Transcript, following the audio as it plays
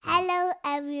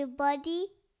Hello, everybody.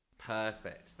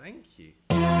 Perfect. Thank you.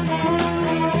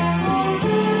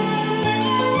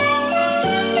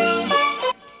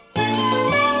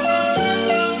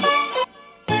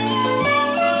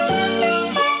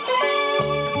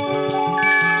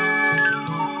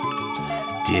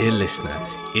 Dear listener,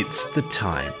 it's the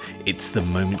time. It's the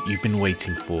moment you've been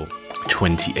waiting for.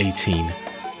 2018,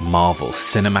 Marvel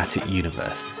Cinematic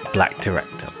Universe. Black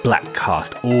director, black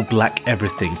cast, all black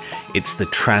everything. It's the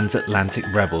Transatlantic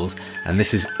Rebels, and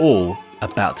this is all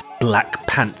about Black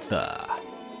Panther.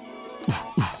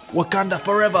 Wakanda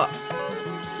forever!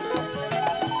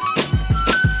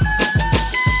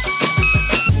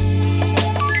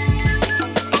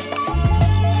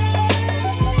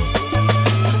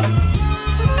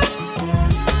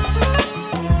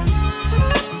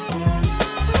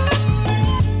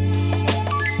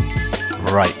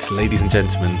 Right, ladies and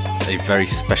gentlemen, a very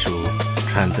special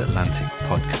transatlantic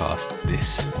podcast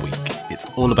this week. It's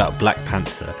all about Black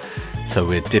Panther, so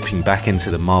we're dipping back into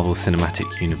the Marvel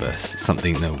Cinematic Universe,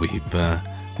 something that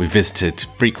we've visited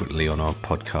frequently on our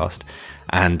podcast.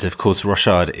 And of course,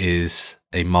 Rochard is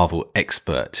a Marvel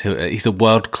expert. He's a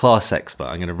world-class expert.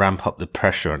 I'm going to ramp up the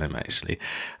pressure on him, actually.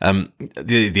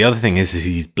 The other thing is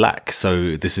he's black,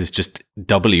 so this is just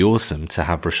doubly awesome to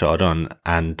have Rochard on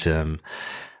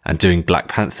and doing Black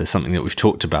Panther, something that we've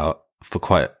talked about for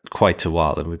quite a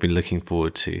while and we've been looking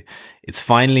forward to. It's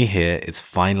finally here, it's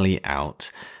finally out,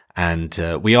 and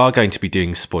we are going to be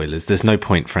doing spoilers. There's no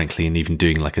point, frankly, in even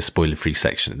doing like a spoiler-free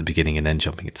section at the beginning and then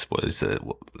jumping into spoilers.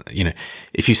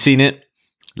 If you've seen it,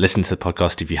 listen to the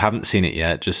podcast. If you haven't seen it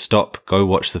yet, just stop, go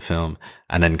watch the film,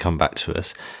 and then come back to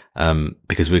us,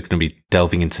 because we're going to be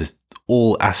delving into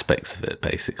all aspects of it,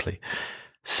 basically.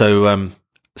 So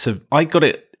I got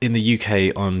it in the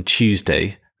UK on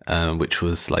Tuesday, which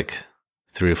was like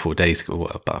 3 or 4 days ago,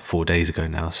 about 4 days ago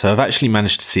now. So I've actually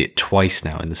managed to see it twice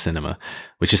now in the cinema,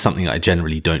 which is something I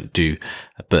generally don't do,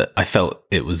 but I felt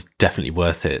it was definitely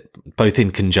worth it, both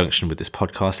in conjunction with this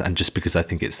podcast and just because I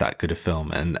think it's that good a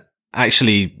film. And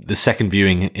actually, the second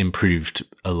viewing improved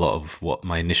a lot of what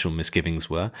my initial misgivings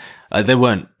were. There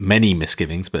weren't many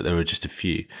misgivings, but there were just a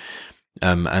few.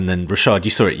 And then, Rochard,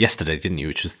 you saw it yesterday, didn't you?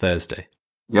 Which was Thursday.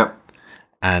 Yep.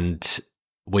 And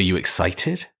were you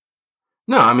excited?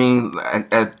 No, I mean,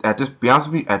 at this, be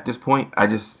honest with you, at this point, I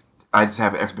just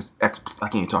have I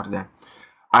can't even talk to them.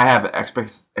 I have an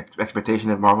expectation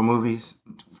of Marvel movies.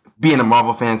 Being a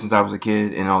Marvel fan since I was a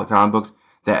kid in all the comic books,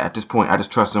 that at this point I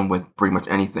just trust them with pretty much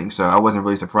anything. So I wasn't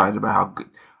really surprised about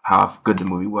how good the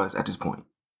movie was at this point.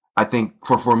 I think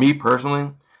for me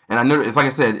personally, and I know it's like I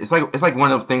said, it's like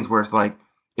one of those things where it's like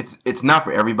it's not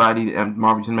for everybody in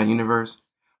Marvel Cinematic Universe.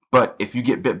 But if you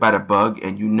get bit by the bug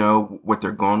and you know what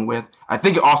they're going with, I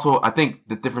think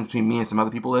the difference between me and some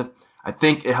other people is, I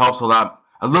think it helps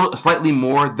slightly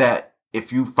more that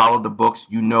if you follow the books,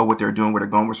 you know what they're doing, where they're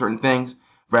going with certain things,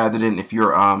 rather than if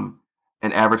you're an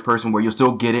average person where you'll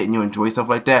still get it and you enjoy stuff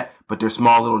like that, but there's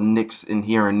small little nicks in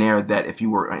here and there that if you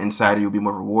were an insider, you'll be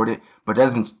more rewarded. But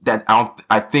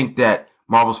I think that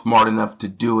Marvel's smart enough to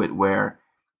do it where,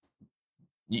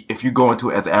 if you go into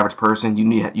it as an average person, you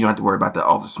don't have to worry about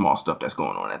all the small stuff that's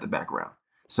going on at the background.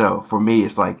 So for me,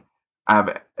 it's like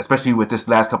especially with this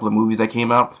last couple of movies that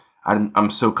came out, I'm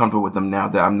so comfortable with them now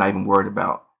that I'm not even worried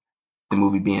about the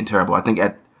movie being terrible. I think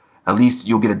at least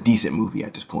you'll get a decent movie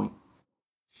at this point.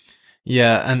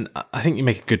 Yeah, and I think you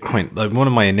make a good point. Like, one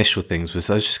of my initial things was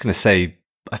I was just going to say,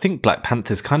 I think Black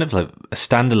Panther is kind of like a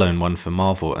standalone one for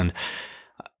Marvel, and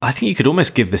I think you could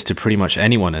almost give this to pretty much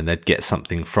anyone and they'd get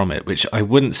something from it, which I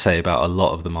wouldn't say about a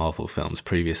lot of the Marvel films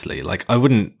previously. Like, I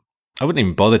wouldn't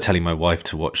even bother telling my wife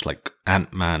to watch like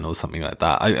Ant-Man or something like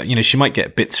that. She might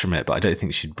get bits from it, but I don't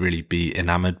think she'd really be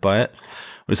enamored by it.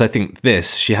 Whereas I think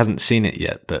this, she hasn't seen it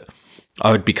yet, but I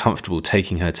would be comfortable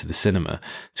taking her to the cinema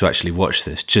to actually watch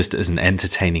this just as an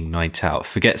entertaining night out.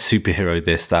 Forget superhero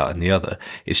this, that, and the other.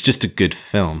 It's just a good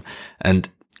film. And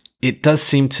it does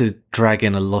seem to drag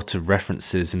in a lot of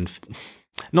references and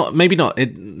not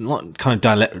kind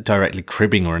of directly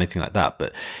cribbing or anything like that,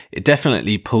 but it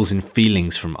definitely pulls in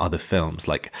feelings from other films.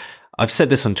 Like, I've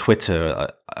said this on Twitter,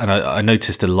 and I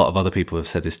noticed a lot of other people have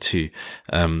said this too.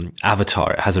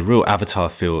 Avatar, it has a real Avatar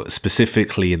feel,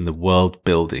 specifically in the world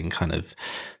building kind of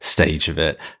stage of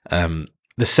it.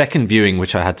 The second viewing,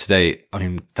 which I had today, I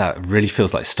mean, that really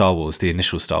feels like Star Wars, the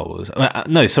initial Star Wars.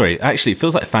 No, sorry, actually, it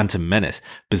feels like Phantom Menace,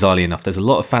 bizarrely enough. There's a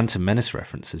lot of Phantom Menace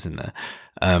references in there,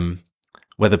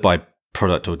 whether by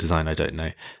product or design, I don't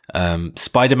know.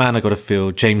 Spider-Man, I got a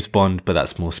feel. James Bond, but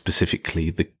that's more specifically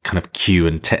the kind of Q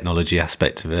and technology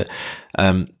aspect of it.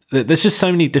 There's just so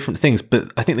many different things,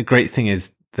 but I think the great thing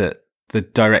is that the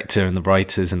director and the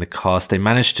writers and the cast, they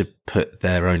managed to put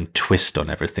their own twist on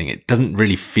everything. It doesn't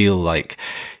really feel like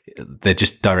they're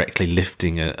just directly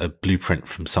lifting a blueprint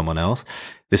from someone else.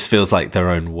 This feels like their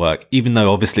own work, even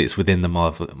though obviously it's within the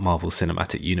Marvel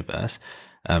Cinematic Universe.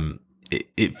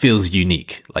 It feels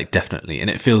unique, like definitely, and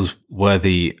it feels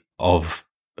worthy of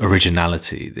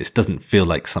originality. This doesn't feel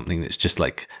like something that's just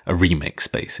like a remix,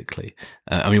 basically.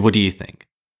 I mean, what do you think?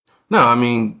 No, I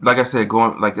mean, like I said,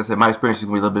 my experience is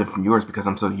going to be a little bit different from yours because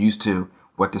I'm so used to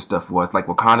what this stuff was. Like,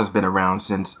 Wakanda's been around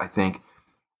since, I think,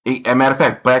 as a matter of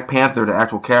fact, Black Panther, the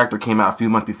actual character, came out a few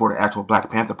months before the actual Black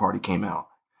Panther party came out.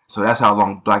 So that's how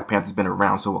long Black Panther's been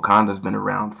around. So Wakanda's been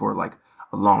around for, like,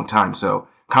 a long time. So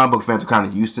comic book fans are kind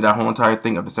of used to that whole entire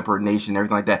thing of the separate nation and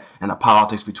everything like that, and the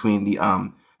politics between the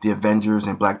Avengers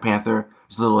and Black Panther.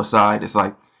 Just a little aside, it's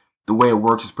like, the way it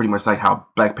works is pretty much like how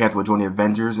Black Panther would join the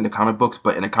Avengers in the comic books,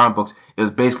 but in the comic books, it was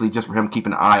basically just for him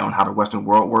keeping an eye on how the Western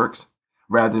world works,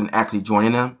 rather than actually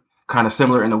joining them. Kind of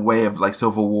similar in the way of like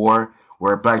Civil War,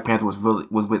 where Black Panther was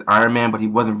with Iron Man, but he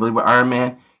wasn't really with Iron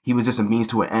Man. He was just a means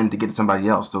to an end to get to somebody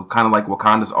else. So kind of like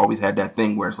Wakanda's always had that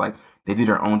thing where it's like they do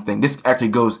their own thing. This actually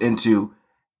goes into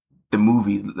the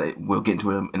movie. We'll get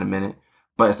into it in a minute,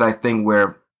 but it's that thing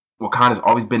where Wakanda's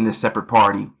always been this separate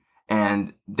party,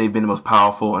 and they've been the most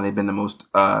powerful and they've been the most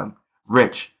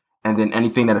rich. And then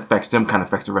anything that affects them kind of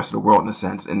affects the rest of the world in a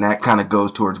sense. And that kind of goes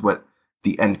towards what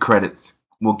the end credits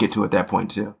we'll get to at that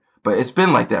point too. But it's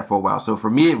been like that for a while. So for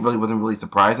me, it really wasn't really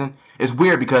surprising. It's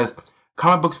weird because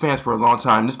comic books fans for a long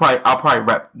time, I'll probably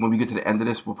wrap, when we get to the end of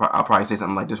this, I'll probably say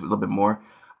something like this a little bit more.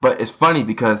 But it's funny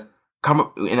because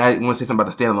and I want to say something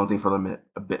about the standalone thing for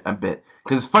a bit.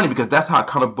 Because it's funny because that's how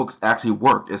comic books actually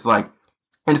work. It's like,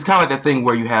 and it's kind of like that thing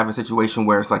where you have a situation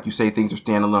where it's like you say things are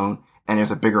standalone and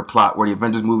there's a bigger plot, where the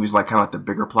Avengers movies like kind of like the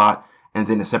bigger plot, and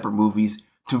then the separate movies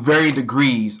to varying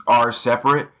degrees are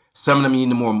separate. Some of them need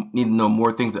to know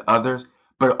more things than others,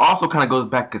 but it also kind of goes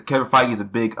back because Kevin Feige is a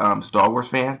big Star Wars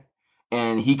fan,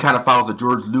 and he kind of follows the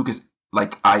George Lucas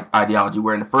like ideology,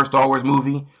 where in the first Star Wars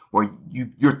movie, where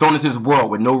you're thrown into this world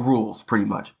with no rules, pretty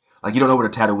much. Like, you don't know what a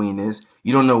Tatooine is.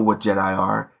 You don't know what Jedi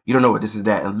are. You don't know what this is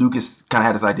that. And Lucas kind of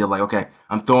had this idea like, okay,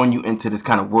 I'm throwing you into this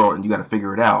kind of world and you got to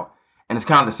figure it out. And it's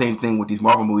kind of the same thing with these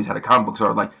Marvel movies, how the comic books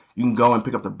are. Like, you can go and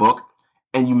pick up the book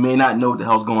and you may not know what the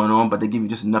hell's going on, but they give you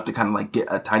just enough to kind of like get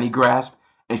a tiny grasp.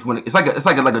 And if you want, it's like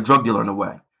a drug dealer in a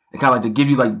way. They kind of like, they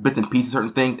give you like bits and pieces, certain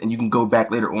things, and you can go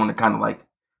back later on to kind of like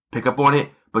pick up on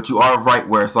it. But you are right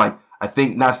where it's like, I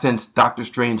think not since Doctor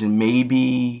Strange and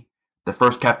maybe the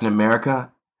first Captain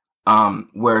America,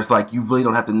 where it's like you really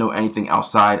don't have to know anything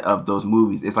outside of those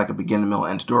movies. It's like a beginning, middle,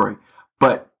 end story.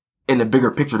 But in the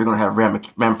bigger picture, they're going to have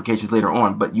ramifications later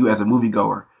on. But you as a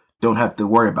moviegoer don't have to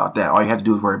worry about that. All you have to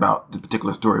do is worry about the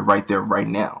particular story right there, right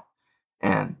now.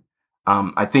 And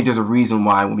I think there's a reason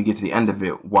why when we get to the end of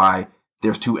it, why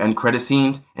there's 2 end credit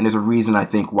scenes. And there's a reason, I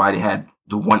think, why they had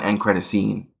the 1 end credit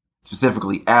scene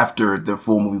specifically after the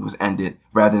full movie was ended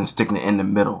rather than sticking it in the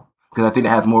middle. Because I think it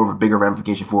has more of a bigger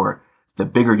ramification for the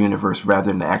bigger universe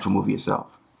rather than the actual movie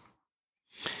itself.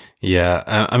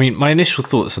 Yeah, I mean, my initial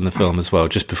thoughts on the film as well,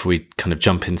 just before we kind of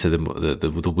jump into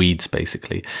the weeds,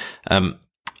 basically.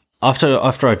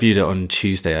 After I viewed it on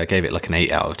Tuesday, I gave it like an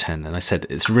 8 out of 10, and I said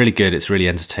it's really good, it's really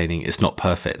entertaining, it's not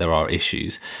perfect, there are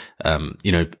issues.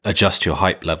 Adjust your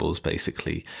hype levels,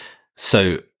 basically.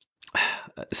 So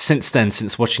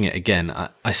since watching it again,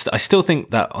 I still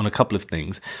think that on a couple of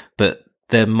things, but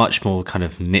they're much more kind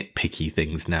of nitpicky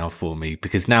things now for me,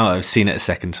 because now I've seen it a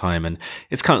second time, and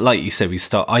it's kind of like you said,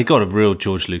 I got a real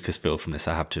George Lucas feel from this,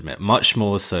 I have to admit, much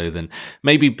more so than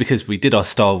maybe because we did our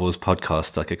Star Wars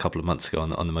podcast like a couple of months ago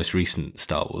on the most recent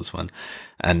Star Wars one,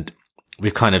 and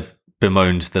we've kind of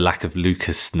bemoaned the lack of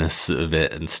Lucasness of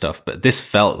it and stuff, but this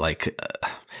felt like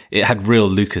it had real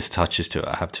Lucas touches to it,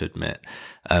 I have to admit.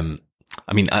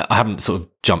 I mean, I haven't sort of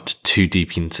jumped too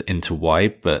deep into why,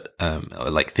 but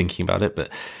like thinking about it.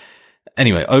 But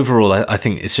anyway, overall, I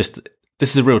think this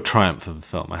is a real triumph of a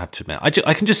film, I have to admit.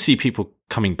 I can just see people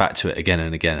coming back to it again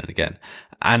and again and again.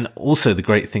 And also the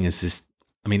great thing is this,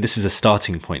 I mean, this is a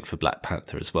starting point for Black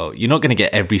Panther as well. You're not going to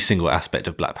get every single aspect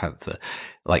of Black Panther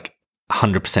like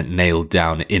 100% nailed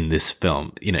down in this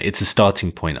film. It's a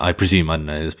starting point. I presume, I don't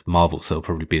know, it's Marvel, so it'll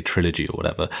probably be a trilogy or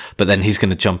whatever, but then he's going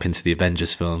to jump into the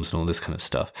Avengers films and all this kind of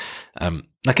stuff.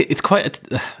 It's quite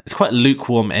a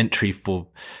lukewarm entry for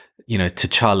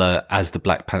T'Challa as the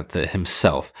Black Panther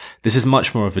himself. This is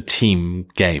much more of a team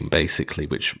game, basically,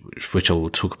 which I will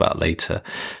talk about later.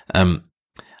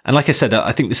 And like I said,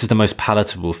 I think this is the most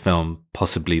palatable film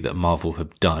possibly that Marvel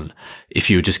have done if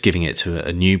you were just giving it to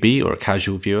a newbie or a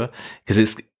casual viewer,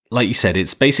 because like you said,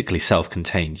 it's basically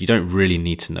self-contained. You don't really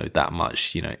need to know that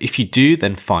much. If you do,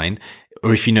 then fine.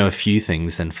 Or if you know a few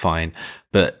things, then fine.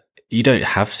 But you don't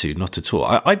have to, not at all.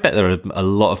 I bet there are a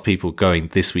lot of people going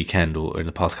this weekend or in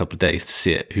the past couple of days to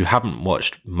see it who haven't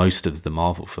watched most of the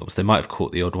Marvel films. They might have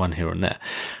caught the odd one here and there,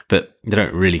 but they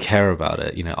don't really care about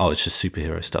it. It's just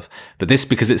superhero stuff. But this,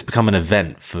 because it's become an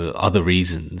event for other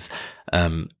reasons,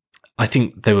 I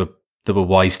think they were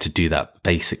wise to do that.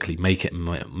 Basically, make it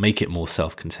more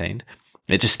self-contained.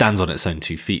 It just stands on its own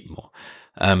 2 feet more.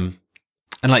 And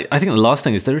I think the last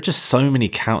thing is there are just so many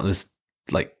countless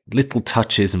little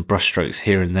touches and brushstrokes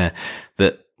here and there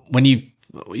that when you've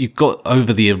got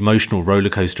over the emotional roller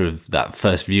coaster of that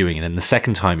first viewing, and then the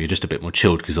second time you're just a bit more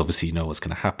chilled because obviously you know what's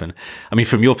going to happen. I mean,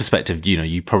 from your perspective,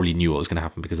 you probably knew what was going to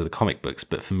happen because of the comic books,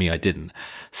 but for me, I didn't.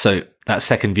 So that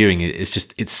second viewing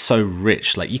it's so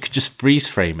rich. Like, you could just freeze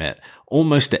frame it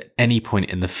almost at any point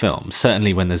in the film,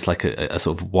 certainly when there's like a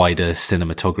sort of wider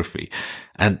cinematography.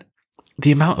 And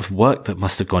the amount of work that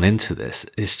must have gone into this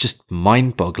is just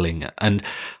mind-boggling. And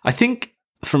I think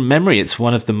from memory, it's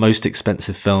one of the most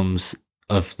expensive films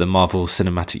of the Marvel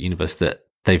Cinematic Universe that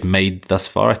they've made thus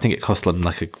far. I think it cost them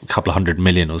like a couple of $100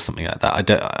 million or something like that.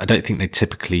 I don't think they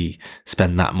typically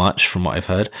spend that much from what I've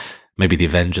heard. Maybe the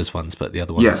Avengers ones, but the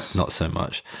other ones, not so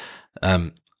much.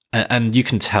 And you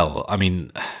can tell, I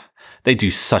mean, they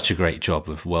do such a great job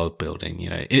of world building.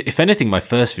 If anything, my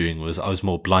first viewing I was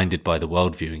more blinded by the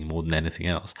world viewing more than anything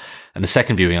else. And the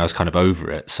second viewing, I was kind of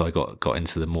over it. So I got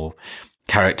into the more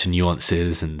character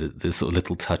nuances and the sort of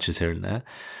little touches here and there.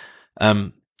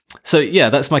 So yeah,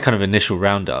 that's my kind of initial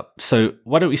roundup. So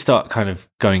why don't we start kind of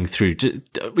going through,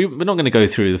 we're not going to go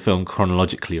through the film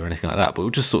chronologically or anything like that, but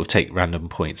we'll just sort of take random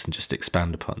points and just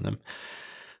expand upon them.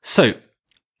 So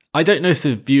I don't know if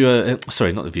the viewer,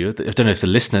 sorry, not the viewer, I don't know if the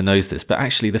listener knows this, but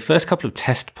actually the first couple of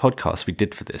test podcasts we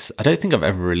did for this, I don't think I've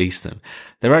ever released them.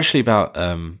 They're actually about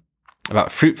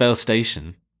Fruitvale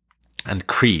Station and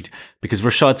Creed, because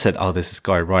Rochard said, there's this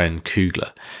guy, Ryan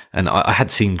Coogler. And I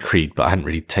had seen Creed, but I hadn't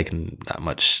really taken that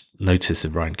much notice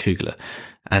of Ryan Coogler.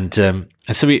 And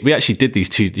so we actually did these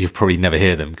two. You'll probably never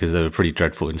hear them because they were pretty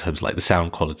dreadful in terms of like the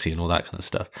sound quality and all that kind of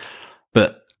stuff.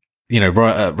 But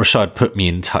Rochard put me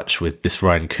in touch with this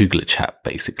Ryan Coogler chap,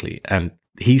 basically, and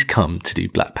he's come to do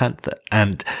Black Panther.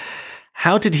 And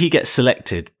how did he get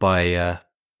selected by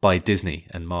Disney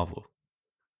and Marvel?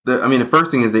 The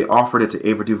first thing is they offered it to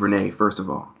Ava DuVernay. First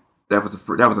of all, that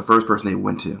was the first person they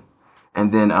went to,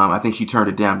 and then I think she turned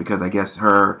it down because I guess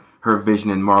her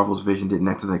vision and Marvel's vision didn't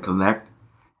necessarily connect,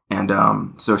 and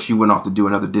so she went off to do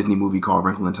another Disney movie called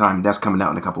Wrinkle in Time. That's coming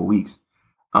out in a couple of weeks.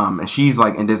 And she's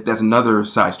like, and that's another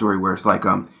side story where it's like,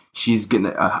 she's getting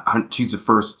getting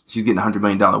 $100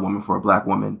 million woman for a black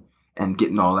woman and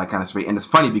getting all that kind of stuff. And it's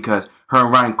funny because her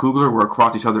and Ryan Coogler were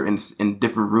across each other in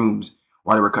different rooms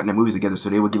while they were cutting their movies together,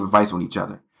 so they would give advice on each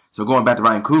other. So going back to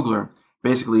Ryan Coogler,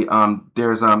 basically,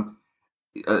 there's a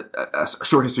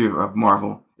short history of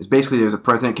Marvel. It's basically there's a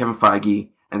president, Kevin Feige,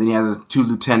 and then he has 2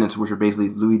 lieutenants, which are basically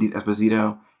Luis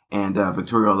Esposito and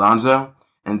Victoria Alonso.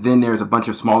 And then there's a bunch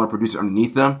of smaller producers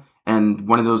underneath them. And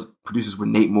one of those producers was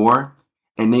Nate Moore.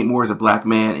 And Nate Moore is a black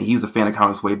man, and he was a fan of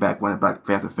comics way back when, a Black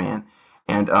Panther fan.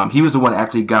 And he was the one that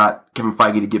actually got Kevin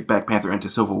Feige to get Black Panther into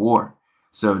Civil War.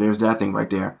 So there's that thing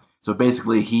right there. So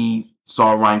basically, he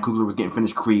saw Ryan Coogler was getting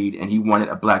finished Creed, and he wanted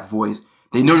a black voice.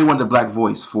 They know they wanted a black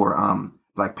voice for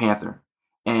Black Panther.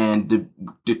 And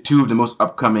the 2 of the most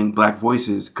upcoming black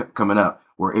voices coming up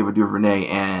were Ava DuVernay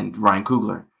and Ryan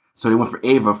Coogler. So they went for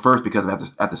Ava first because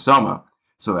of after Selma.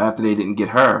 So after they didn't get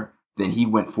her, then he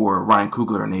went for Ryan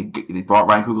Coogler, and they brought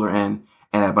Ryan Coogler in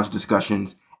and had a bunch of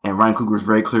discussions. And Ryan Coogler was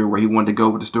very clear where he wanted to go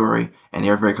with the story, and they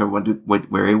were very clear where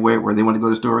they wanted to go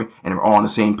with the story, and they were all on the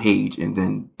same page. And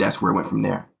then that's where it went from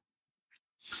there.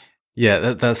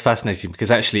 Yeah, that's fascinating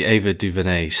because actually Ava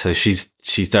DuVernay, so she's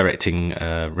directing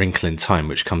Wrinkle in Time,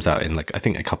 which comes out in I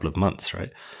think a couple of months,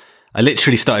 right? I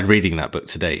literally started reading that book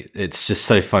today. It's just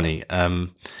so funny.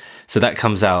 So that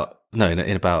comes out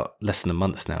in about less than a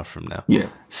month now from now. Yeah.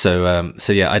 So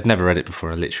yeah, I'd never read it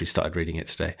before. I literally started reading it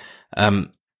today.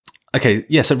 Okay,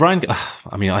 yeah. So Ryan,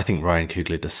 I think Ryan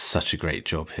Coogler does such a great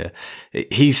job here.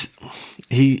 He's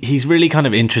really kind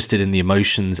of interested in the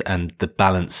emotions and the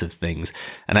balance of things,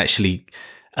 and actually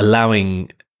allowing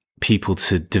people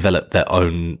to develop their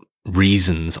own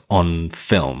reasons on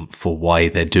film for why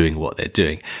they're doing what they're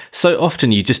doing. So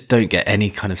often you just don't get any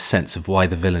kind of sense of why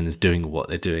the villain is doing what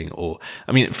they're doing. Or,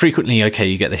 frequently, okay,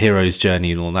 you get the hero's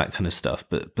journey and all that kind of stuff,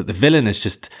 but the villain is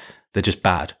they're just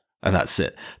bad. And that's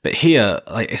it. But here,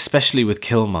 especially with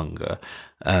Killmonger,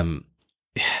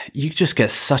 you just get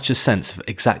such a sense of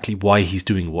exactly why he's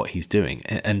doing what he's doing,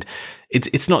 and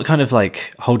it's not kind of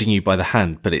like holding you by the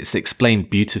hand, but it's explained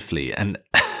beautifully. And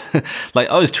like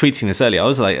I was tweeting this earlier, I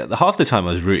was like, half the time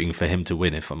I was rooting for him to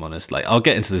win, if I'm honest. Like, I'll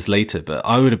get into this later, but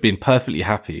I would have been perfectly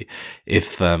happy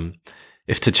if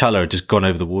T'Challa had just gone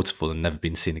over the waterfall and never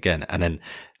been seen again, and then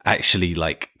actually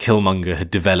like Killmonger had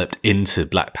developed into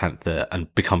Black Panther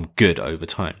and become good over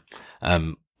time.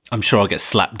 I'm sure I'll get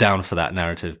slapped down for that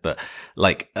narrative, but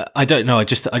like, I don't know. I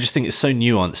just think it's so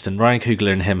nuanced, and Ryan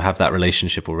Coogler and him have that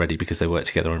relationship already because they work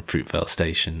together on Fruitvale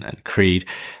Station and Creed.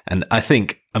 And I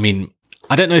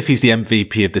don't know if he's the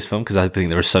MVP of this film, because I think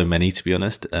there are so many, to be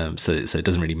honest. So it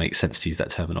doesn't really make sense to use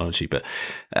that terminology, but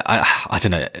I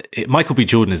don't know. Michael B.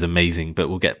 Jordan is amazing, but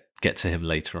we'll get to him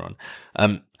later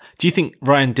on. Do you think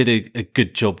Ryan did a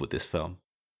good job with this film?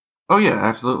 Oh yeah,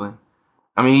 absolutely.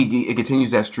 I mean, it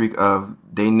continues that streak of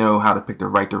they know how to pick the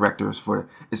right directors for.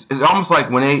 It's almost like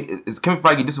when it's Kevin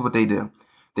Feige. This is what they do.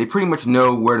 They pretty much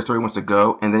know where the story wants to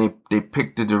go, and then they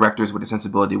pick the directors with the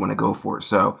sensibility when they go for it.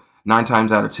 So 9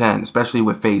 times out of 10, especially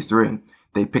with Phase 3,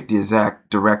 they picked the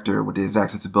exact director with the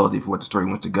exact sensibility for what the story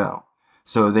wants to go.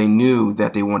 So they knew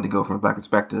that they wanted to go from a black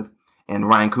perspective. And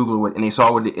Ryan Coogler, and they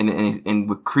saw with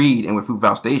with Creed and with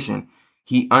Fruitvale Station,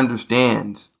 he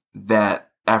understands that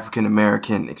African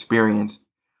American experience.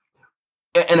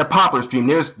 In a popular stream,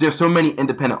 there's so many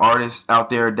independent artists out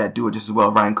there that do it just as well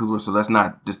as Ryan Coogler, so let's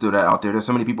not just do that out there. There's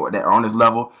so many people that are on this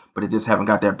level, but they just haven't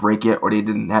got that break yet, or they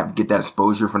didn't get that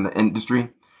exposure from the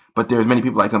industry. But there's many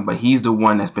people like him, but he's the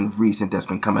one that's been recent, that's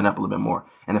been coming up a little bit more.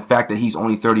 And the fact that he's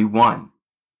only 31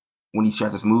 when he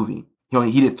shot this movie.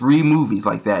 He did 3 movies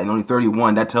like that and only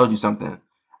 31, that tells you something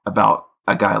about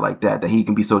a guy like that he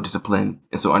can be so disciplined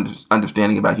and so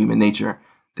understanding about human nature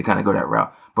to kind of go that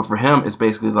route. But for him, it's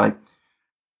basically like,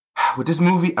 with this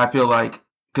movie, I feel like,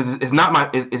 because it's not my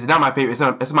favorite,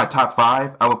 it's my top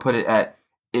 5. I would put it at,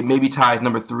 it maybe ties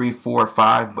number 3, 4,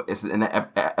 5, but it's in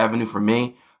the avenue for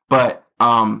me. But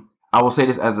I will say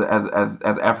this as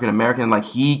African American, like,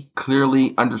 he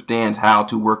clearly understands how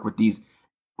to work with these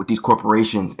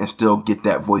corporations and still get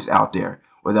that voice out there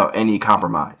without any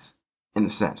compromise, in a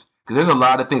sense. Because there's a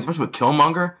lot of things, especially with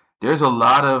Killmonger, there's a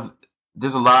lot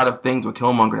of things with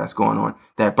Killmonger that's going on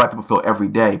that black people feel every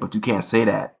day, but you can't say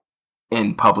that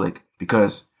in public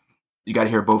because you got to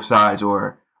hear both sides,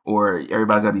 or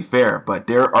everybody's got to be fair. But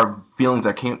there are feelings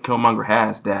that Killmonger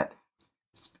has that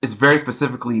it's very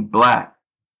specifically black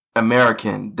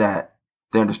American that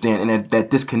they understand, and that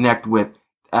disconnect with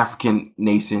African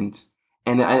nations.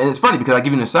 And it's funny because I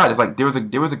give you an aside. It's like there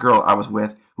was a girl I was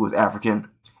with who was African,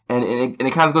 and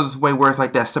it kind of goes this way where it's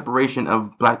like that separation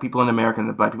of black people in America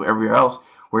and black people everywhere else,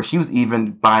 where she was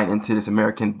even buying into this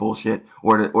American bullshit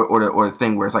or the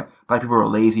thing where it's like black people are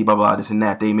lazy, blah blah, this and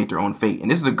that. They make their own fate.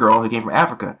 And this is a girl who came from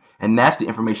Africa, and that's the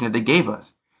information that they gave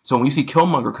us. So when you see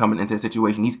Killmonger coming into the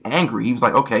situation, he's angry. He was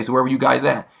like, okay, so where were you guys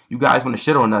at? You guys want to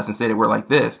shit on us and say that we're like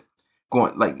this.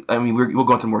 We'll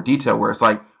go into more detail where it's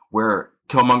like where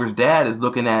Killmonger's dad is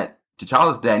looking at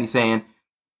T'Challa's dad and he's saying,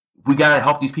 we got to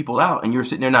help these people out. And you're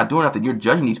sitting there not doing nothing. You're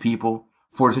judging these people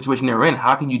for the situation they're in.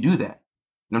 How can you do that?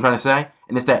 You know what I'm trying to say?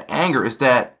 And it's that anger. It's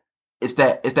that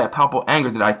palpable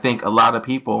anger that I think a lot of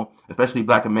people, especially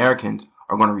black Americans,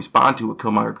 are going to respond to with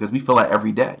Killmonger, because we feel that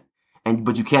every day.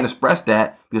 But you can't express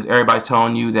that because everybody's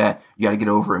telling you that you got to get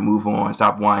over it, move on,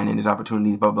 stop whining, there's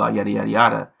opportunities, blah, blah, yada, yada,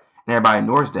 yada. And everybody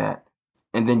ignores that.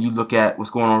 And then you look at what's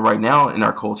going on right now in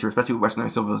our culture, especially with Western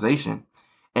civilization,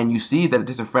 and you see that the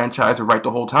disenfranchised are right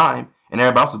the whole time, and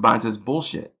everybody else is buying into this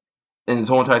bullshit. And this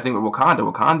whole entire thing with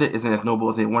Wakanda isn't as noble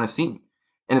as they want to seem.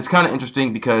 And it's kind of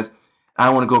interesting because I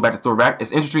want to go back to Thor Ragnarok.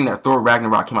 It's interesting that Thor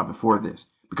Ragnarok came out before this,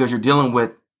 because you're dealing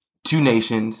with 2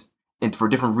 nations, and for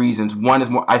different reasons. One is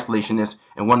more isolationist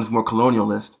and one is more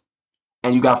colonialist.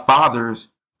 And you got fathers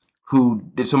who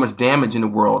did so much damage in the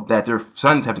world that their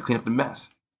sons have to clean up the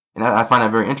mess. And I find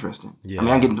that very interesting. Yeah. I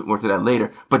mean, I get more to that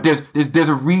later. But there's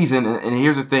a reason, and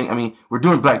here's the thing. I mean, we're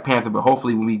doing Black Panther, but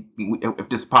hopefully when if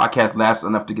this podcast lasts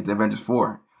enough to get to Avengers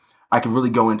 4, I can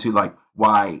really go into like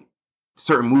why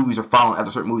certain movies are following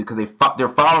after certain movies, because they're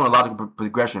following a logical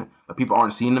progression, but people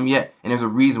aren't seeing them yet. And there's a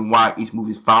reason why each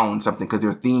movie is following something, because there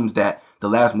are themes that the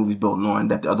last movie's building on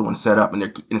that the other one set up, and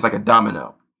it's like a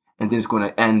domino. And then it's going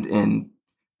to end in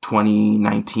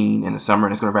 2019 in the summer,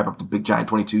 and it's going to wrap up the big giant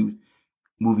 22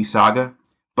 movie saga.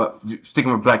 But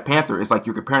sticking with Black Panther, it's like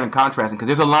you're comparing and contrasting, because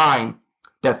there's a line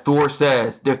that Thor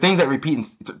says. There are things that repeat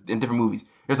in different movies.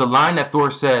 There's a line that Thor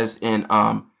says in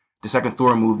the second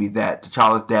Thor movie that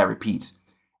T'Challa's dad repeats.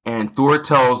 And Thor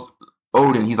tells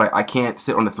Odin, he's like, I can't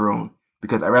sit on the throne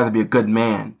because I'd rather be a good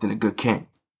man than a good king.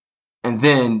 And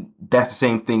then that's the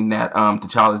same thing that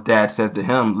T'Challa's dad says to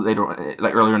him later,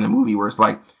 like earlier in the movie, where it's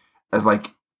like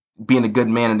being a good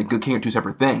man and a good king are two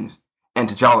separate things. And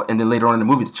T'Challa, and then later on in the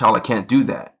movie, T'Challa can't do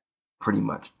that. Pretty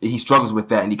much, he struggles with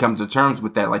that, and he comes to terms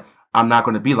with that. Like, I'm not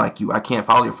going to be like you. I can't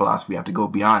follow your philosophy. I have to go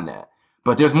beyond that.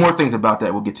 But there's more things about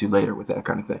that we'll get to later with that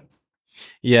kind of thing.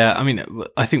 Yeah, I mean,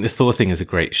 I think the Thor thing is a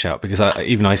great shout because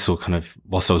I saw kind of,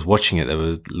 whilst I was watching it, there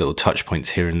were little touch points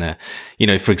here and there. You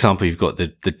know, for example, you've got the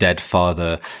dead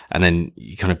father, and then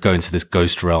you kind of go into this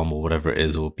ghost realm or whatever it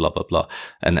is, or blah, blah, blah.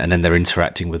 And then they're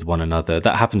interacting with one another.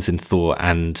 That happens in Thor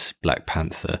and Black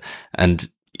Panther. And,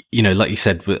 you know, like you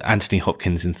said, with Anthony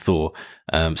Hopkins in Thor,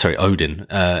 Odin,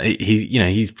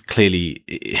 he's clearly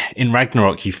in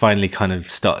Ragnarok. You finally kind of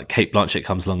Kate Blanchett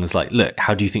comes along and is like, look,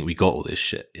 how do you think we got all this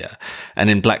shit? Yeah. And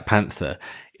in Black Panther,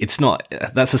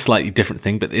 that's a slightly different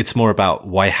thing, but it's more about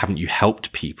why haven't you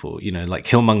helped people? You know, like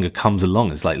Killmonger comes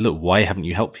along. It's like, look, why haven't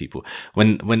you helped people?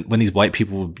 When these white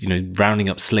people were, you know, rounding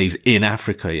up slaves in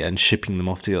Africa, yeah, and shipping them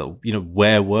off to, you know,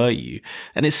 where were you?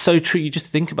 And it's so true. You just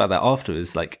think about that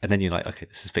afterwards, like, and then you're like, okay,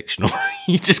 this is fictional.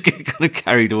 You just get kind of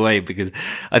carried away because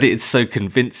I think it's so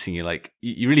convincing. You're like,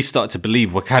 you really start to believe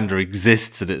Wakanda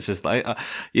exists, and it's just like,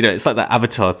 you know, it's like that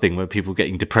Avatar thing where people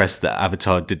getting depressed that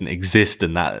Avatar didn't exist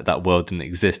and that world didn't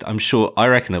exist. I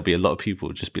reckon there'll be a lot of people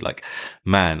who just be like,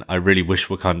 man, I really wish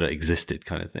Wakanda existed,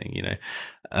 kind of thing, you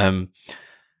know?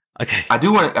 Okay. I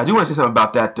do want to say something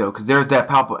about that though, because there's that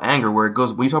palpable anger where it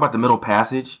goes, when you talk about the Middle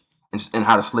Passage and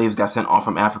how the slaves got sent off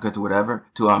from Africa to whatever,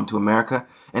 to America.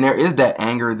 And there is that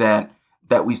anger that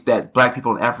black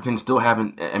people and African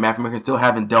Americans still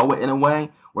haven't dealt with in a way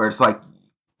where it's like,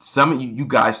 some of you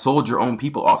guys sold your own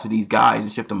people off to these guys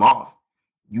and shipped them off.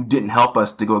 You didn't help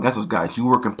us to go against those guys. You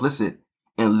were complicit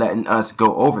in letting us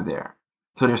go over there.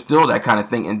 So there's still that kind of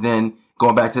thing. And then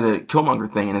going back to the Killmonger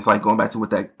thing, and it's like going back to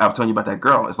what I was telling you about that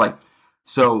girl. It's like,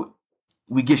 so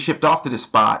we get shipped off to this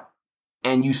spot,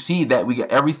 and you see that we got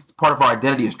every part of our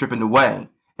identity is stripping away,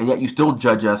 and yet you still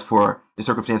judge us for the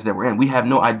circumstances that we're in. We have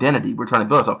no identity. We're trying to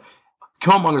build ourselves.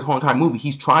 Killmonger's whole entire movie,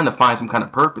 he's trying to find some kind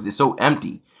of purpose. It's so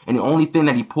empty. And the only thing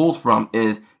that he pulls from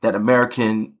is that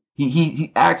American,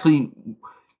 he actually,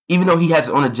 even though he has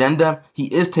his own agenda,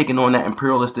 he is taking on that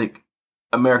imperialistic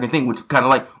American thing, which kind of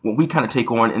like what we kind of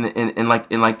take on in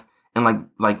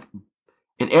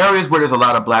areas where there's a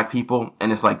lot of black people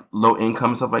and it's like low income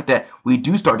and stuff like that. We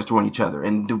do start destroying each other.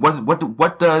 And what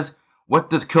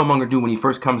does Killmonger do when he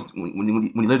first comes,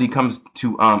 when he literally comes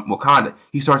to Wakanda?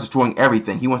 He starts destroying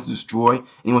everything. He wants to destroy and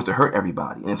he wants to hurt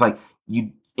everybody. And it's like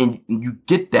you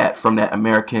get that from that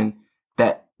American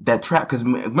that trap. Because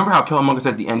remember how Killmonger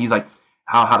said at the end, he's like,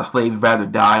 how the slaves rather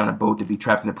die on a boat than be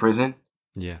trapped in a prison.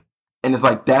 Yeah. And it's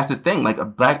like, that's the thing.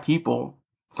 Like, black people,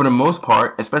 for the most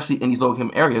part, especially in these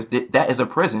low-income areas, that is a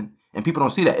prison. And people don't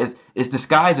see that. It's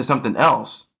disguised as something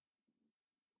else.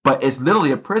 But it's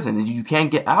literally a prison that you can't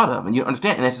get out of. And you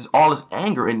understand. And it's just all this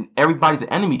anger, and everybody's an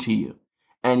enemy to you.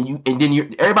 And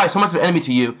then everybody's so much of an enemy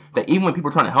to you that even when people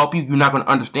are trying to help you, you're not going to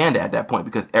understand that at that point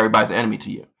because everybody's an enemy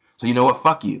to you. So you know what?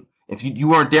 Fuck you. If you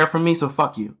weren't there for me, so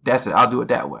fuck you. That's it. I'll do it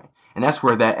that way. And that's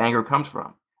where that anger comes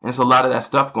from. And it's a lot of that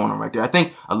stuff going on right there. I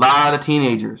think a lot of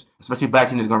teenagers, especially black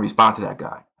teenagers, are going to respond to that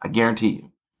guy. I guarantee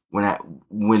you.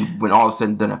 When all is said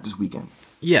and done after this weekend.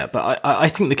 Yeah, but I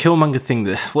think the Killmonger thing,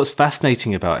 what's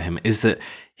fascinating about him is that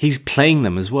he's playing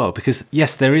them as well. Because,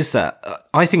 yes, there is that.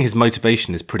 I think his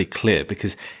motivation is pretty clear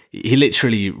because he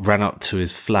literally ran up to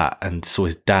his flat and saw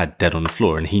his dad dead on the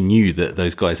floor. And he knew that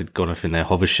those guys had gone off in their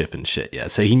hover ship and shit. Yeah,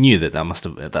 so he knew that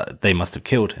they must have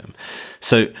killed him.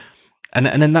 So... And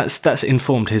then that's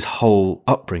informed his whole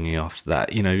upbringing after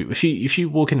that. You know, if you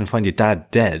walk in and find your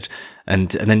dad dead, and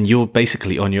then you're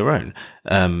basically on your own,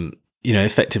 you know,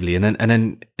 effectively, and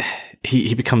then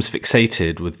he becomes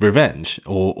fixated with revenge,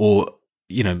 or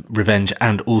you know, revenge,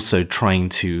 and also trying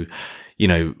to, you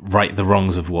know, right the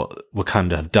wrongs of what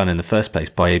Wakanda have done in the first place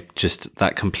by just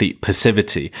that complete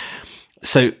passivity.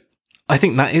 So I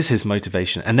think that is his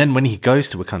motivation. And then when he goes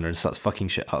to Wakanda and starts fucking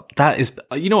shit up, that is,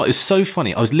 you know what, it's so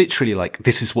funny. I was literally like,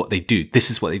 this is what they do.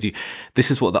 This is what they do. This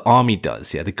is what the army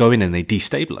does. Yeah, they go in and they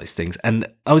destabilize things. And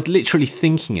I was literally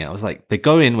thinking it. I was like, they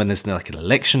go in when there's like an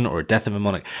election or a death of a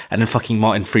monarch, and then fucking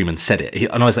Martin Freeman said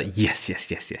it. And I was like, yes.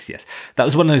 That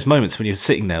was one of those moments when you're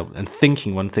sitting there and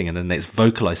thinking one thing and then it's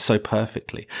vocalized so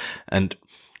perfectly.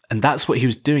 And that's what he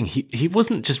was doing. He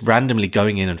wasn't just randomly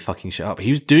going in and fucking shit up. He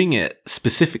was doing it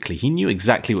specifically. He knew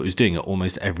exactly what he was doing at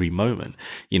almost every moment.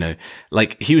 You know,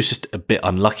 like he was just a bit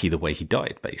unlucky the way he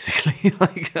died, basically.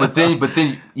 But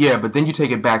then you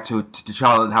take it back to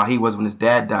T'Challa and how he was when his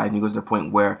dad died, and he goes to the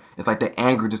point where it's like the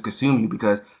anger just consumed you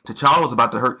because T'Challa was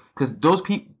about to hurt. Because those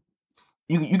people,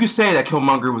 you could say that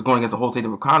Killmonger was going against the whole state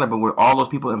of Wakanda, but were all those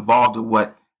people involved in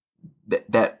what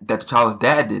that T'Challa's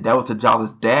dad did? That was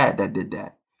T'Challa's dad that did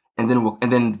that. And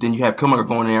then you have Killmonger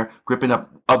going there, gripping up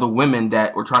other women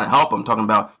that were trying to help him, talking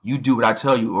about, you do what I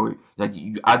tell you, or like,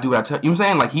 I do what I tell you. You know what I'm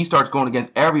saying? Like, he starts going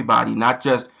against everybody, not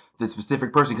just the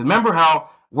specific person. Because remember how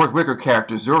Forrest Whitaker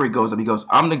character Zuri goes up, he goes,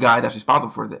 I'm the guy that's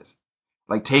responsible for this.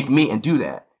 Like, take me and do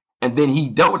that. And then he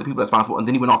dealt with the people that's responsible, and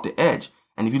then he went off the edge.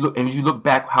 And if you look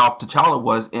back how T'Challa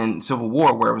was in Civil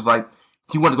War, where it was like,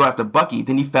 he wanted to go after Bucky,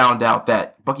 then he found out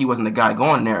that Bucky wasn't the guy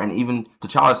going there, and even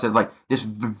T'Challa says, like, this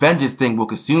vengeance thing will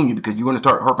consume you because you're going to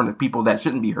start hurting the people that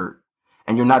shouldn't be hurt.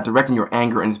 And you're not directing your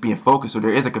anger, and it's being focused. So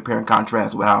there is a compare and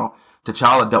contrast with how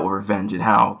T'Challa dealt with revenge and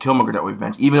how Killmonger dealt with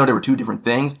revenge, even though they were two different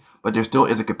things, but there still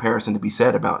is a comparison to be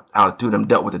said about how the two of them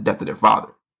dealt with the death of their father.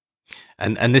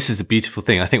 And this is the beautiful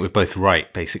thing. I think we're both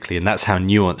right, basically, and that's how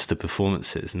nuanced the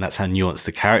performance is, and that's how nuanced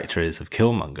the character is of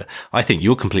Killmonger. I think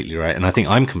you're completely right, and I think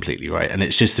I'm completely right, and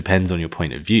it just depends on your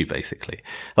point of view, basically.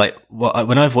 Like,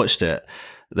 when I've watched it,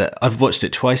 I've watched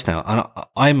it twice now, and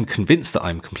I'm convinced that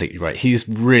I'm completely right. He's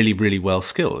really, really well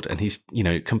skilled, and he's,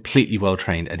 completely well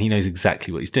trained, and he knows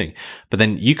exactly what he's doing. But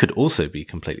then you could also be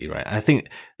completely right. I think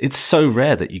it's so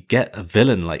rare that you get a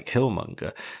villain like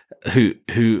Killmonger who,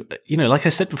 like I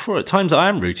said before, at times I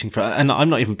am rooting for, and I'm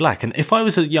not even black. And if I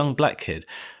was a young black kid,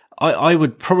 I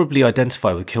would probably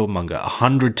identify with Killmonger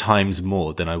 100 times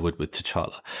more than I would with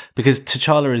T'Challa, because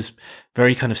T'Challa is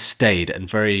very kind of staid and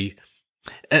very.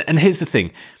 And here's the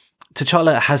thing.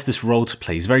 T'Challa has this role to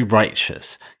play. He's very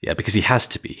righteous, because he has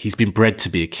to be. He's been bred to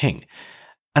be a king.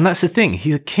 And that's the thing.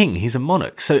 He's a king. He's a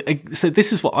monarch. So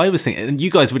this is what I was thinking. And you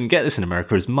guys wouldn't get this in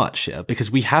America as much, because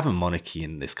we have a monarchy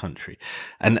in this country.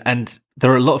 And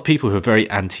there are a lot of people who are very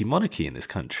anti-monarchy in this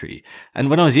country. And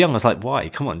when I was young, I was like, why?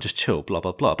 Come on, just chill, blah,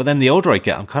 blah, blah. But then the older I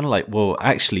get, I'm kind of like, well,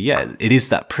 actually, it is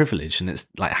that privilege, and it's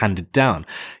like handed down.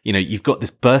 You've got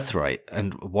this birthright,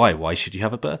 and why? Why should you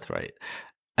have a birthright?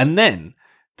 And then,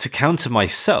 to counter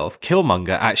myself,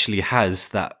 Killmonger actually has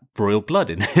that royal blood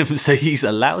in him, so he's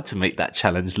allowed to make that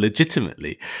challenge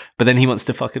legitimately. But then he wants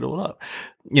to fuck it all up.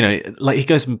 Like, he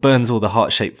goes and burns all the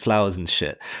heart-shaped flowers and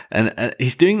shit. And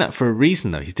he's doing that for a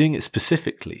reason, though. He's doing it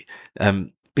specifically.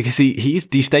 Because he is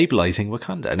destabilizing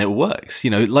Wakanda, and it works.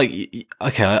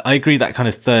 I agree that kind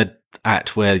of third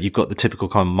act where you've got the typical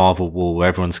kind of Marvel war where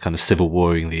everyone's kind of civil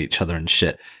warring each other and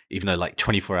shit, even though like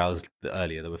 24 hours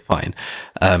earlier they were fine.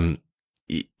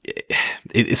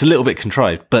 It's a little bit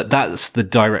contrived, but that's the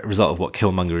direct result of what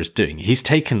Killmonger is doing. He's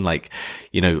taken, like,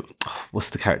 what's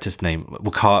the character's name?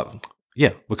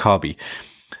 Wakabi.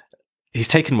 He's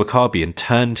taken Wakabi and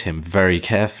turned him very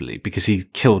carefully because he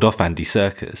killed off Andy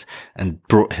Serkis and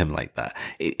brought him like that.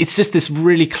 It's just this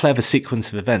really clever sequence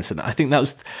of events, and I think that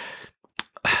was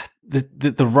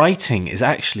the writing is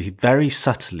actually very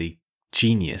subtly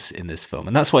genius in this film,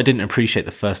 and that's what I didn't appreciate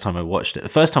the first time I watched it. The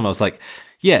first time I was like,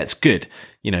 yeah, it's good,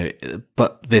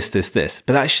 but this.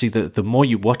 But actually, the more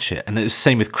you watch it, and it was the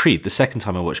same with Creed. The second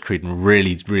time I watched Creed and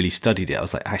really, really studied it, I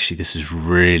was like, actually, this is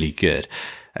really good.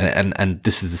 And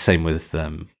this is the same with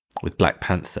Black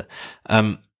Panther.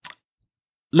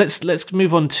 Let's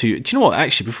move on to. Do you know what?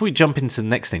 Actually, before we jump into the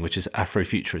next thing, which is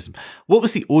Afrofuturism, what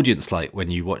was the audience like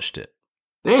when you watched it?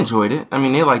 They enjoyed it. I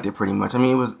mean, they liked it pretty much. I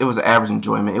mean, it was average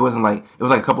enjoyment. It wasn't like it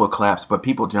was like a couple of claps, but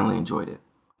people generally enjoyed it.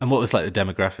 And what was like the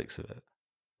demographics of it?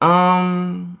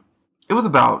 It was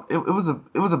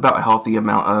about a healthy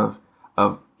amount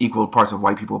of equal parts of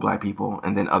white people, black people,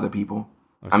 and then other people.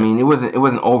 Okay. I mean, it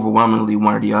wasn't overwhelmingly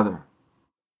one or the other.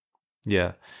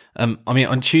 Yeah. I mean,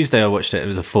 on Tuesday I watched it. It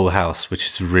was a full house, which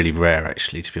is really rare,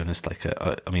 actually, to be honest. Like,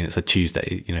 it's a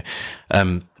Tuesday,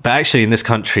 But actually, in this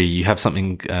country, you have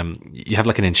something. You have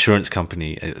like an insurance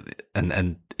company,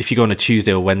 and if you go on a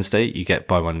Tuesday or Wednesday, you get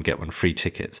buy one get one free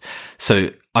tickets. So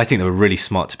I think they were really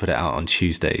smart to put it out on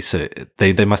Tuesday. So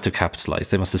they must have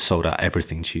capitalized. They must have sold out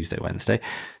everything Tuesday, Wednesday.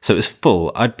 So it was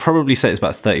full. I'd probably say it's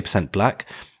about 30% black,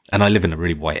 and I live in a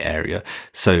really white area,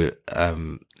 so.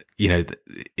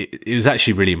 It was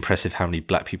actually really impressive how many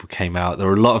black people came out. There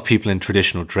were a lot of people in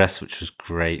traditional dress, which was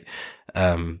great.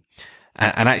 And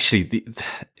actually,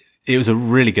 it was a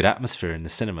really good atmosphere in the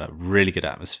cinema, really good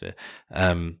atmosphere.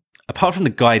 Apart from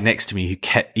the guy next to me who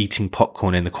kept eating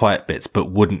popcorn in the quiet bits, but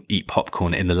wouldn't eat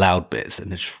popcorn in the loud bits.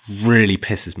 And it just really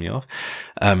pisses me off.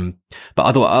 But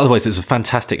otherwise, it was a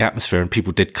fantastic atmosphere, and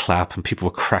people did clap, and people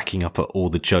were cracking up at all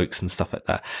the jokes and stuff like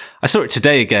that. I saw it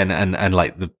today again, and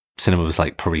like the cinema was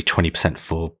like probably 20%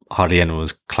 full. Hardly anyone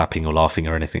was clapping or laughing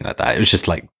or anything like that. It was just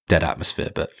like dead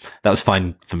atmosphere, but that was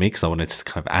fine for me because I wanted to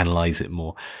kind of analyze it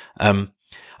more.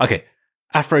 Okay,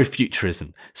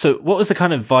 Afrofuturism. So what was the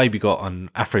kind of vibe you got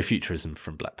on Afrofuturism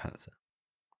from Black Panther?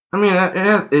 I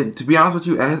mean, to be honest with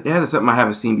you, it has something I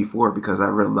haven't seen before because I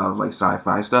read a lot of like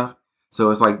sci-fi stuff.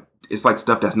 So it's like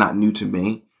stuff that's not new to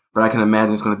me, but I can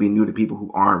imagine it's going to be new to people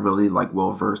who aren't really like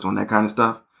well versed on that kind of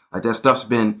stuff. Like that stuff's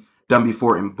been done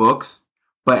before in books,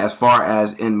 but as far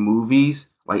as in movies,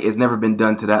 like it's never been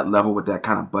done to that level with that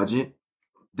kind of budget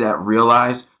that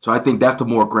realized. So I think that's the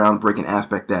more groundbreaking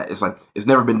aspect, that it's like it's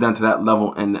never been done to that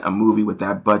level in a movie with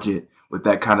that budget, with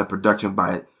that kind of production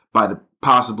by the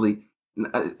possibly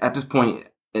at this point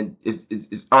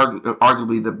it's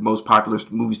arguably the most popular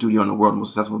movie studio in the world, the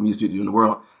most successful movie studio in the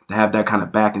world, to have that kind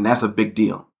of back, and that's a big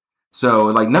deal. So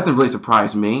like nothing really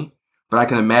surprised me, but I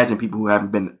can imagine people who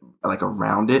haven't been like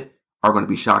around it are going to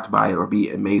be shocked by it or be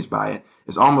amazed by it.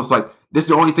 It's almost like this is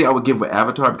the only thing I would give with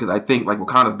Avatar, because I think like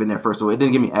Wakanda's been there first, so it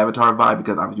didn't give me Avatar vibe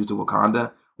because I was used to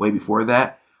Wakanda way before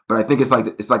that. But I think it's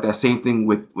like that same thing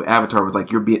with Avatar, was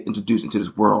like you're being introduced into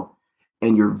this world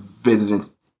and you're visiting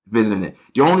it.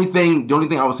 The only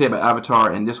thing I would say about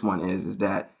Avatar and this one is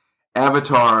that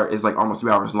Avatar is like almost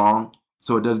 3 hours long,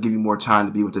 so it does give you more time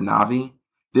to be with the Na'vi.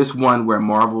 This one, where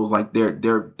Marvel's like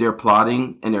they're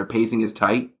plotting and their pacing is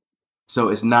tight, so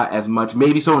it's not as much.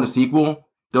 Maybe so in the sequel,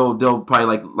 they'll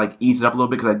probably like ease it up a little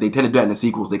bit, because like, they tend to do that in the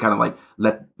sequels. They kind of like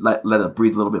let it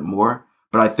breathe a little bit more.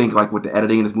 But I think like with the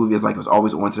editing in this movie, is like it was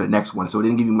always on to the next one, so it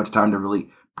didn't give you much time to really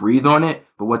breathe on it.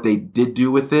 But what they did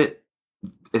do with it,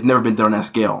 it's never been done on that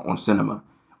scale on cinema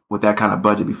with that kind of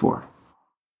budget before.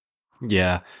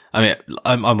 Yeah, I mean,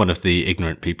 I'm one of the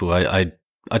ignorant people. I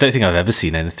don't think I've ever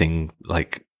seen anything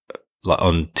like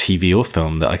on TV or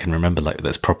film that I can remember like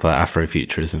that's proper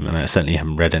Afrofuturism, and I certainly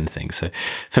haven't read anything. So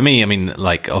for me, I mean,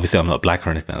 like obviously I'm not black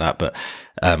or anything like that, but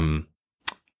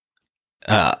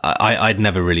I'd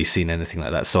never really seen anything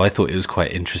like that. So I thought it was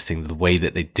quite interesting the way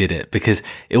that they did it, because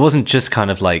it wasn't just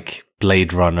kind of like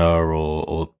Blade Runner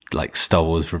or like Star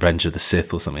Wars Revenge of the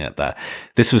Sith or something like that.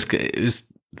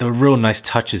 There were real nice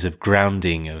touches of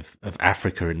grounding of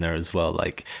Africa in there as well.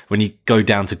 Like when you go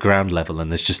down to ground level and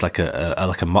there's just like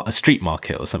a street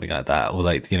market or something like that, or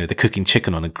like, you know, they're cooking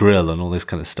chicken on a grill and all this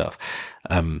kind of stuff.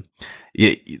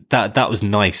 That was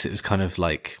nice. It was kind of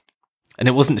like, and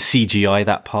it wasn't CGI,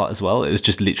 that part as well. It was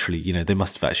just literally, you know, they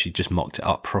must have actually just mocked it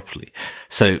up properly.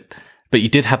 So, but you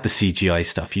did have the CGI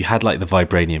stuff. You had like the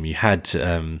vibranium. You had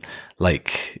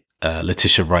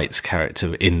Letitia Wright's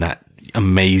character in that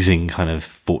amazing kind of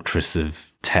fortress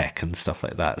of tech and stuff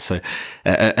like that. So,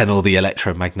 and all the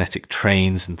electromagnetic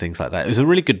trains and things like that. It was a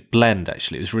really good blend,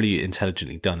 actually. It was really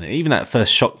intelligently done. And even that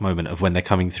first shock moment of when they're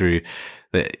coming through,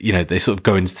 you know, they sort of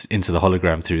go into the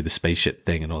hologram through the spaceship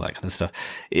thing and all that kind of stuff.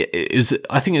 It was,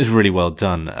 I think it was really well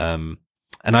done.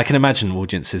 And I can imagine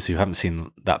audiences who haven't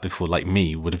seen that before, like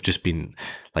me, would have just been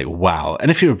like, wow. And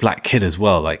if you're a black kid as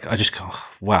well, like, I just,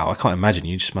 wow, I can't imagine.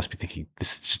 You just must be thinking,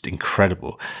 this is just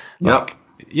incredible. Yep. Like,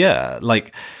 yeah,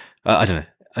 like, I don't know.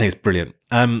 I think it's brilliant.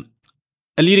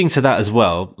 Alluding to that as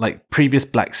well, like previous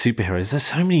black superheroes, there's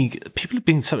so many people have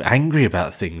been so angry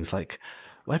about things. Like,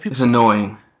 why are people? It's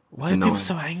annoying. Why are people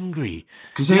so angry?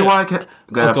 Because you know why? Go ahead.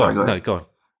 No, go on.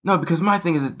 No, because my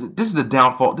thing is, this is the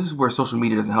downfall. This is where social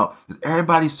media doesn't help. Because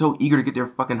everybody's so eager to get their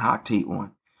fucking hot take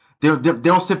on. They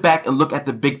don't sit back and look at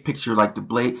the big picture, like the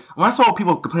Blade. When I saw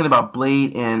people complain about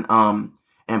Blade and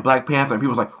Black Panther, and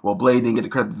people was like, well, Blade didn't get the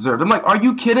credit it deserved. I'm like, are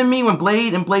you kidding me? When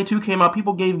Blade and Blade 2 came out,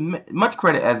 people gave much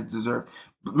credit as it deserved.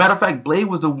 Matter of fact, Blade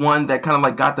was the one that kind of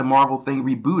like got the Marvel thing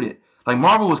rebooted. Like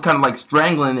Marvel was kind of like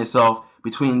strangling itself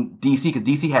between DC, because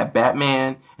DC had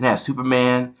Batman and had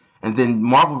Superman. And then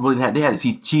Marvel really had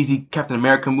these cheesy Captain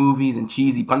America movies and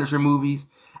cheesy Punisher movies.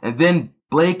 And then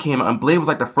Blade came out, and Blade was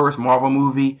like the first Marvel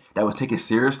movie that was taken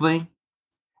seriously.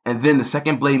 And then the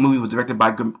second Blade movie was directed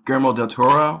by Guillermo del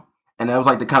Toro. And that was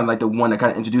like the one that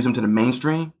kind of introduced him to the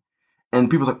mainstream. And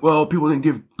people was like, well, people didn't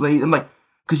give Blade. I'm like,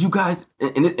 because you guys,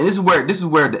 and this is where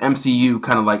the MCU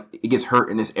kind of like, it gets hurt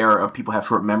in this era of people have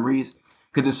short memories.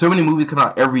 Because there's so many movies coming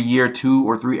out every year, 2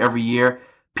 or 3 every year.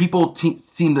 People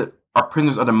seem to are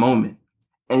prisoners of the moment,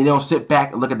 and they don't sit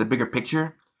back and look at the bigger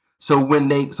picture. So when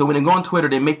they go on Twitter,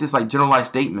 they make this like generalized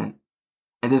statement,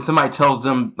 and then somebody tells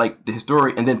them like the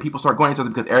history, and then people start going into it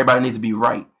because everybody needs to be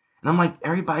right. And I'm like,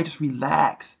 everybody just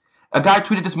relax. A guy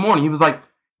tweeted this morning. He was like,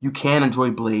 you can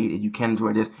enjoy Blade and you can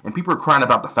enjoy this, and people are crying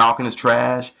about the Falcon is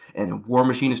trash and War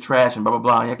Machine is trash and blah blah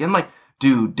blah. And I'm like,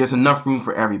 dude, there's enough room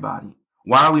for everybody.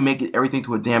 Why are we making everything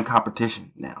to a damn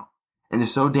competition now? And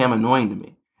it's so damn annoying to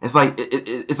me. It's like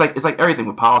it's like everything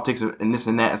with politics and this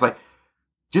and that. It's like,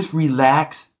 just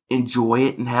relax, enjoy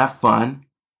it, and have fun.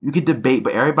 You can debate,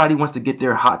 but everybody wants to get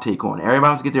their hot take on. Everybody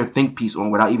wants to get their think piece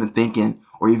on without even thinking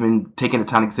or even taking the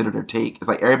time to consider their take. It's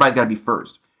like everybody's got to be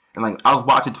first. And like I was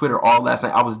watching Twitter all last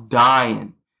night. I was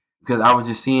dying because I was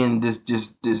just seeing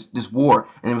this war,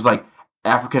 and it was like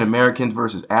African Americans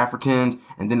versus Africans,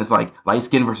 and then it's like light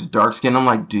skin versus dark skin. I'm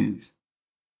like, dudes,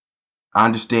 I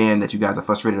understand that you guys are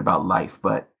frustrated about life,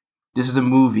 but this is a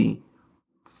movie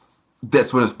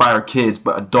that's what inspire kids,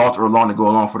 but adults are along to go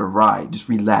along for the ride. Just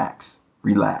relax.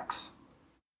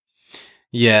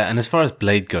 Yeah, and as far as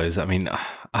Blade goes, I mean,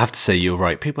 I have to say you're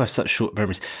right. People have such short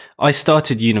memories. I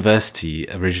started university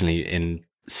originally in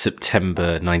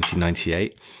September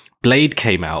 1998. Blade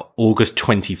came out August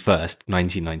 21st,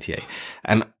 1998.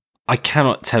 And I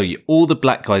cannot tell you, all the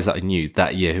black guys that I knew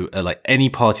that year who are like any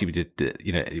party we did,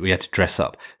 we had to dress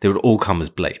up, they would all come as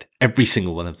Blade. Every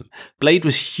single one of them. Blade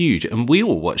was huge and we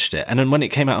all watched it. And then when it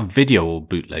came out on video or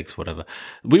bootlegs, whatever,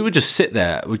 we would just sit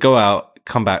there, we'd go out,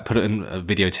 come back, put it in a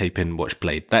videotape in, watch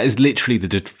Blade. That is literally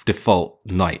the default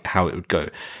night, how it would go.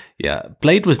 Yeah,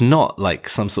 Blade was not like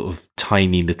some sort of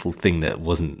tiny little thing that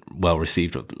wasn't well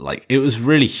received. Like, it was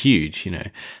really huge,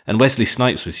 and Wesley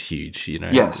Snipes was huge,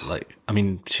 Yes. Like, I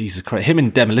mean, Jesus Christ, him in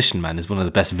Demolition Man is one of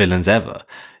the best villains ever,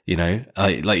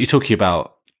 like you're talking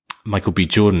about Michael B.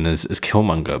 Jordan as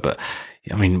Killmonger, but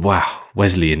I mean, wow,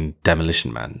 Wesley in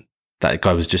Demolition Man, that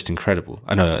guy was just incredible.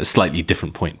 I know a slightly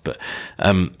different point, but,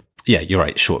 yeah, you're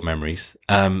right. Short memories.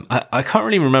 I can't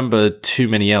really remember too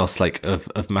many else like of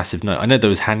massive note. I know there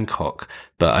was Hancock,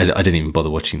 but I didn't even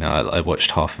bother watching that. I watched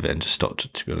half of it and just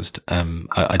stopped. To be honest, I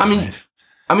mean,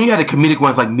 you had the comedic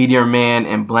ones like Meteor Man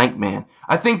and Blank Man.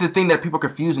 I think the thing that people are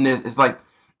confusing is like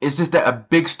it's just that a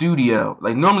big studio,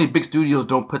 like normally big studios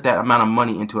don't put that amount of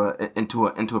money into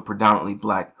a predominantly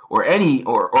black or any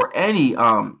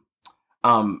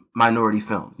minority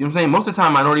film. You know what I'm saying? Most of the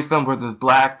time, minority film, whether it's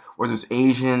black, whether it's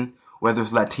Asian, whether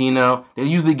it's Latino, they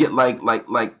usually get like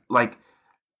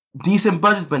decent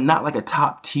budgets, but not like a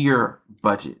top tier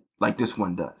budget like this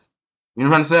one does. You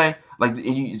know what I'm saying? Like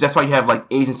that's why you have like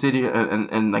Asian City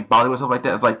and like Bollywood and stuff like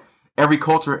that. It's like every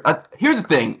culture. Here's the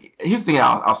thing.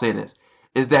 I'll say this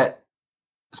is that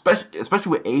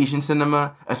especially with Asian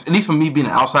cinema, at least for me being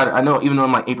an outsider, I know even though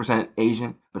I'm like 8%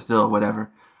 Asian, but still whatever.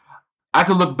 I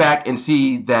could look back and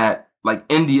see that like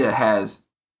India has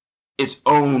its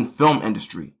own film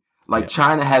industry. Like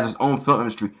China has its own film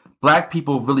industry. Black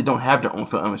people really don't have their own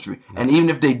film industry. And even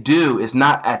if they do, it's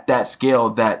not at that scale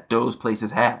that those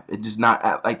places have. It's just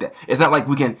not like that. It's not like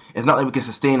we can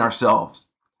sustain ourselves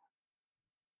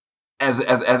as a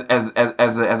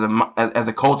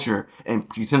culture and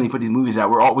continually put these movies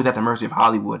out. We're always at the mercy of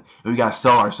Hollywood and we gotta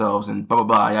sell ourselves and blah blah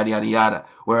blah yada yada yada.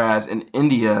 Whereas in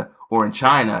India or in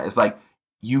China, it's like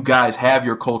you guys have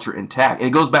your culture intact. And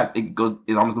it almost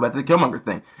goes back to the Killmonger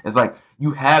thing. It's like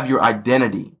you have your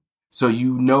identity, so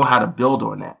you know how to build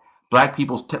on that. Black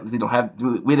people technically don't have.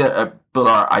 We had to build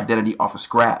our identity off of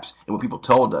scraps and what people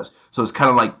told us. So it's kind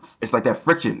of like it's like that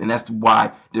friction, and that's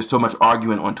why there's so much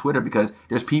arguing on Twitter because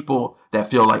there's people that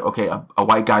feel like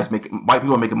white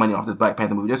people are making money off this Black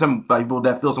Panther movie. There's some black people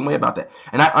that feel some way about that,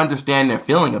 and I understand their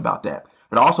feeling about that.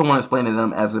 But I also want to explain to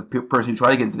them as a person who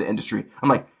tried to get into the industry. I'm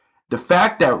like, the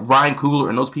fact that Ryan Coogler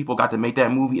and those people got to make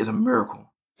that movie is a miracle.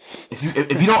 If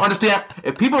you don't understand,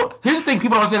 here's the thing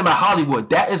people don't understand about Hollywood.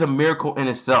 That is a miracle in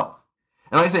itself.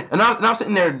 And like I said, and I'm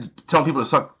sitting there telling people to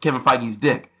suck Kevin Feige's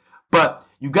dick. But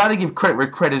you got to give credit where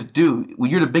credit's due. When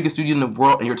you're the biggest studio in the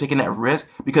world and you're taking that risk,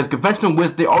 because conventional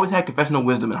wisdom, they always had conventional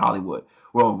wisdom in Hollywood.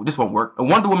 Well, this won't work. And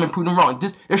Wonder Woman proved them wrong.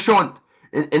 They're showing.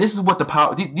 And this is what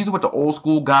these are what the old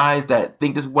school guys that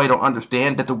think this way don't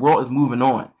understand, that the world is moving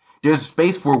on. There's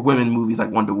space for women movies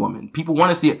like Wonder Woman. People want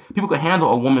to see it. People can handle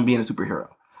a woman being a superhero.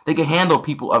 They can handle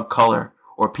people of color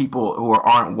or people who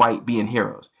aren't white being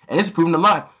heroes. And this is proven a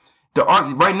lot.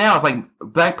 Right now, it's like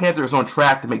Black Panther is on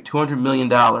track to make $200 million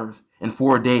in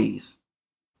 4 days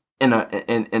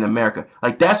in America.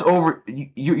 Like that's over.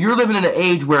 You're living in an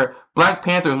age where Black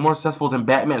Panther is more successful than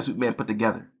Batman and Superman put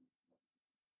together.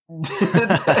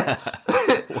 That's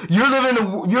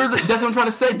what I'm trying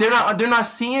to say. They're not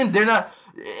seeing,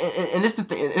 and this is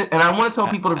the thing, and I want to tell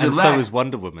people to relax. And so is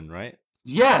Wonder Woman, right?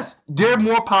 Yes, they're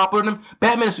more popular than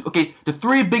Batman. Okay, the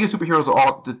three biggest superheroes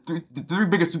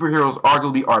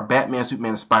arguably are Batman,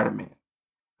 Superman, and Spider-Man.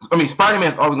 I mean,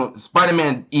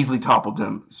 Spider-Man easily toppled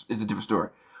them. Is a different story.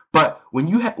 But when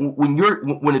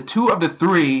the two of the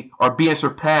three are being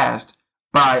surpassed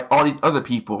by all these other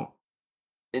people,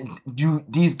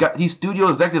 these studio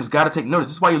executives got to take notice.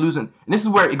 This is why you're losing, and this is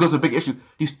where it goes to a big issue.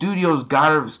 These studios got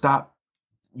to stop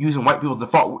using white people as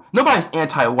default. Nobody's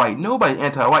anti-white.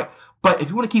 But if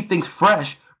you want to keep things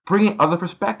fresh, bring in other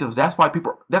perspectives. That's why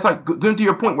going to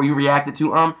your point where you reacted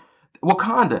to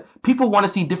Wakanda. People want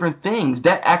to see different things.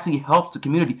 That actually helps the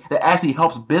community. That actually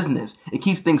helps business. It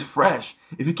keeps things fresh.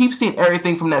 If you keep seeing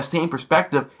everything from that same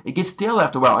perspective, it gets stale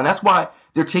after a while. And that's why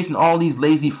they're chasing all these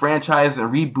lazy franchises and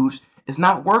reboots. It's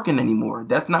not working anymore.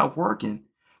 That's not working.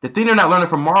 The thing they're not learning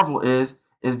from Marvel is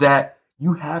that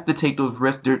you have to take those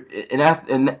risks,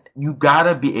 and you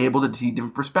gotta be able to see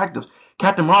different perspectives.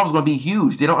 Captain Marvel's gonna be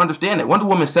huge. They don't understand it. Wonder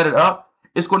Woman set it up.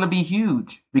 It's gonna be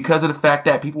huge because of the fact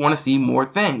that people want to see more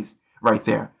things right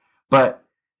there. But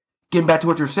getting back to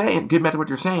what you're saying,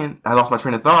 I lost my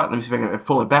train of thought. Let me see if I can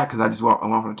pull it back because I went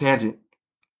off on a tangent.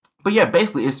 But yeah,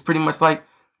 basically, it's pretty much like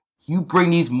you bring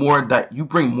more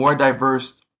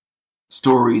diverse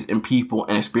stories and people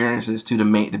and experiences to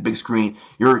the big screen.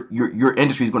 Your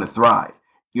industry is going to thrive.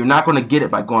 You're not going to get it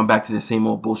by going back to the same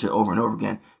old bullshit over and over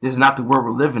again. This is not the world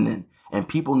we're living in, and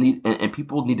people need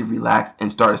to relax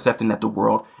and start accepting that the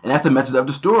world, and that's the message of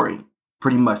the story.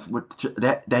 Pretty much what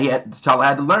T'Challa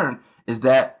had to learn is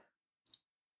that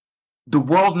the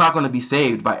world's not going to be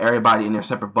saved by everybody in their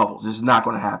separate bubbles. This is not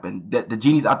going to happen. The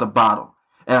genie's out the bottle.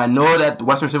 And I know that the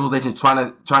Western civilization is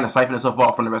trying to siphon itself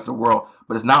off from the rest of the world,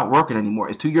 but it's not working anymore.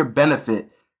 It's to your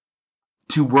benefit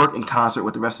to work in concert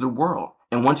with the rest of the world.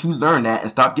 And once you learn that and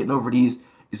stop getting over these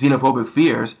xenophobic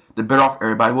fears, the better off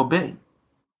everybody will be.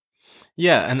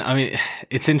 Yeah, and I mean,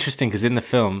 it's interesting because in the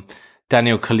film,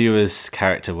 Daniel Kaluuya's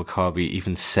character, Wakabi,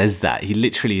 even says that. He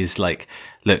literally is like,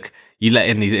 look, you let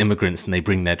in these immigrants and they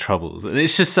bring their troubles. And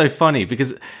it's just so funny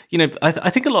because, I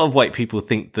think a lot of white people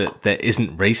think that there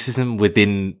isn't racism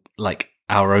within like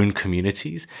our own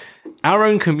communities. Our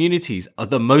own communities are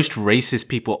the most racist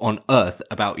people on earth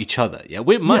about each other. Yeah,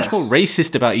 we're much more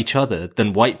racist about each other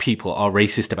than white people are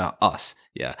racist about us.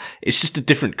 Yeah, it's just a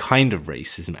different kind of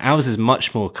racism. Ours is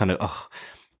much more kind of,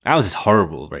 ours is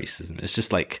horrible racism. It's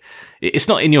just like, it's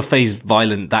not in your face,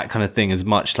 violent, that kind of thing as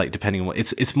much, like depending on what,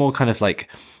 it's more kind of like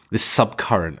this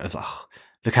subcurrent of,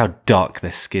 look how dark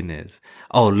their skin is.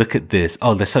 Oh, look at this.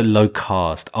 Oh, they're so low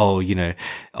caste. Oh,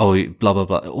 blah, blah,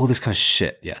 blah. All this kind of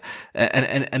shit. Yeah.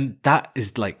 And that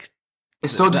is like,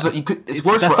 it's so just it's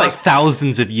worse. That's for like us.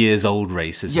 Thousands of years old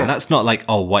racism. Yes. That's not like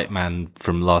white man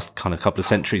from last kind of couple of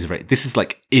centuries. Right. This is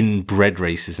like inbred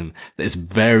racism that is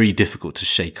very difficult to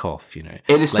shake off. It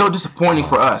is so disappointing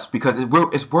for us because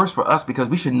it's worse for us because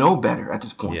we should know better at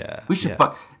this point. Yeah. We should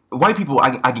white people.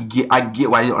 I get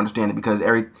why they don't understand it because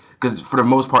for the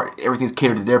most part everything's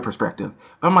catered to their perspective.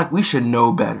 But I'm like, we should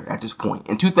know better at this point.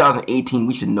 In 2018,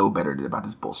 we should know better about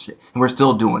this bullshit, and we're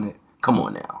still doing it. Come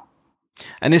on now.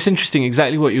 And it's interesting,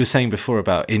 exactly what you were saying before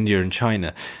about India and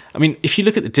China. I mean, if you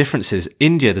look at the differences,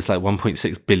 India, there's like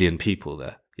 1.6 billion people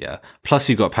there. Yeah. Plus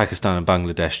you've got Pakistan and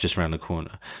Bangladesh just around the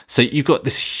corner. So you've got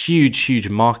this huge, huge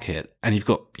market and you've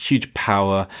got huge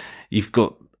power. You've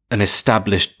got an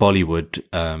established Bollywood,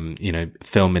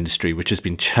 film industry, which has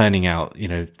been churning out,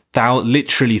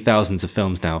 literally thousands of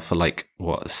films now for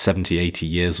 70, 80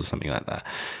 years or something like that.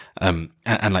 And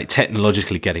like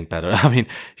technologically getting better. I mean,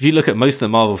 if you look at most of the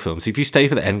Marvel films, if you stay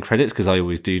for the end credits, because I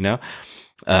always do now,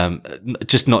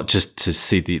 not just to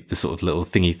see the sort of little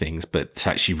thingy things, but to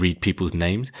actually read people's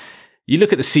names. You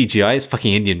look at the CGI, it's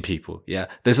fucking Indian people. Yeah.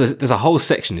 There's a whole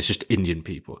section, it's just Indian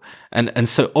people. And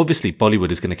so obviously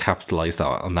Bollywood is going to capitalize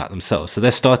on that themselves. So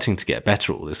they're starting to get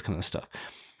better at all this kind of stuff.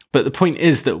 But the point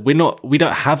is that we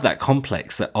don't have that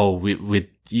complex that,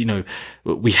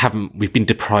 we've been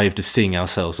deprived of seeing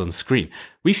ourselves on screen.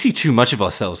 We see too much of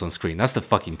ourselves on screen. That's the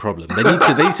fucking problem. They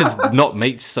need to not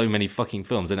make so many fucking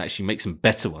films and actually make some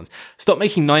better ones. Stop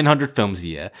making 900 films a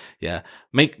year. Yeah.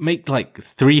 Make like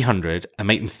 300 and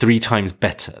make them 3 times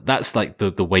better. That's like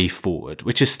the way forward,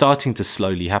 which is starting to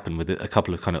slowly happen with a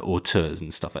couple of kind of auteurs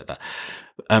and stuff like that.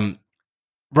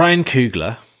 Ryan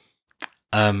Coogler,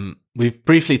 we've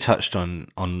briefly touched on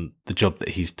the job that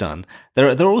he's done. There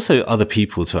are also other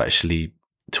people to actually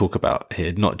talk about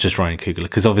here, not just Ryan Coogler,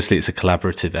 because obviously it's a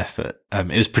collaborative effort.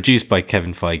 It was produced by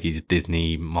Kevin Feige's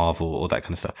Disney, Marvel, all that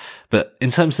kind of stuff. But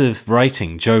in terms of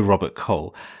writing, Joe Robert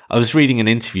Cole, I was reading an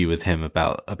interview with him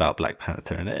about Black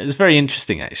Panther, and it was very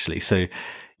interesting actually. So,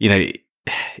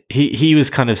 he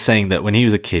was kind of saying that when he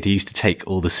was a kid, he used to take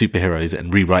all the superheroes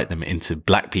and rewrite them into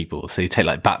black people. So he'd take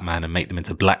like Batman and make them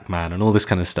into Black Man and all this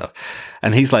kind of stuff.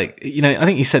 And he's like, I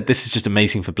think he said this is just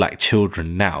amazing for black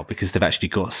children now because they've actually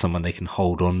got someone they can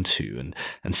hold on to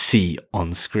and see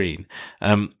on screen.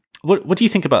 What do you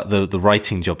think about the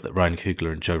writing job that Ryan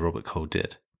Coogler and Joe Robert Cole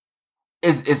did?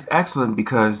 It's excellent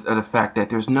because of the fact that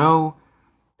there's no.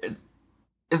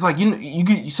 It's like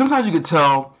sometimes you could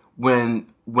tell when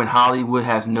Hollywood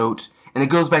has notes, and it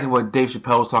goes back to what Dave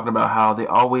Chappelle was talking about, how they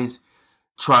always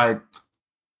try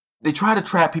they try to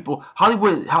trap people.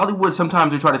 Hollywood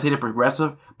sometimes they try to say they're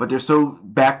progressive, but they're so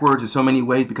backwards in so many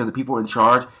ways because the people in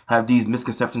charge have these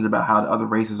misconceptions about how the other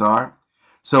races are.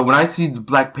 So when I see the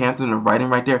Black Panther and the writing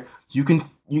right there,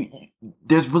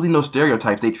 there's really no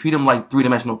stereotypes. They treat them like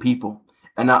three-dimensional people,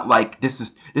 and not like this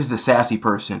is the sassy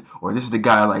person, or this is the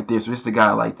guy like this, or this is the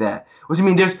guy like that. Which I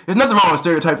mean, there's nothing wrong with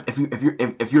stereotypes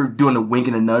if you're doing a wink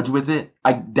and a nudge with it.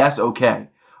 That's okay.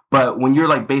 But when you're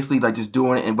like basically like just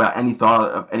doing it without any thought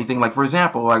of anything, like for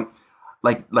example, what's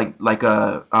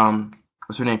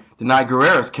her name? Denai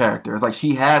Guerrera's character. It's like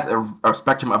she has a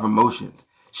spectrum of emotions.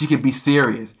 She could be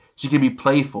serious. She could be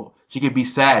playful. She could be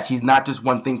sad. She's not just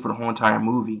one thing for the whole entire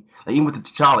movie. Like even with the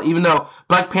T'Challa, even though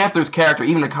Black Panther's character,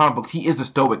 even in the comic books, he is the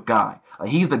stoic guy. Like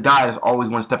he's the guy that's always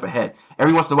one step ahead.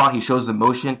 Every once in a while he shows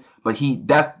emotion, but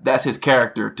that's his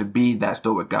character to be that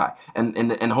stoic guy. And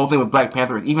the whole thing with Black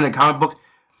Panther is even in comic books.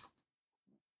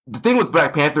 The thing with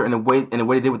Black Panther and the way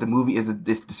they did with the movie is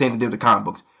the same thing they did with the comic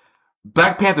books.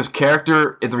 Black Panther's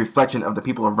character is a reflection of the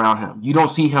people around him. You don't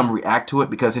see him react to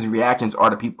it because his reactions are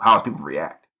how his people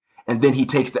react. And then he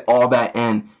takes all that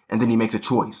in, and then he makes a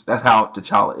choice. That's how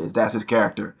T'Challa is. That's his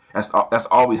character. That's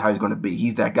always how he's going to be.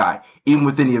 He's that guy. Even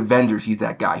within the Avengers, he's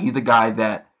that guy. He's the guy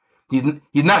that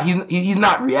he's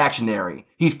not reactionary.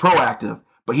 He's proactive,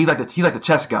 but he's like the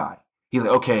chess guy. He's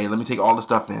like, okay, let me take all the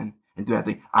stuff in and do that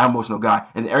thing. I'm an emotional guy,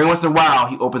 and every once in a while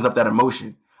he opens up that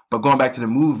emotion. But going back to the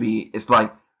movie, it's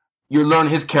like you're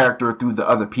learning his character through the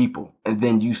other people, and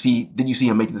then you see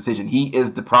him make a decision. He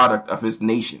is the product of his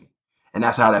nation. And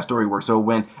that's how that story works. So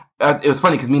when it was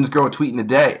funny because me and this girl were tweeting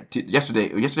yesterday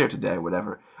or today,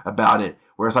 whatever, about it,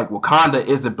 where it's like Wakanda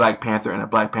is the Black Panther and the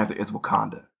Black Panther is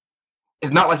Wakanda.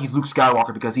 It's not like he's Luke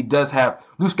Skywalker because he does have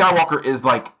Luke Skywalker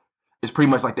is pretty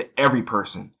much like the every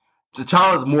person.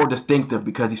 T'Challa is more distinctive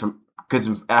because he's from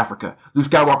Africa. Luke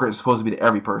Skywalker is supposed to be the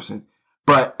every person,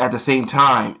 but at the same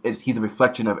time, he's a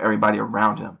reflection of everybody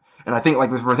around him. And I think like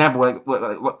for example,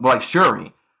 like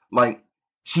Shuri, like.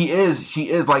 She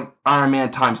is like Iron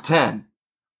Man times 10,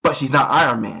 but she's not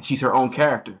Iron Man. She's her own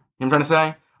character. You know what I'm trying to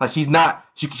say? Like she's not.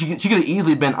 She could have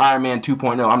easily been Iron Man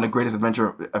 2.0. I'm the greatest inventor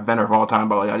of all time.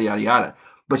 Blah yada yada yada.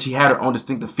 But she had her own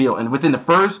distinctive feel, and within the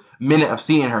first minute of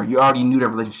seeing her, you already knew their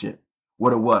relationship,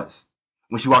 what it was.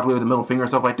 When she walked away with the middle finger and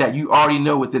stuff like that, you already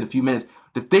know within a few minutes.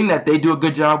 The thing that they do a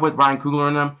good job with, Ryan Coogler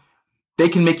and them, they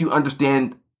can make you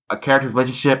understand a character's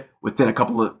relationship within a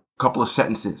couple of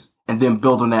sentences. And then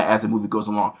build on that as the movie goes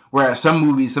along. Whereas some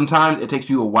movies, sometimes it takes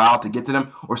you a while to get to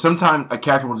them, or sometimes a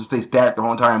character will just stay static the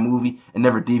whole entire movie and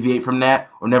never deviate from that,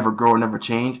 or never grow, or never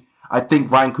change. I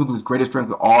think Ryan Coogler's greatest strength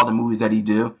with all the movies that he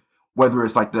do, whether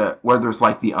it's like the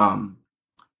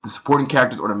supporting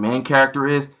characters or the main character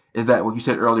is that what you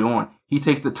said early on. He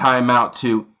takes the time out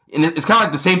to, and it's kind of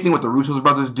like the same thing what the Russo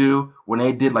brothers do when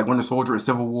they did like Winter Soldier and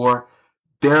Civil War.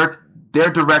 They're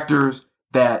directors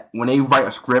that when they write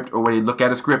a script or when they look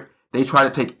at a script, they try to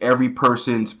take every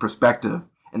person's perspective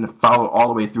and to follow all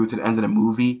the way through to the end of the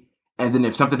movie. And then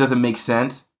if something doesn't make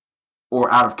sense or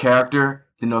out of character,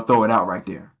 then they'll throw it out right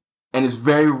there. And it's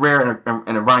very rare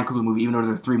in a Ryan Coogler movie, even though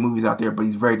there's 3 movies out there, but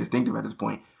he's very distinctive at this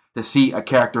point, to see a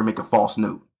character make a false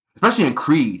note. Especially in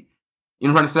Creed. You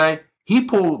know what I'm trying to say? He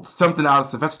pulled something out of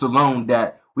Sylvester Stallone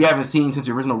that we haven't seen since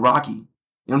the original Rocky. You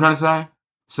know what I'm trying to say?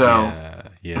 So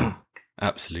Yeah,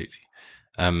 absolutely.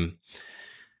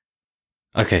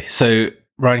 Okay, so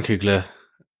Ryan Coogler,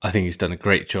 I think he's done a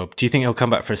great job. Do you think he'll come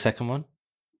back for a second one?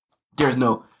 Here's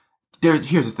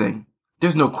the thing.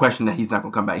 There's no question that he's not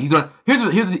going to come back. He's going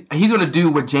to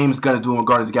do what James Gunn is doing with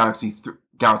Guardians of the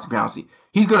Galaxy.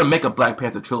 He's going to make a Black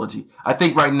Panther trilogy. I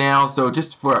think right now, so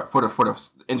just for the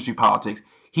industry politics,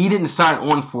 he didn't sign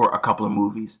on for a couple of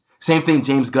movies. Same thing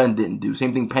James Gunn didn't do.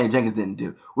 Same thing Patty Jenkins didn't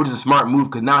do, which is a smart move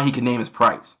because now he can name his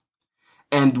price.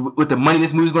 And with the money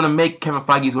this movie's going to make, Kevin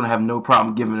Feige is going to have no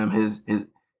problem giving him his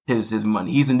money.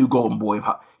 He's the new golden boy.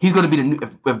 He's going to be the new.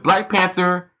 If Black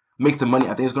Panther makes the money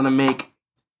I think it's going to make,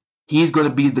 he's going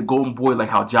to be the golden boy like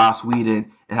how Joss Whedon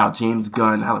and how James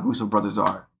Gunn and how the Russo brothers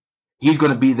are. He's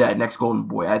going to be that next golden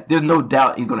boy. There's no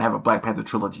doubt he's going to have a Black Panther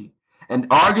trilogy. And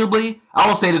arguably, I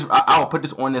will say this. I will put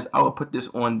this on this. I will put this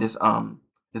on this.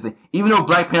 This thing. Even though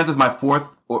Black Panther is my third,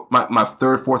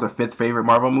 fourth, or fifth favorite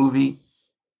Marvel movie.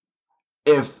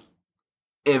 If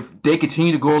they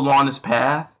continue to go along this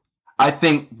path, I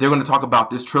think they're going to talk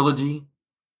about this trilogy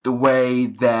the way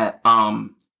that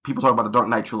people talk about the Dark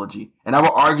Knight trilogy. And I will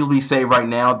arguably say right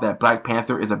now that Black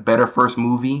Panther is a better first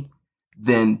movie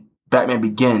than Batman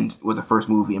Begins was the first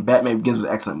movie, and Batman Begins was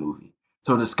an excellent movie.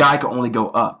 So the sky can only go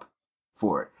up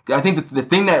for it. I think that the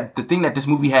thing that this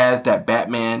movie has that the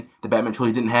Batman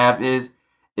trilogy didn't have is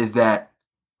that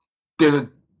there's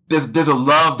there's a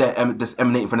love that's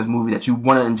emanating from this movie that you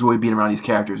want to enjoy being around these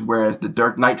characters. Whereas the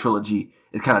Dark Knight trilogy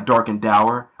is kind of dark and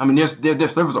dour. I mean,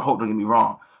 there's slivers of hope. Don't get me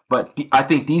wrong, but I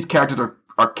think these characters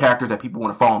are characters that people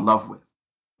want to fall in love with.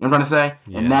 You know what I'm trying to say?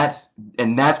 Yeah.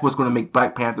 And that's what's going to make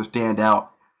Black Panther stand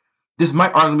out. This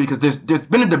might argue because there's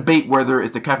been a debate whether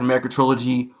it's the Captain America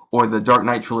trilogy or the Dark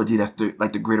Knight trilogy that's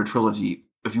the greater trilogy.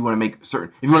 If you want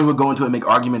to go into it and make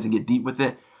arguments and get deep with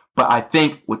it. But I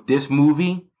think with this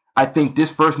movie, I think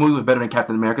this first movie was better than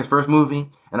Captain America's first movie,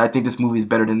 and I think this movie is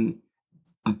better than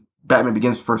the Batman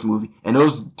Begins first movie. And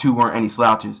those two weren't any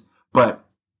slouches. But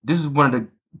this is one of the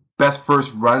best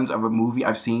first runs of a movie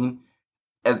I've seen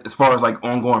as far as like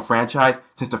ongoing franchise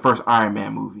since the first Iron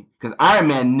Man movie. Because Iron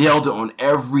Man nailed it on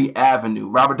every avenue.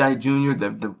 Robert Downey Jr.,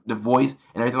 the voice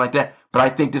and everything like that. But I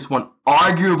think this one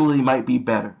arguably might be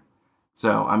better.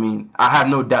 So, I mean, I have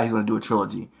no doubt he's going to do a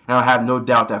trilogy. And I have no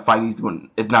doubt that Feige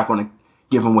is not going to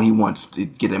give him what he wants to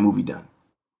get that movie done.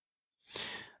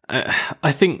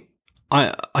 I think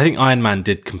Iron Man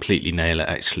did completely nail it,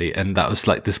 actually, and that was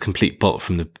like this complete bolt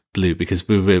from the blue because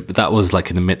that was like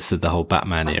in the midst of the whole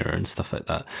Batman era and stuff like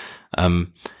that.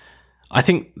 I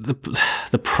think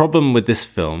the problem with this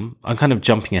film, I'm kind of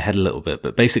jumping ahead a little bit,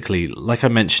 but basically, like I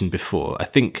mentioned before, I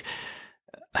think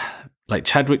like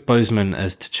Chadwick Boseman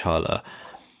as T'Challa,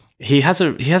 he has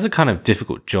a kind of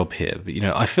difficult job here, but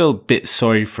I feel a bit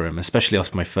sorry for him, especially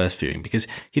after my first viewing, because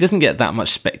he doesn't get that much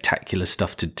spectacular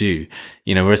stuff to do,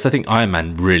 whereas I think Iron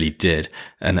Man really did,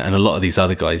 and a lot of these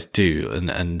other guys do,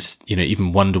 and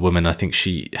even Wonder Woman, I think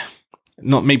she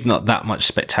maybe not that much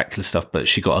spectacular stuff, but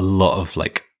she got a lot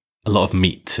of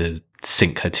meat to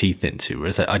sink her teeth into,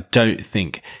 whereas I don't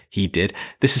think he did.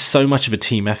 This is so much of a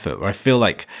team effort where I feel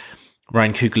like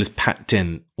Ryan Coogler has packed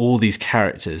in all these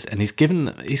characters, and he's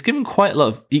given quite a lot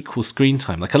of equal screen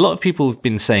time. Like a lot of people have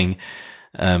been saying,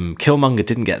 Killmonger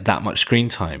didn't get that much screen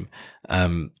time,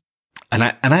 and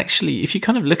actually, if you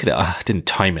kind of look at it, I didn't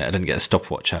time it, I didn't get a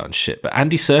stopwatch out and shit. But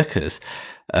Andy Serkis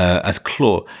as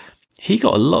Claw, he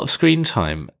got a lot of screen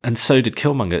time, and so did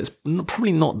Killmonger. It's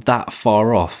probably not that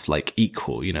far off, like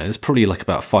equal. There's probably like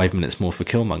about 5 minutes more for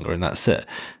Killmonger, and that's it.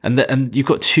 And you've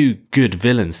got two good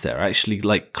villains there. Actually,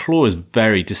 like Claw is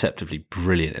very deceptively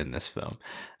brilliant in this film.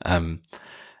 And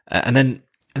then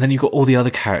you've got all the other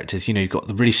characters. You've got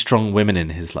the really strong women in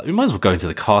his life. We might as well go into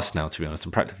the cast now, to be honest.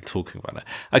 I'm practically talking about it.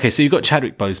 Okay, so you've got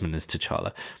Chadwick Boseman as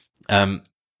T'Challa.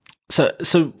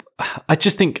 So I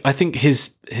think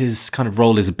his kind of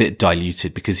role is a bit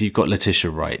diluted because you've got Letitia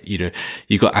Wright,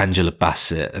 you've got Angela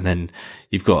Bassett, and then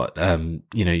you've got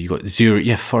you've got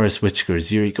Zuri, Forrest Whitaker as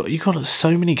Zuri. You've got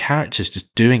so many characters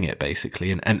just doing it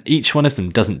basically, and each one of them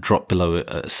doesn't drop below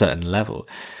a certain level.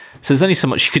 So there's only so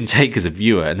much you can take as a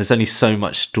viewer, and there's only so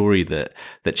much story that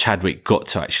Chadwick got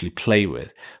to actually play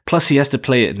with. Plus, he has to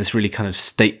play it in this really kind of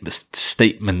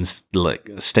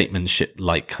statesmanship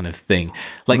like kind of thing.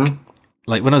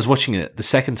 Like when I was watching it the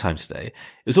second time today, it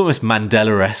was almost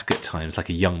Mandela-esque at times, like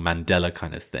a young Mandela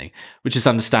kind of thing, which is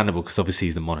understandable because obviously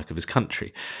he's the monarch of his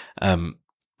country.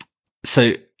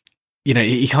 So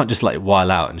he can't just like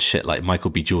while out and shit like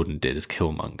Michael B. Jordan did as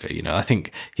Killmonger. I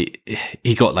think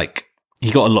he got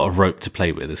a lot of rope to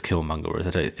play with as Killmonger, whereas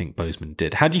I don't think Boseman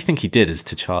did. How do you think he did as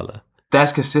T'Challa?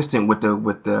 That's consistent with the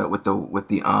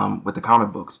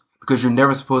comic books, because you're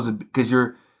never supposed to,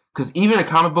 because even in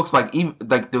comic books, like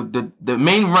the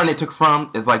main run it took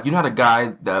from is like, how the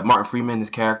guy, Martin Freeman, his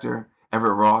character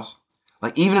Everett Ross,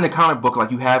 like even in the comic book,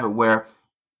 like you have it where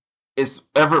it's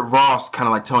Everett Ross kind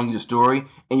of like telling you the story,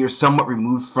 and you're somewhat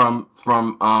removed from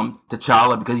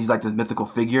T'Challa because he's like this mythical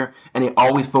figure, and they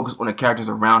always focus on the characters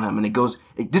around him, and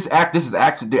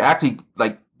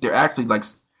they're actually like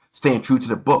staying true to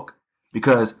the book,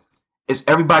 because it's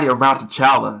everybody around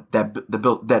T'Challa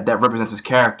that represents his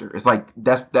character. It's like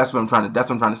that's what I'm trying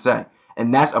to say,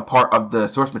 and that's a part of the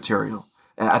source material.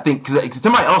 And I think because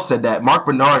somebody else said that, Mark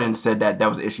Bernardin said that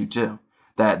was an issue too,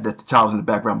 that T'Challa's in the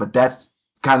background, but that's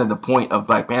kind of the point of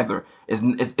Black Panther. It's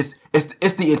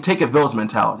the take a village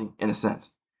mentality in a sense.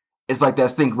 It's like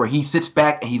that thing where he sits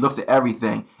back and he looks at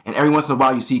everything, and every once in a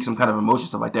while you see some kind of emotion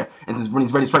stuff like that, and when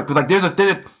he's ready to strike, because like there's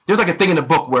like a thing in the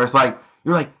book where it's like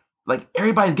you're like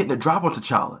everybody's getting a drop on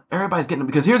T'Challa. Everybody's getting,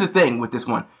 because here's the thing with this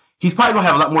one. He's probably gonna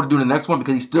have a lot more to do in the next one,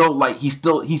 because he's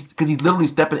literally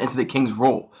stepping into the king's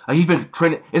role. Like he's been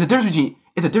training. It's a difference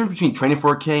between training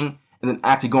for a king and then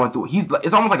actually going through it.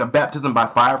 It's almost like a baptism by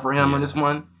fire for him on this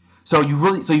one. So you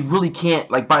really can't,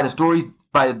 like, by the stories,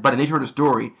 by the nature of the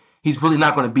story, he's really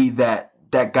not going to be that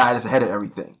guy that's ahead of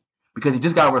everything, because he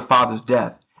just got over his father's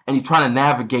death, and he's trying to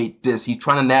navigate this. He's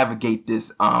trying to navigate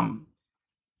this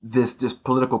this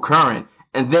political current,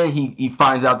 And then he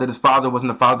finds out that his father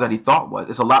wasn't the father that he thought was.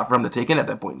 It's a lot for him to take in at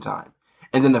that point in time.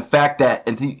 And then the fact that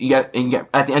at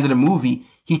the end of the movie,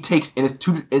 he takes, and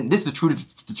this is true to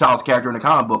T'Challa's character in the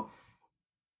comic book,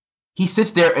 he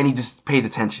sits there and he just pays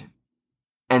attention.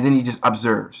 And then he just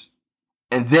observes.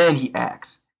 And then he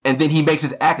acts. And then he makes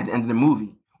his act at the end of the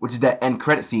movie, which is that end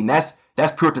credit scene. That's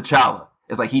pure T'Challa.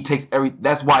 It's like he takes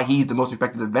that's why he's the most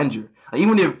respected Avenger. Like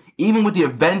even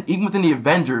within the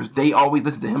Avengers, they always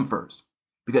listen to him first.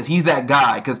 Because he's that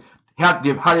guy. Because how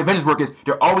the Avengers work is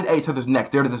they're always at each other's necks.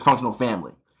 They're the dysfunctional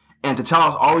family. And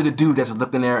T'Challa's always a dude that's just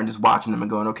looking there and just watching them and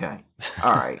going, okay,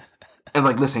 all right. And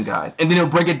like, listen, guys. And then he'll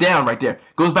break it down right there.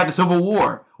 Goes back to Civil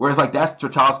War, where it's like that's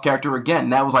T'Challa's character again.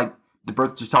 And that was like the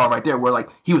birth of T'Challa right there, where like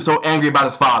he was so angry about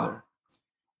his father.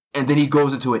 And then he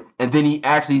goes into it. And then he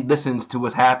actually listens to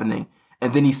what's happening.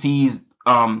 And then he sees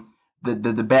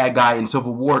the bad guy in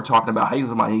Civil War talking about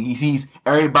how he sees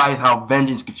everybody's how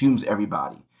vengeance consumes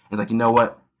everybody. It's like, you know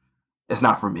what? It's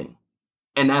not for me.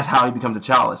 And that's how he becomes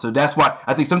T'Challa. So that's why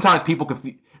I think sometimes people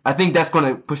I think that's going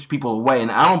to push people away. And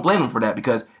I don't blame him for that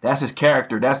because that's his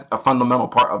character. That's a fundamental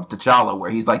part of T'Challa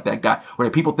where he's like that guy. Where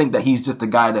people think that he's just a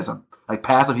guy that's like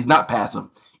passive. He's not passive.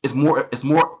 He's more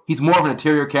of an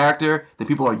interior character than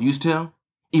people are used to.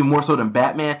 Even more so than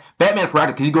Batman. Batman's proactive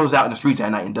because he goes out in the streets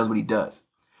at night and does what he does.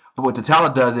 But what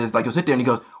T'Challa does is like he'll sit there and he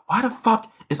goes, why the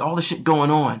fuck is all this shit going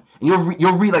on? And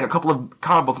you'll read like a couple of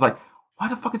comic books like, why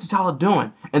the fuck is T'Challa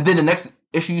doing? And then the next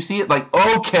issue you see it like,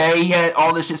 okay, he had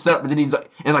all this shit set up, but then he's like,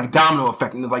 it's like domino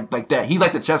effect and it's like that. He's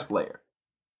like the chess player.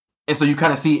 And so you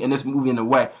kind of see it in this movie in a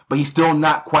way, but he's still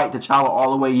not quite T'Challa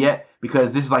all the way yet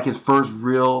because this is like his first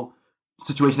real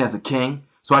situation as a king.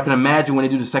 So I can imagine when they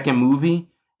do the second movie,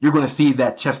 you're going to see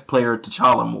that chess player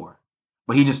T'Challa more.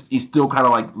 But he's still kind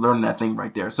of like learning that thing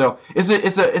right there. So it's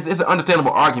an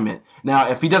understandable argument. Now,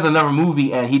 if he does another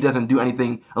movie and he doesn't do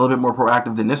anything a little bit more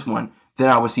proactive than this one, then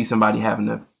I would see somebody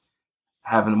having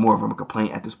more of a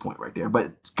complaint at this point right there.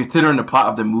 But considering the plot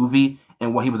of the movie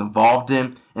and what he was involved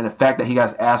in, and the fact that he got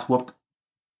his ass whooped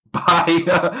by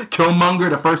Killmonger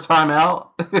the first time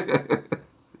out.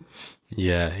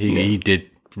 Yeah, he did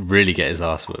really get his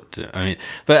ass whooped. I mean,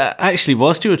 but actually,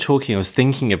 whilst you were talking, I was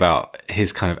thinking about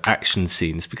his kind of action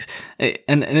scenes because,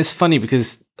 and it's funny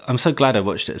because I'm so glad I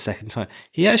watched it a second time.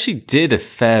 He actually did a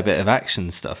fair bit of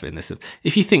action stuff in this.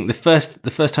 If you think the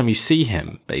first time you see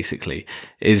him, basically,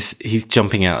 is he's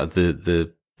jumping out of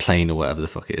the plane or whatever the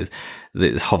fuck it is,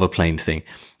 this hover plane thing,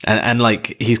 and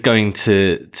like he's going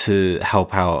to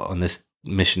help out on this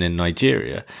mission in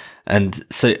Nigeria. And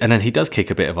then he does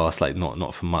kick a bit of ass, like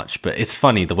not for much, but it's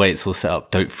funny the way it's all set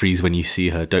up. Don't freeze when you see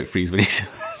her. Don't freeze when you see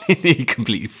her. He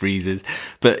completely freezes.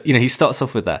 But, he starts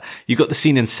off with that. You got the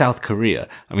scene in South Korea.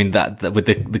 I mean, that with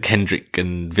the Kendrick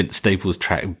and Vince Staples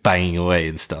track banging away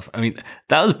and stuff. I mean,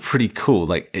 that was pretty cool.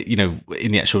 Like,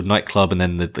 in the actual nightclub and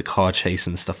then the car chase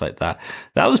and stuff like that.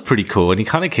 That was pretty cool. And he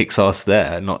kind of kicks ass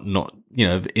there, not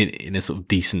in a sort of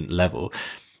decent level.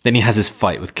 Then he has his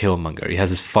fight with Killmonger. He has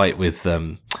his fight with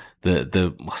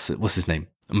the what's his name,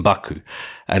 M'Baku,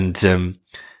 and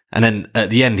then at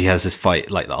the end he has this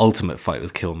fight, like the ultimate fight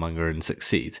with Killmonger, and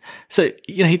succeeds. So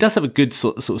he does have a good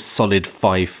sort of solid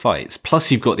 5 fights.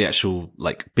 Plus you've got the actual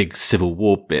like big Civil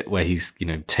War bit where he's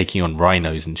taking on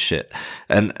rhinos and shit,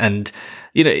 and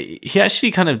he actually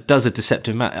kind of does a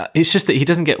deceptive man. It's just that he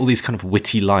doesn't get all these kind of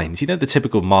witty lines. The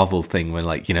typical Marvel thing where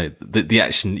like, the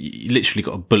action, you literally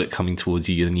got a bullet coming towards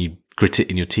you and you grit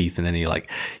it in your teeth and then you like,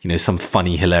 some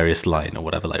funny, hilarious line or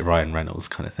whatever, like Ryan Reynolds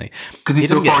kind of thing. Because he's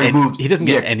so far removed. He doesn't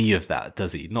get any of that,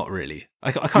 does he? Not really.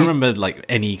 I can't remember like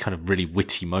any kind of really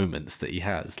witty moments that he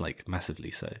has, like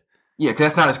massively so. Yeah, because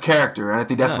that's not his character, and I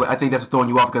think that's what's throwing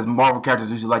you off. Because Marvel characters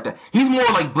usually like that. He's more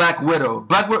like Black Widow.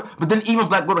 But then even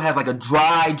Black Widow has like a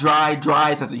dry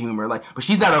sense of humor. Like, but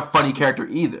she's not a funny character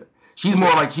either. She's more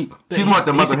like she's more like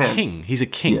the mother hen. He's a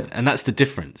king, and that's the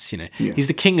difference. He's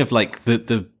the king of like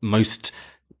the most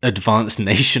advanced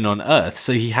nation on earth,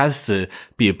 so he has to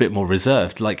be a bit more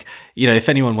reserved. Like, if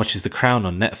anyone watches The Crown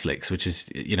on Netflix, which is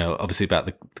obviously about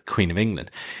the Queen of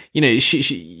England,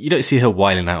 she you don't see her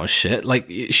whiling out of shit. Like,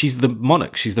 she's the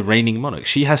monarch, she's the reigning monarch.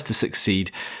 She has to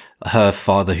succeed her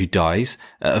father who dies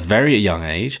at a very young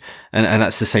age, and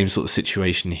that's the same sort of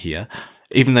situation here.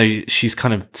 Even though she's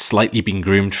kind of slightly been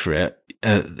groomed for it,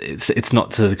 it's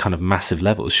not to the kind of massive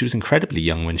levels. She was incredibly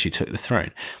young when she took the throne.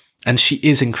 And she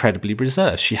is incredibly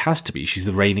reserved. She has to be. She's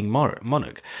the reigning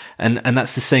monarch. And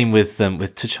that's the same with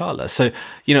T'Challa. So,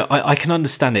 I can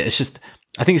understand it. It's just,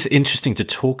 I think it's interesting to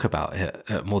talk about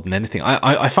it more than anything.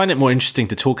 I find it more interesting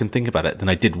to talk and think about it than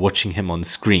I did watching him on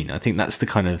screen. I think that's the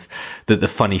kind of the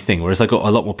funny thing. Whereas I got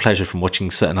a lot more pleasure from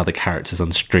watching certain other characters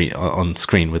on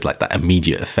screen with like that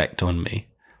immediate effect on me.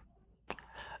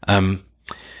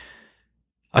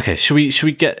 Okay, should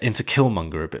we get into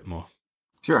Killmonger a bit more?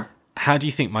 Sure. How do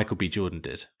you think Michael B. Jordan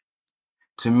did?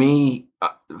 To me,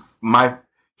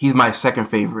 he's my second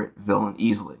favorite villain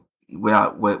easily.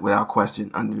 Without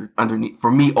question, underneath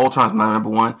for me, Ultron's my number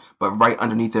one, but right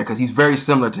underneath there because he's very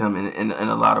similar to him in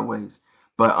a lot of ways.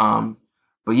 But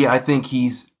yeah, I think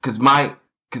he's because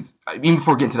even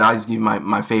before getting to that, I just give you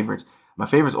my favorites. My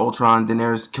favorite's Ultron. Then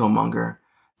there's Killmonger.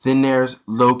 Then there's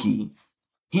Loki.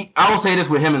 I will say this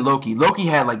with him and Loki. Loki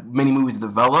had like many movies to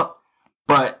develop,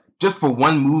 but just for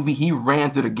one movie, he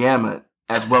ran through the gamut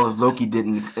as well as Loki did.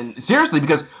 And seriously,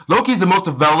 because Loki's the most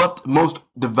developed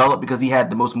because he had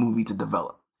the most movies to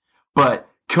develop. But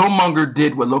Killmonger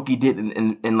did what Loki did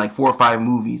in like 4 or 5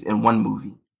 movies in one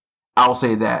movie. I'll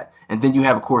say that. And then you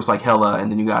have, of course, like Hela,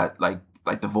 and then you got like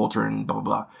the Vulture and blah,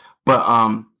 blah,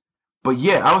 blah. But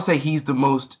yeah, I would say he's the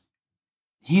most,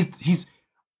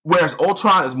 whereas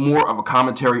Ultron is more of a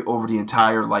commentary over the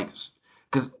entire, like,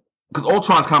 because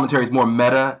Ultron's commentary is more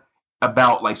meta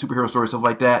about like superhero stories, stuff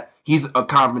like that. He's a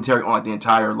commentary on like the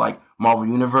entire like Marvel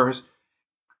universe.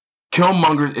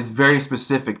 Killmonger is very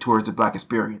specific towards the Black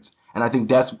experience, and I think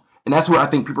that's where I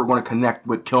think people are going to connect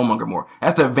with Killmonger more.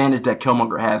 That's the advantage that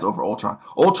Killmonger has over Ultron.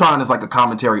 Ultron is like a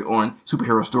commentary on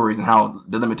superhero stories and how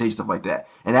the limitations, stuff like that,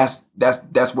 and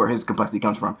that's where his complexity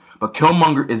comes from. But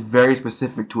Killmonger is very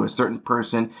specific to a certain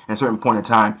person and a certain point in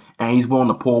time, and he's willing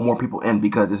to pull more people in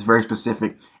because it's very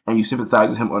specific, and you sympathize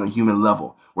with him on a human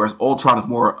level. Whereas Ultron is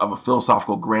more of a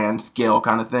philosophical, grand scale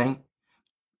kind of thing.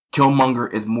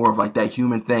 Killmonger is more of like that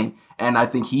human thing, and I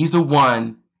think he's the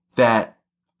one that,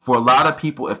 for a lot of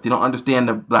people, if they don't understand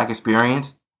the Black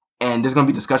experience, and there's going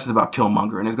to be discussions about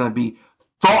Killmonger, and there's going to be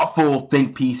thoughtful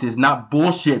think pieces, not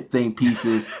bullshit think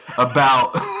pieces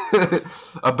about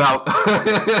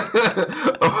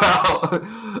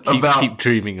keep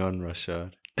dreaming on,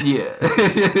 Rochard. Yeah,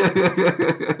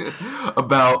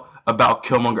 about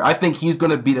Killmonger. I think he's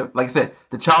going to be like I said,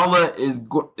 T'Challa is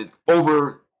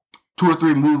over 2 or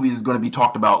 3 movies is going to be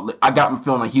talked about. I got him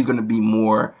feeling like he's going to be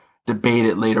more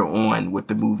debated later on with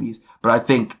the movies, but I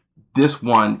think this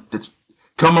one,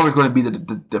 Killmonger is going to be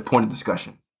the point of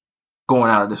discussion going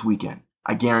out of this weekend.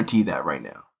 I guarantee that right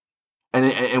now.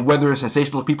 And whether it's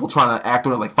sensationalist people trying to act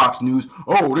on it like Fox News,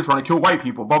 oh, they're trying to kill white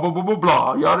people, blah, blah, blah, blah,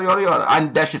 blah, yada, yada,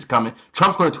 yada. That shit's coming.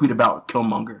 Trump's going to tweet about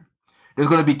Killmonger. There's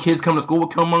going to be kids coming to school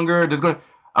with Killmonger.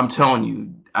 I'm telling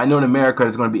you, I know in America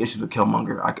there's going to be issues with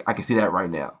Killmonger. I can see that right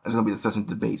now. There's going to be discussions,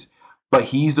 debates. But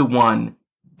he's the one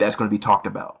that's going to be talked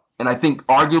about. And I think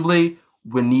arguably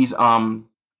when these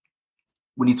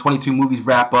 22 movies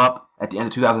wrap up at the end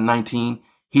of 2019,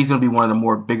 he's going to be one of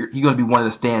the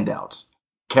standouts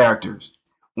characters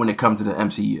when it comes to the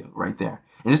MCU right there.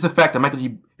 And just the fact that Michael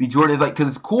B. Jordan is like, because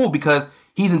it's cool because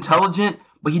he's intelligent,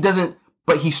 but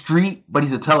he's street, but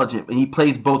he's intelligent, and he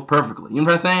plays both perfectly. You know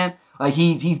what I'm saying? Like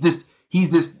he's this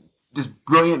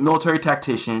brilliant military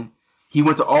tactician. He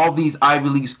went to all these Ivy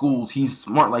League schools. He's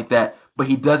smart like that, but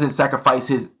he doesn't sacrifice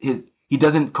he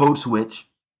doesn't code switch.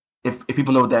 If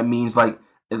people know what that means, like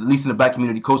at least in the Black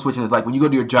community, code switching is like when you go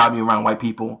to your job and you're around white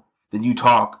people, then you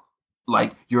talk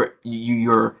like you're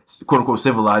quote unquote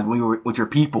civilized. When you're with your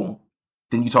people,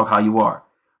 then you talk how you are.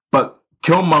 But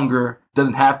Killmonger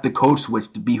doesn't have to code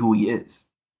switch to be who he is.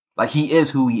 Like he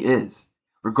is who he is,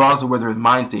 regardless of whether his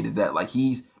mind state is that. Like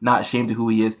he's not ashamed of who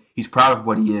he is. He's proud of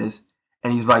what he is,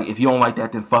 and he's like, if you don't like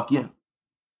that, then fuck you.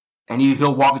 And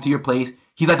he'll walk into your place.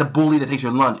 He's like the bully that takes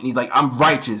your lunch, and he's like, I'm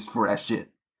righteous for that shit.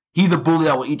 He's the bully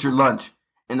that will eat your lunch,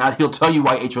 and he'll tell you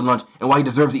why he ate your lunch and why he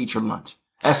deserves to eat your lunch.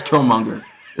 That's Killmonger.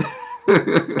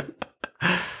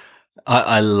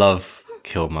 I love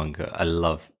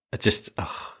Killmonger.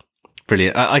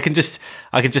 Brilliant. I can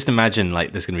just imagine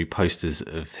like there's going to be posters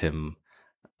of him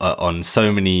on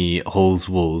so many halls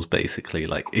walls, basically.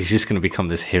 Like he's just going to become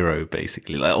this hero,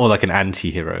 basically, like, or like an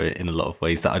anti-hero in a lot of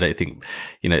ways that I don't think,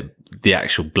 the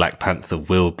actual Black Panther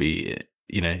will be.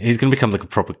 He's going to become like a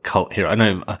proper cult hero. I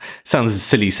know it sounds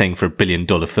silly saying for $1 billion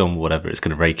film or whatever it's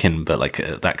going to rake in, but like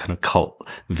that kind of cult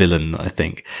villain, I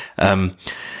think.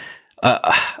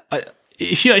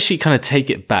 If you actually kind of take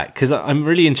it back, because I'm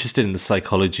really interested in the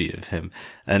psychology of him,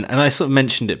 and I sort of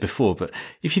mentioned it before, but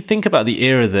if you think about the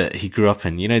era that he grew up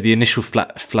in, the initial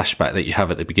flashback that you have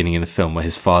at the beginning of the film where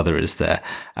his father is there,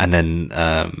 and then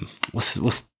what's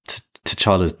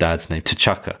T'Challa's dad's name?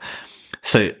 T'Chaka.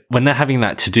 So when they're having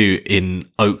that to do in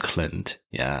Oakland,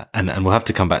 yeah, and we'll have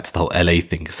to come back to the whole LA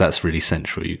thing because that's really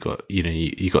central. You got,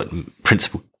 you got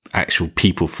principal actual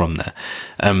people from there.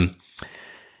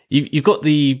 You've got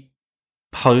the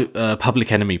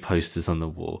Public Enemy posters on the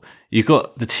wall. You've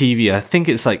got the TV. I think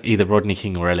it's like either Rodney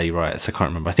King or LA Riots. I can't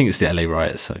remember. I think it's the LA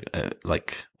Riots. So, I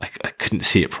couldn't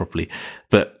see it properly,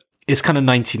 but it's kind of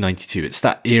 1992. It's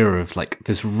that era of like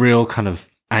this real kind of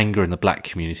anger in the black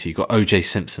community. You got OJ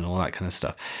Simpson, all that kind of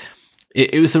stuff.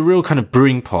 It was a real kind of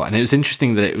brewing pot, and it was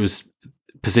interesting that it was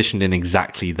positioned in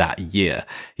exactly that year.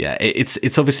 Yeah,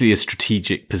 it's obviously a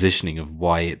strategic positioning of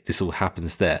why this all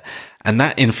happens there, and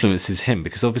that influences him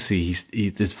because obviously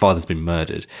his father's been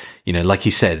murdered. Like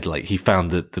he said, like he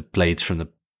found the blades from the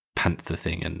Panther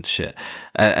thing and shit,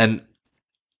 and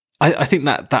I think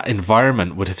that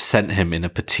environment would have sent him in a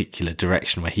particular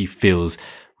direction where he feels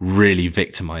really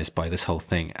victimized by this whole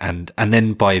thing and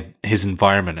then by his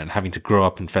environment and having to grow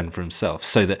up and fend for himself,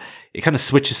 so that it kind of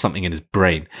switches something in his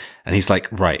brain and he's like,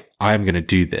 right, I am going to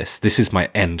do this. This is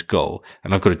my end goal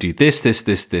and I've got to do this,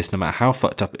 no matter how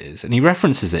fucked up it is. And he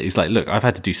references it. He's like, look, I've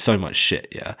had to do so much shit.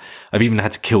 Yeah. I've even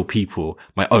had to kill people,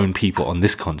 my own people on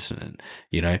this continent,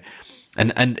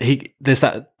 And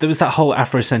there was that whole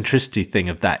Afrocentricity thing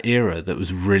of that era that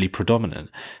was really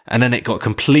predominant, and then it got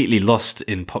completely lost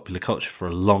in popular culture for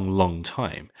a long, long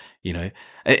time.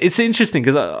 It's interesting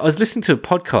because I was listening to a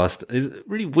podcast. It was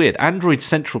really weird, Android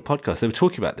Central podcast. They were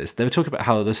talking about this. They were talking about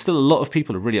how there's still a lot of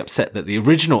people who are really upset that the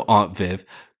original Aunt Viv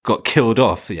got killed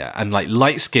off, yeah, and like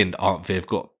light-skinned Aunt Viv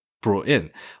got brought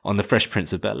in on the Fresh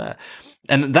Prince of Bel-Air.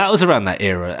 And that was around that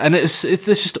era. And there's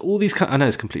just all these I know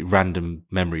it's completely random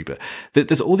memory, but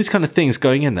there's all these kind of things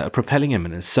going in that are propelling him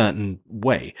in a certain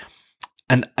way.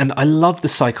 And I love the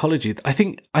psychology. I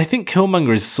think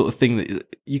Killmonger is the sort of thing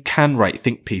that you can write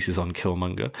think pieces on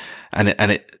Killmonger, and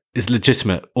it is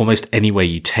legitimate almost any way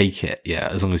you take it. Yeah,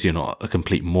 as long as you're not a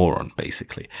complete moron,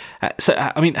 basically. So,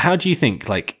 I mean, how do you think,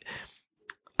 like,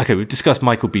 okay, we've discussed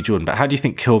Michael B. Jordan, but how do you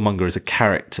think Killmonger as a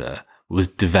character was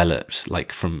developed,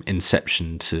 like from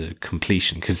inception to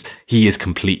completion? Because he is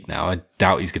complete now. I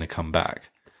doubt he's going to come back.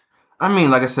 I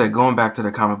mean, like I said, going back to the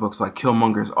comic books, like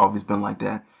Killmonger's always been like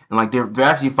that, and like they're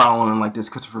actually following like this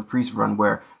Christopher Priest run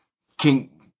where Killmonger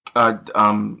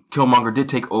did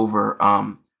take over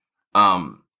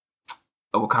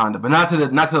Wakanda, but not to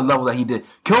the level that he did.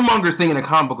 Killmonger's thing in the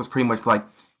comic book was pretty much like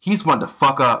he just wanted to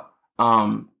fuck up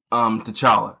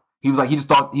T'Challa. He was like, he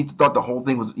thought the whole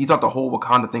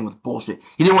Wakanda thing was bullshit.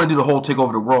 He didn't want to do the whole take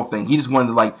over the world thing. He just wanted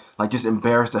to like just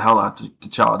embarrass the hell out of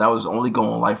T'Challa. That was his only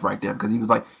goal in life right there, because he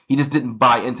was like, he just didn't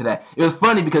buy into that. It was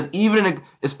funny because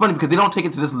it's funny because they don't take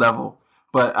it to this level,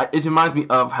 but it reminds me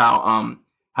of how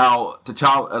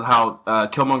T'Challa,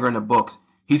 Killmonger in the books,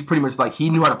 he's pretty much like, he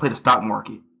knew how to play the stock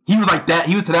market. He was like that.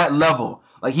 He was to that level.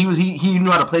 Like he knew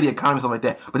how to play the economy and stuff like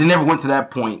that, but they never went to that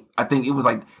point. I think it was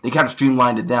like, they kind of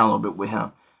streamlined it down a little bit with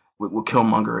him. With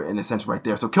Killmonger in a sense right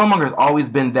there. So Killmonger has always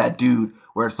been that dude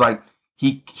where it's like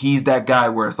he's that guy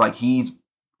where it's like he's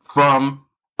from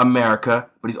America,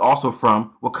 but he's also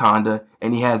from Wakanda,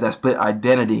 and he has that split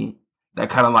identity that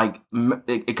kind of like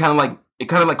it kind of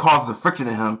like causes a friction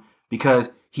in him, because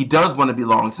he does want to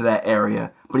belong to that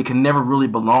area, but he can never really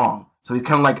belong. So he's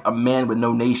kind of like a man with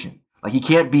no nation. Like he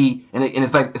can't be, and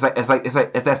it's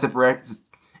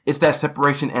that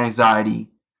separation anxiety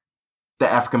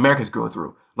that African Americans go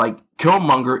through. Like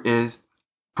Killmonger is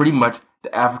pretty much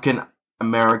the African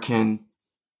American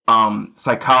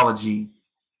psychology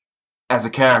as a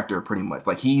character, pretty much.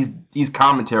 Like he's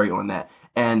commentary on that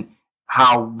and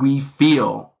how we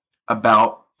feel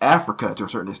about Africa to a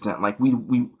certain extent. Like we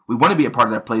want to be a part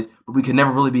of that place, but we can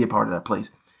never really be a part of that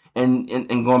place. And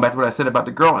going back to what I said about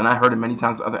the girl, and I heard it many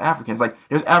times with other Africans. Like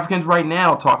there's Africans right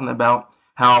now talking about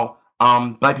how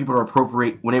black people are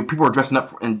when people are dressing up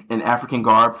in African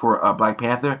garb for Black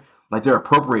Panther, like they're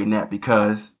appropriating that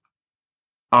because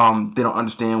they don't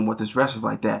understand what this dress is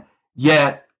like that.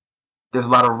 Yet there's a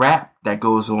lot of rap that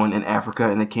goes on in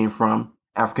Africa, and it came from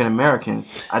African Americans.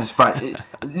 I just find it,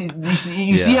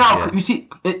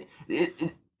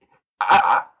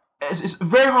 it's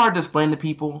very hard to explain to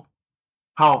people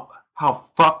how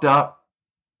fucked up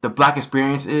the black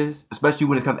experience is, especially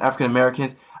when it comes to African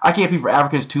Americans. I can't speak for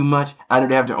Africans too much. I know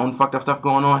they have their own fucked up stuff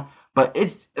going on, but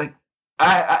it's like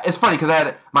it's funny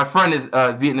because my friend is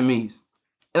Vietnamese,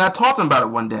 and I talked to him about it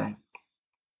one day,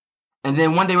 and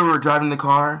then one day we were driving the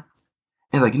car,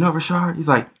 and he's like, Rochard, he's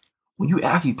like, when you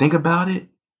actually think about it,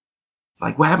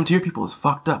 like what happened to your people is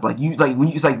fucked up. Like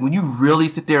when you really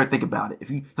sit there and think about it.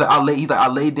 I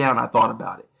laid down, I thought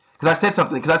about it, because I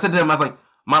said to him, I was like,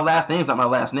 my last name's not my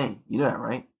last name. You know that,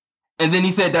 right? And then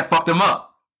he said that fucked him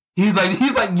up. He's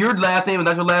like, your last name is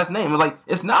not your last name. It's like,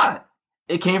 it's not.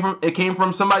 It came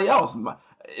from somebody else.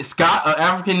 Scott, an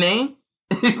African name.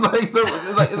 He's like, so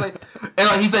it's like, and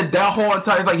like he said that whole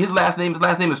entire, it's like his last name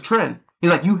is Trent. He's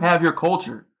like, you have your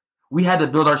culture. We had to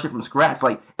build our shit from scratch.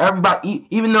 Like everybody,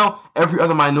 even though every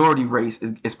other minority race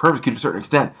is persecuted to a certain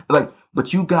extent, it's like,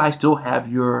 but you guys still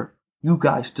have your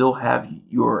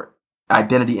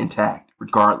identity intact,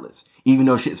 regardless. Even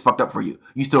though shit's fucked up for you,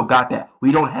 you still got that.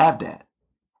 We don't have that.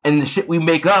 And the shit we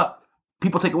make up,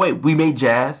 people take away. We made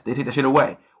jazz, they take that shit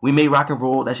away. We made rock and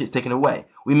roll, that shit's taken away.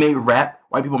 We made rap,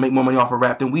 white people make more money off of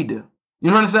rap than we do. You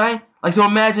know what I'm saying? Like, so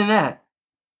imagine that.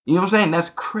 You know what I'm saying? That's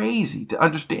crazy to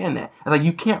understand that. And like,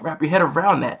 you can't wrap your head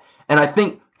around that. And I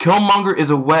think Killmonger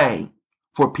is a way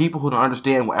for people who don't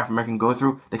understand what African Americans go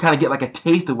through, they kind of get like a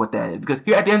taste of what that is. Because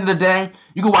here at the end of the day,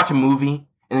 you can watch a movie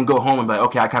and then go home and be like,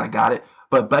 okay, I kind of got it.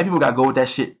 But black people got to go with that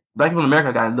shit. Black people in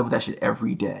America got to live with that shit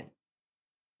every day.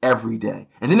 Every day.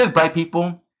 And then there's black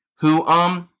people who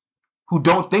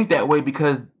don't think that way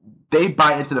because they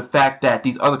buy into the fact that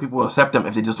these other people will accept them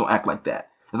if they just don't act like that.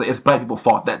 It's like, it's black people's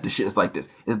fault that this shit is like this.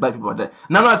 It's black people like that.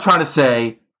 And I'm not trying to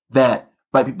say that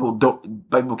black people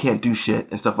can't do shit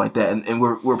and stuff like that, and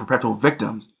we're perpetual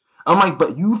victims. I'm like,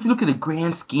 but if you look at the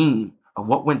grand scheme of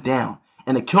what went down,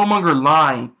 and the Killmonger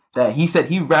line that he said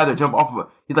he'd rather jump off of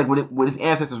he's like, with his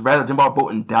ancestors, rather jump off a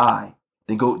boat and die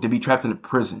than go to be trapped in a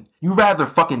prison. You rather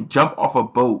fucking jump off a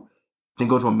boat than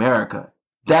go to America.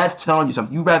 That's telling you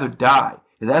something. You rather die.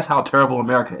 Because that's how terrible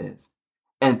America is.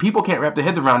 And people can't wrap their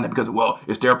heads around that because, well,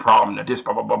 it's their problem that this,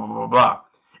 blah, blah, blah, blah, blah, blah.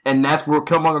 And that's where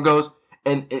Killmonger goes.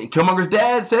 And Killmonger's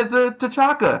dad says to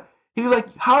T'Chaka, he was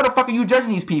like, how the fuck are you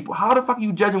judging these people? How the fuck are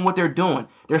you judging what they're doing?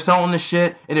 They're selling this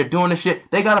shit and they're doing this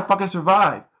shit. They gotta fucking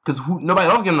survive. Because nobody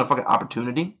else is giving them a fucking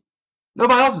opportunity.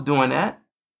 Nobody else is doing that.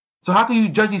 So how can you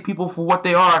judge these people for what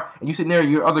they are? And you sitting there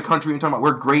in your other country and talking about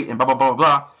we're great and blah, blah, blah,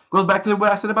 blah. Goes back to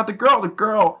what I said about the girl. The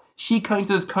girl, she came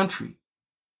to this country.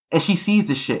 And she sees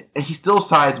this shit. And she still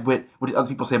sides with what the other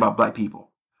people say about black people.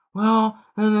 Well,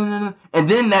 no. And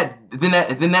then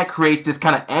that creates this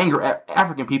kind of anger at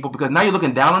African people because now you're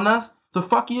looking down on us. So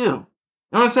fuck you. You know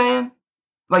what I'm saying?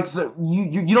 Like, so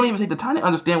you don't even take the time to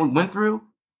understand what we went through.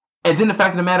 And then the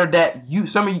fact of the matter that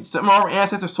some of our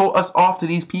ancestors sold us off to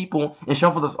these people and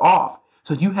shuffled us off.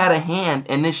 So you had a hand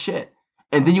in this shit.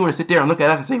 And then you want to sit there and look at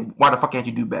us and say, why the fuck can't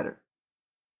you do better?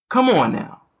 Come on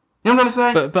now. You know what I'm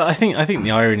trying to say? But I think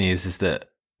the irony is that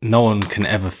no one can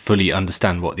ever fully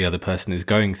understand what the other person is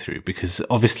going through because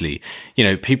obviously, you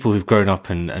know, people who've grown up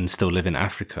and still live in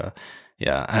Africa,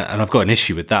 yeah, and I've got an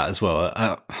issue with that as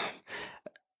well.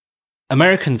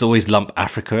 Americans always lump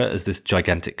Africa as this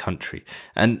gigantic country,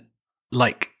 and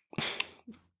like.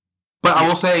 But I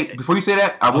will say before you say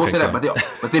that,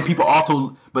 but then people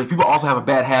also have a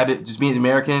bad habit just being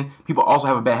American. People also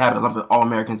have a bad habit of lumping all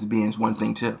Americans as being one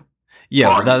thing too.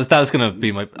 Yeah, that was going to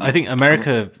be my. I think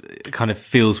America kind of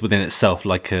feels within itself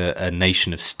like a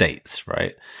nation of states,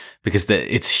 right? Because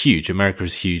it's huge. America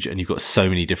is huge, and you've got so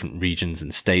many different regions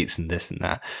and states and this and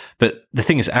that. But the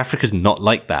thing is, Africa's not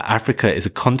like that. Africa is a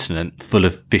continent full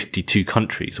of 52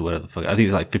 countries, or whatever the fuck. I think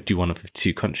it's like 51 or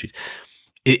 52 countries.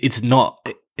 It's not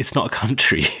a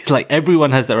country. Like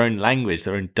everyone has their own language,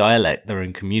 their own dialect, their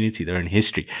own community, their own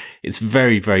history. It's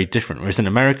very, very different. Whereas in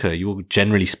America, you will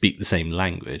generally speak the same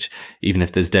language, even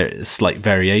if there's slight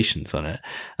variations on it.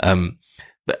 And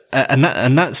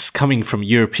that's coming from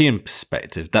European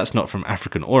perspective. That's not from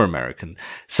African or American.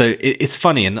 So it's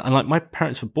funny. And like my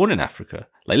parents were born in Africa.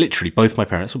 Like literally both my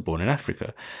parents were born in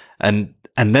Africa. And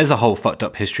there's a whole fucked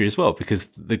up history as well because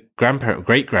the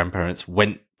great grandparents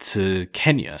went to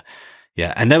Kenya.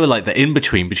 Yeah, and they were like the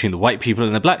in-between between the white people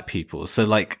and the black people. So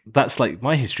like that's like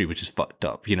my history, which is fucked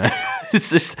up, you know. It's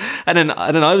just, and then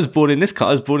I was born in this country.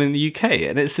 I was born in the UK,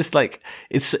 and it's just like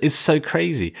it's so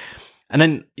crazy. And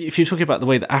then if you're talking about the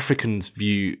way that Africans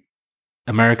view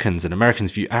Americans and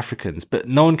Americans view Africans, but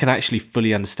no one can actually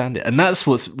fully understand it, and that's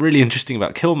what's really interesting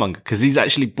about Killmonger because he's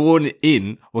actually born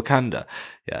in Wakanda,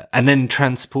 yeah, and then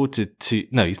transported to.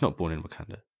 No, he's not born in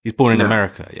Wakanda. He's born in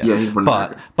America, yeah. Yeah, he's born in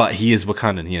America. But he is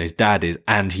Wakandan, you know, his dad is,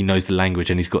 and he knows the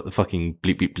language, and he's got the fucking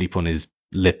bleep, bleep, bleep on his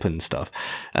lip and stuff.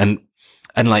 And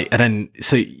then,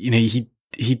 so, you know,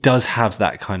 he does have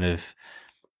that kind of,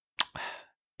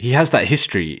 he has that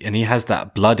history, and he has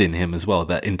that blood in him as well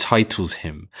that entitles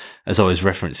him, as I was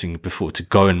referencing before, to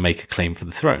go and make a claim for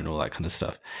the throne, all that kind of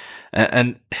stuff.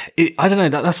 And I don't know,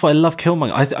 that's why I love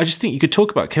Killmonger. I just think you could talk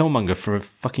about Killmonger for a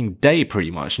fucking day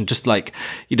pretty much and just like,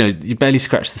 you know, you barely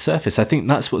scratch the surface. I think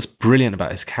that's what's brilliant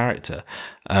about his character.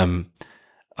 We're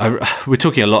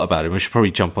talking a lot about him. We should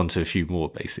probably jump onto a few more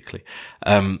basically.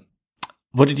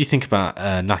 What did you think about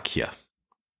Nakia?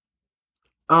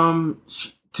 To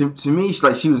me,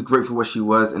 she was great for what she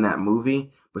was in that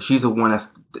movie, but she's the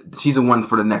one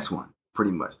for the next one,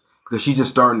 pretty much, because she's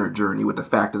just starting her journey with the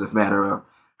fact of the matter of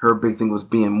her big thing was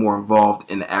being more involved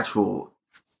in the actual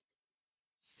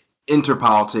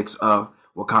interpolitics of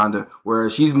Wakanda,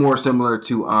 whereas she's more similar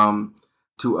to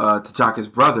T'Chaka's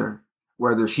brother,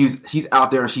 where she's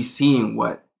out there and she's seeing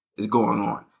what is going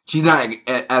on. She's not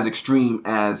as extreme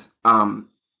as and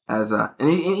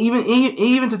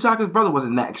even T'Chaka's brother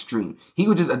wasn't that extreme. He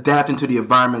was just adapting to the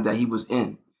environment that he was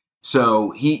in.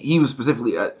 So he was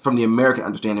specifically from the American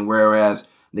understanding, whereas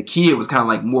Nakia was kind of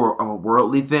like more of a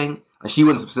worldly thing. Like she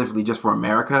wasn't specifically just for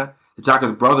America.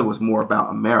 T'Chaka's brother was more about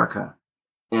America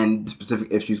and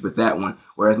specific issues with that one,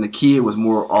 whereas Nakia was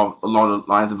more along the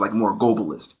lines of like more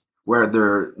globalist.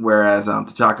 Whereas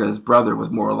T'Chaka's brother was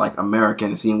more like American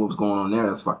and seeing what was going on there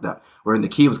that's fucked up. Whereas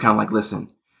Nakia was kind of like,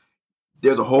 listen,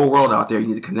 there's a whole world out there you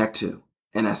need to connect to,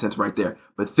 in that sense right there.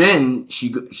 But then she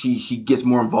gets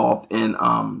more involved in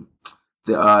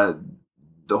the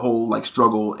whole like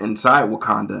struggle inside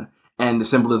Wakanda and the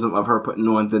symbolism of her putting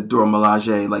on the Dora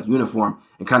Milaje like uniform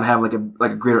and kind of have like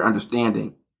a greater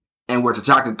understanding. And where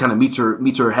T'Chaka kind of meets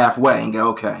her halfway and go,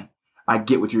 okay, I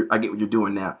get what you're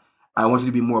doing now. I want you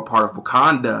to be more a part of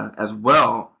Wakanda as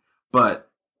well,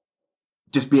 but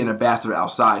just be an ambassador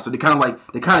outside. So they kind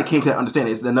of came to that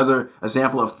understanding. It's another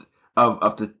example of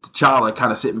the T'Challa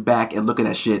kind of sitting back and looking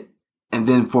at shit and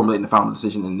then formulating the final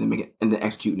decision and then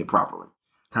executing it properly,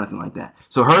 kind of thing like that.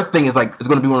 So her thing is like, it's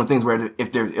going to be one of the things where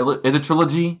if there is a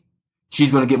trilogy,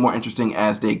 she's going to get more interesting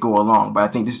as they go along. But I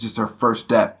think this is just her first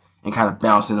step in kind of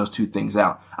balancing those two things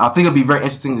out. I think it'll be very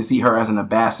interesting to see her as an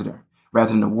ambassador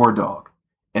rather than a war dog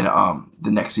in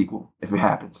the next sequel, if it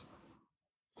happens.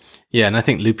 Yeah, and I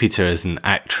think Lupita as an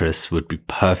actress would be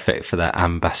perfect for that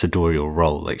ambassadorial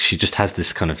role. Like she just has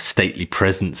this kind of stately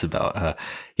presence about her.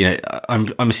 You know,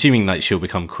 I'm assuming like she'll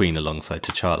become queen alongside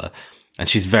T'Challa, and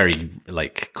she's very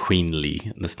like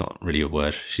queenly. That's not really a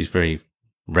word. She's very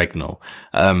regnal.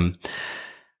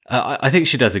 I think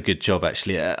she does a good job,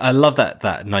 actually. I love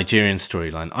that Nigerian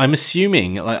storyline. I'm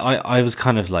assuming, like, I was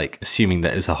kind of like assuming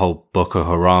that it was a whole Boko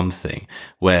Haram thing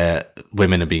where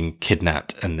women are being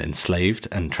kidnapped and enslaved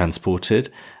and transported.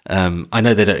 I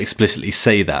know they don't explicitly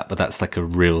say that, but that's like a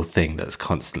real thing that's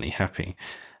constantly happening.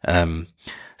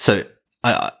 So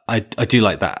I do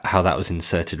like that, how that was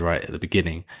inserted right at the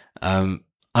beginning.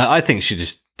 I think she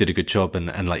just did a good job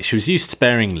and like she was used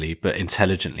sparingly but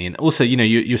intelligently. And also, you know,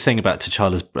 you're saying about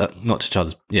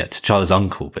T'Challa's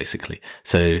uncle basically.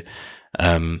 So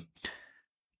I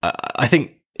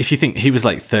think if you think he was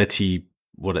like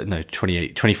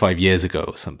 25 years ago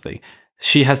or something,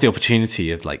 she has the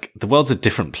opportunity of like, the world's a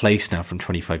different place now from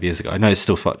 25 years ago. I know it's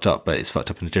still fucked up, but it's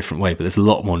fucked up in a different way, but there's a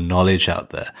lot more knowledge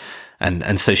out there.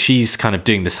 And so she's kind of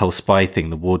doing this whole spy thing,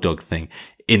 the war dog thing,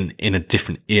 in a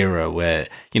different era where,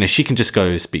 you know, she can just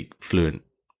go speak fluent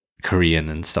Korean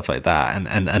and stuff like that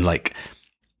and like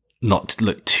not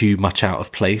look too much out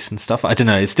of place and stuff. I don't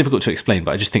know, it's difficult to explain,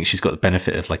 but I just think she's got the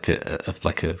benefit of like a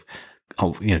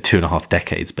 2.5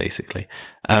 decades basically.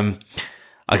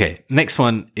 Okay, next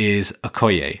one is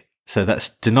Okoye. So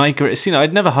that's Denai Guerrera. You know,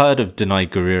 I'd never heard of Denai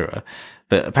Guerrera,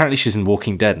 but apparently she's in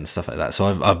Walking Dead and stuff like that.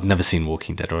 So I've never seen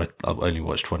Walking Dead, or I've only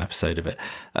watched one episode of it.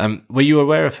 Were you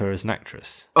aware of her as an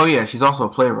actress? Oh yeah, she's also a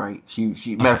playwright. She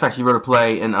matter of fact, she wrote a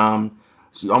play and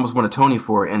she almost won a Tony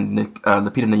for it. And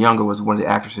Lupita Nyong'o was one of the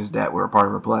actresses that were a part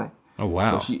of her play. Oh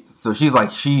wow! She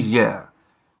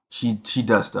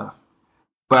does stuff.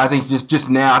 But I think just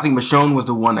now, I think Michonne was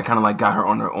the one that kind of like got her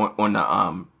on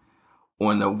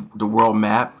the world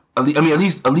map. I mean, at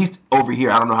least over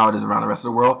here. I don't know how it is around the rest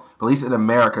of the world, but at least in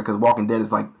America, because Walking Dead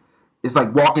is like, it's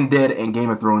like Walking Dead and Game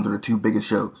of Thrones are the two biggest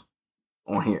shows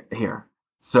on here.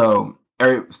 So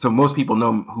most people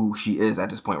know who she is at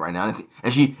this point right now,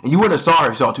 and you wouldn't have saw her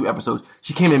if you saw 2 episodes.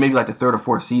 She came in maybe like the 3rd or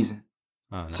 4th season.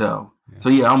 Oh, no. So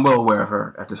yeah, I'm well aware of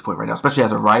her at this point right now, especially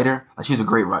as a writer. Like she's a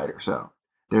great writer. So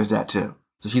there's that too.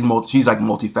 So she's like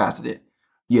multifaceted.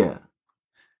 Yeah.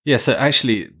 Yeah, so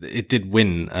actually, it did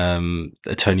win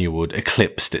a Tony Award.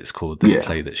 Eclipsed, it's called, this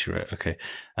play that she wrote. Okay.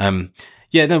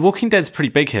 Yeah, no, Walking Dead's pretty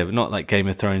big here, but not like Game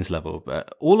of Thrones level.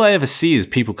 But all I ever see is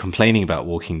people complaining about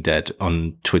Walking Dead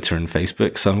on Twitter and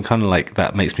Facebook. So I'm kind of like,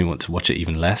 that makes me want to watch it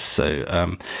even less.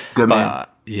 So, good man.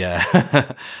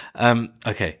 Yeah.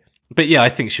 Okay. But yeah, I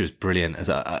think she was brilliant.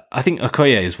 I think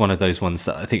Okoye is one of those ones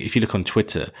that I think if you look on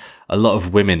Twitter, a lot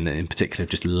of women in particular have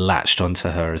just latched onto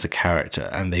her as a character,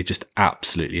 and they just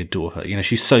absolutely adore her. You know,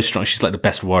 she's so strong. She's like the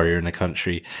best warrior in the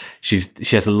country. She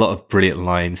has a lot of brilliant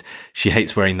lines. She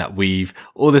hates wearing that weave,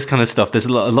 all this kind of stuff. There's a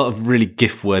lot of really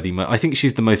gift worthy. I think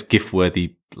she's the most gift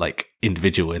worthy like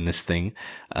individual in this thing.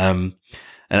 And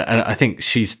I think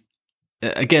she's,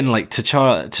 again, like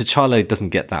T'Challa doesn't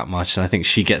get that much, and I think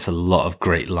she gets a lot of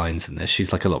great lines in this.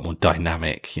 She's like a lot more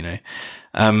dynamic, you know.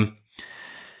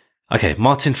 Okay,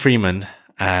 Martin Freeman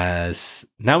as,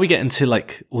 now we get into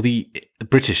like all the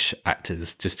British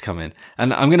actors just come in,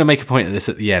 and I'm going to make a point of this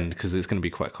at the end because it's going to be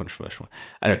quite controversial.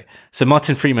 Anyway, so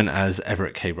Martin Freeman as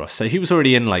Everett K. Ross. So he was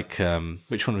already in like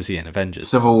which one was he in? Avengers,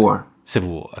 Civil War.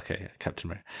 Okay,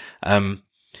 Captain America.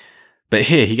 But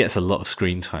here he gets a lot of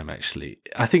screen time. Actually,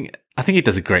 I think he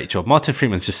does a great job. Martin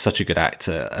Freeman's just such a good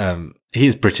actor. He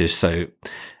is British, so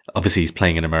obviously he's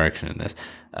playing an American in this.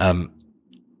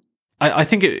 I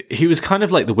think he was kind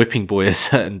of like the whipping boy at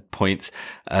certain points,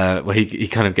 where he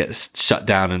kind of gets shut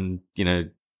down and, you know,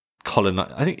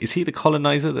 I think, is he the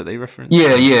colonizer that they reference?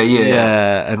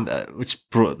 Yeah, and which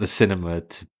brought the cinema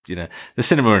to, you know, the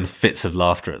cinema in fits of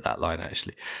laughter at that line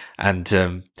actually, and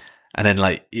then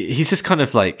like he's just kind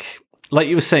of like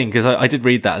you were saying, because I did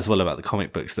read that as well about the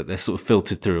comic books, that they're sort of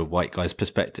filtered through a white guy's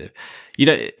perspective. You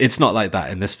know, it's not like that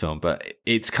in this film, but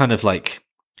it's kind of like,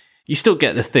 you still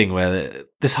get the thing where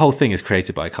this whole thing is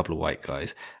created by a couple of white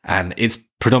guys, and it's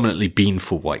predominantly been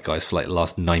for white guys for like the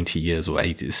last 90 years or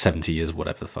 80, 70 years,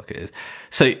 whatever the fuck it is.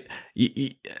 So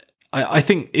I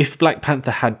think if Black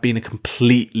Panther had been a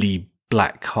completely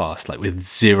black cast, like with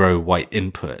zero white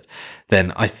input,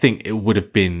 then I think it would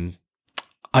have been,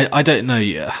 I don't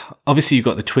know. Obviously, you've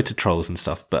got the Twitter trolls and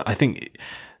stuff, but I think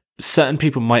certain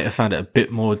people might have found it a bit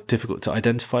more difficult to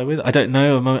identify with. I don't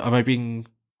know. Am I being...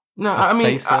 No, I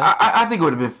mean, I think it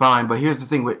would have been fine. But here's the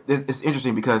thing: it's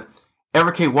interesting because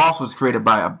Everett K. Ross was created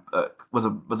by was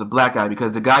a black guy,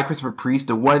 because the guy Christopher Priest,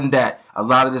 the one that a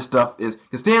lot of this stuff is,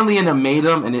 because Stan Lee and them made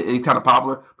him, and it's kind of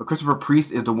popular. But Christopher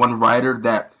Priest is the one writer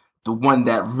that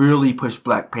really pushed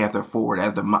Black Panther forward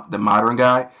as the modern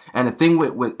guy. And the thing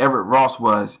with Everett Ross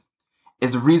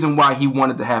is the reason why he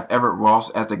wanted to have Everett Ross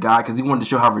as the guy, because he wanted to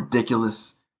show how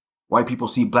ridiculous white people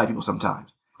see black people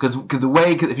sometimes. Because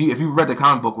if you read the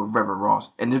comic book with Everett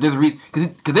Ross, and there's a reason,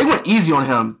 because they went easy on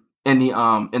him in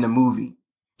the movie.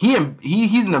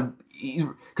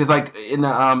 Because like in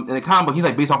the comic book, he's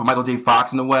like based off of Michael J.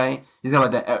 Fox in a way. He's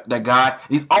got like that guy. And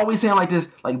he's always saying like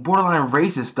this like borderline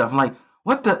racist stuff. I'm like,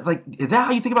 what the, like, is that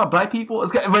how you think about black people?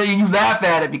 But you laugh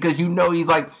at it because you know he's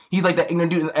like that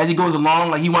ignorant dude. As he goes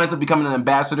along, like he winds up becoming an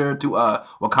ambassador to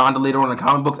Wakanda later on in the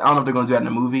comic books. I don't know if they're going to do that in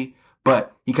the movie,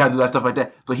 but he kind of does that stuff like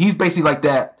that. So he's basically like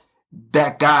that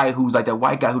guy who's like that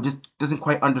white guy who just doesn't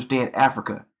quite understand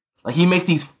Africa. Like he makes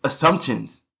these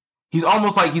assumptions. He's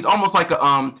almost like a you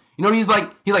know, he's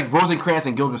like Rosencrantz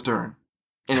and Guildenstern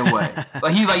in a way.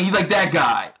 Like he's like that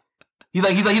guy. He's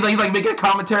like making a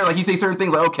commentary. Like he say certain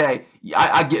things like, okay,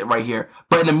 I get it right here.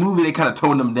 But in the movie, they kind of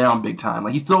toned him down big time.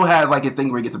 Like he still has like his thing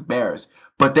where he gets embarrassed,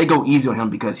 but they go easy on him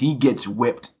because he gets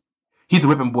whipped. He's a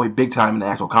whipping boy big time in the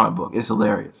actual comic book. It's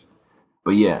hilarious.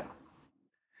 But yeah.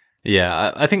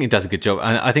 Yeah, I think it does a good job.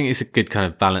 And I think it's a good kind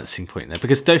of balancing point there,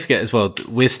 because don't forget as well,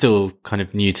 we're still kind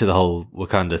of new to the whole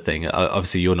Wakanda thing.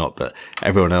 Obviously you're not, but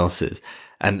everyone else is.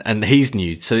 And he's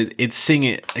new, so it's seeing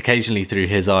it occasionally through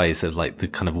his eyes of like the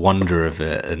kind of wonder of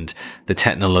it and the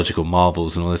technological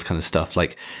marvels and all this kind of stuff.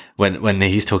 Like when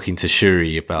he's talking to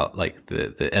Shuri about like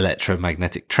the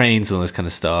electromagnetic trains and all this kind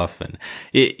of stuff, and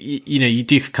you know, you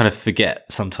do kind of forget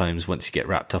sometimes once you get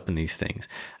wrapped up in these things.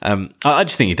 I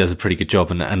just think he does a pretty good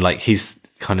job, and like he's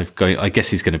kind of going. I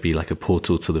guess he's going to be like a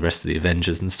portal to the rest of the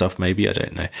Avengers and stuff. Maybe, I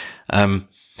don't know.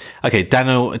 Okay,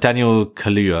 Daniel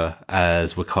Kaluuya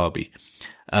as Wakabi.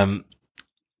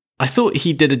 I thought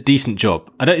he did a decent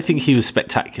job. I don't think he was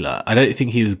spectacular. I don't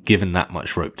think he was given that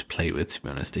much rope to play with, to be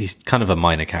honest. He's kind of a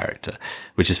minor character,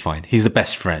 which is fine. He's the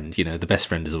best friend, you know, the best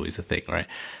friend is always the thing, right?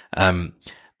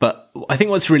 But I think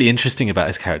what's really interesting about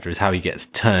his character is how he gets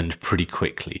turned pretty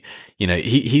quickly. You know,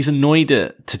 he's annoyed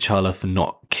at T'Challa for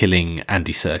not killing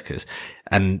Andy Serkis.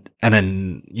 And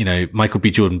then, you know, Michael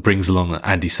B. Jordan brings along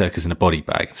Andy Serkis in a body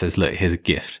bag and says, look, here's a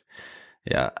gift.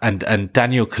 Yeah. And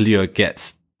Daniel Kaluuya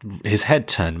gets his head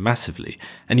turned massively,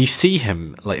 and you see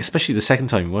him, like, especially the second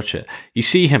time you watch it, you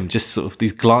see him just sort of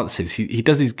these glances. He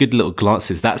does these good little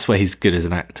glances. That's where he's good as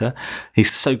an actor.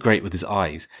 He's so great with his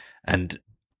eyes. And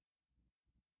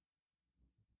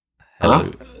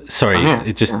hello, sorry,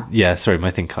 it just sorry,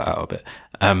 my thing cut out a bit.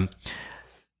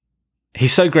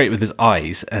 He's so great with his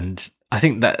eyes, and I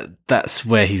think that's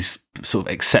where he's sort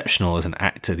of exceptional as an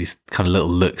actor, these kind of little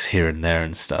looks here and there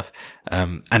and stuff.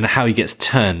 And how he gets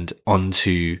turned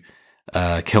onto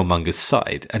Killmonger's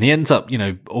side, and he ends up,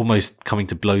 almost coming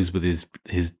to blows with his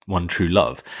one true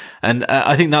love. And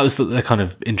I think that was the kind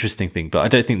of interesting thing, but I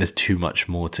don't think there's too much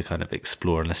more to kind of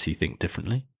explore unless you think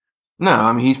differently. No,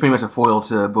 I mean, he's pretty much a foil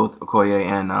to both Okoye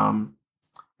and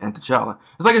T'Challa.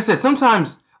 It's like I said,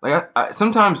 sometimes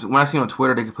sometimes when I see on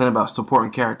Twitter they complain about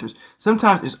supporting characters,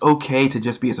 sometimes it's okay to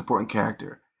just be a supporting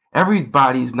character.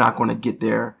 Everybody's not going to get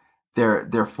their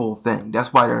full thing.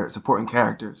 That's why they're supporting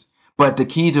characters. But the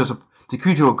key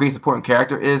to a great supporting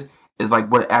character is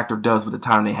like what an actor does with the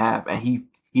time they have. And he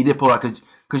did pull out,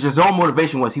 because his own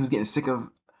motivation was he was getting sick of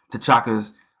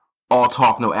T'Chaka's all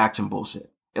talk, no action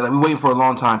bullshit. And like, we're waiting for a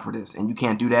long time for this, and you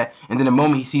can't do that. And then the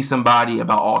moment he sees somebody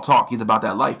about all talk, he's about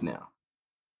that life now.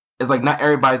 It's like not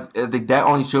everybody's. That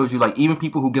only shows you, like, even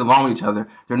people who get along with each other,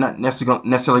 they're not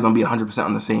necessarily going to be 100%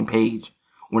 on the same page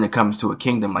when it comes to a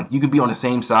kingdom. Like, you can be on the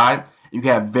same side, you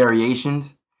can have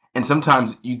variations, and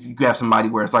sometimes you have somebody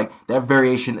where it's like that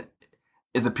variation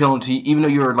is appealing to you, even though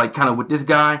you're like kind of with this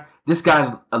guy. This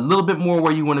guy's a little bit more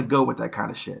where you want to go with that kind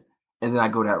of shit, and then I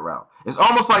go that route. It's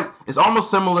almost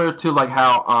similar to like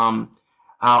how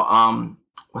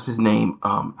what's his name?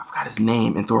 I forgot his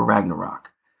name in Thor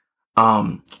Ragnarok.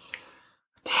 Damn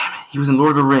it, he was in Lord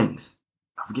of the Rings.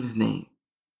 I forget his name.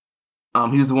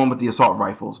 He was the one with the assault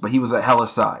rifles, but he was at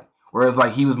Hela's side. Whereas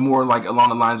like he was more like along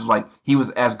the lines of like he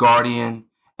was Asgardian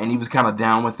and he was kind of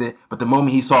down with it. But the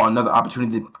moment he saw another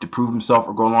opportunity to prove himself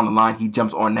or go along the line, he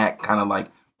jumps on that kind of like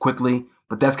quickly.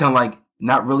 But that's kind of like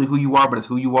not really who you are, but it's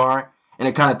who you are. And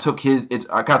it kind of took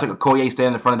I kind of took a Okoye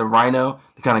standing in front of the Rhino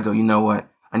to kind of go, you know what?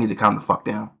 I need to calm the fuck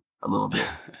down a little bit.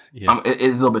 Yeah.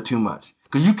 It's a little bit too much.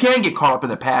 Because you can get caught up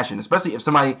in a passion, especially if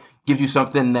somebody gives you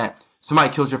something that somebody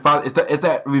kills your father. It's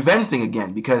that revenge thing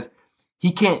again, because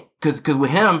he can't, because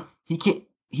with him,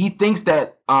 he thinks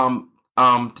that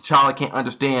T'Challa can't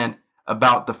understand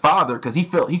about the father, because he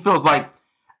feels like,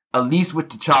 at least with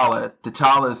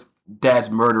T'Challa's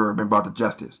dad's murderer been brought to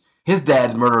justice. His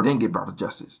dad's murderer didn't get brought to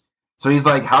justice. So he's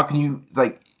like, how can you, it's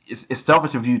like, it's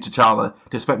selfish of you, T'Challa,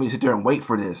 to expect me to sit there and wait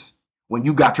for this when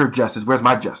you got your justice. Where's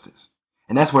my justice?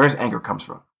 And that's where his anger comes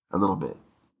from, a little bit.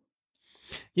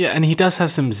 Yeah, and he does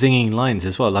have some zinging lines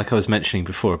as well, like I was mentioning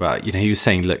before about, he was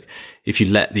saying, look, if you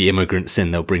let the immigrants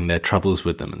in, they'll bring their troubles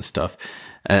with them and stuff.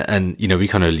 And we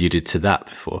kind of alluded to that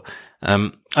before.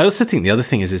 I also think the other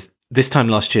thing is this time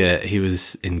last year, he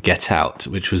was in Get Out,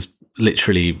 which was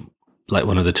literally like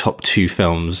one of the top 2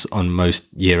 films on most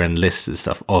year-end lists and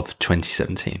stuff of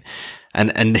 2017.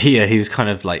 And here he was kind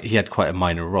of like, he had quite a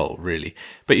minor role, really.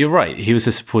 But you're right, he was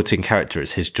a supporting character.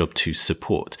 It's his job to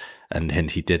support,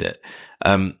 and he did it.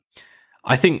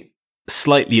 I think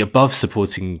slightly above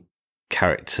supporting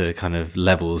character kind of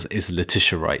levels is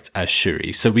Letitia Wright as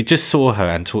Shuri. So we just saw her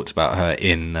and talked about her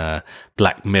in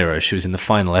Black Mirror. She was in the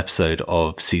final episode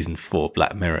of season 4,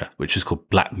 Black Mirror, which was called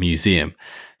Black Museum.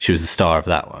 She was the star of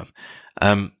that one.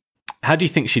 How do you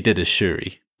think she did as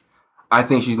Shuri? I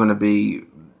think she's going to be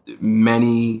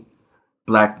many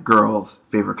black girls'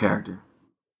 favorite character.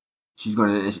 She's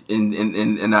going to,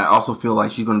 and I also feel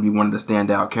like she's going to be one of the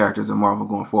standout characters in Marvel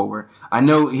going forward. I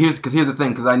know, here's the thing,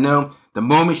 because I know the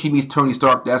moment she meets Tony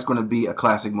Stark, that's going to be a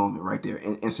classic moment right there,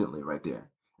 instantly right there.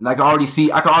 And I can already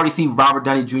see Robert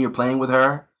Downey Jr. playing with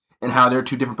her, and how their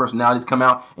 2 different personalities come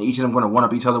out, and each of them going to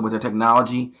one-up each other with their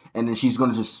technology, and then she's going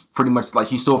to just pretty much, like,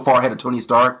 she's so far ahead of Tony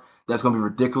Stark, that's going to be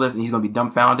ridiculous, and he's going to be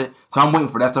dumbfounded. So I'm waiting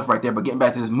for that stuff right there. But getting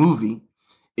back to this movie,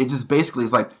 it just basically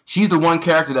is like, she's the one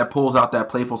character that pulls out that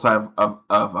playful side of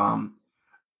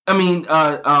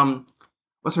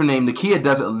what's her name? Nakia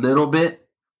does it a little bit,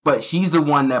 but she's the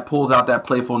one that pulls out that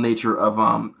playful nature of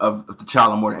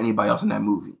T'Challa more than anybody else in that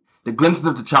movie. The glimpses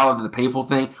of T'Challa, the playful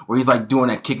thing, where he's like doing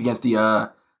that kick against the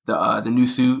new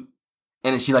suit,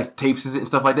 and then she like tapes it and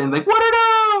stuff like that, and like, what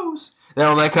are those? And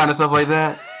all that kind of stuff like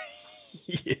that.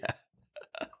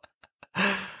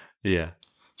 Yeah.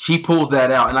 She pulls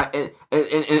that out, and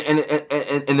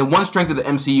the one strength of the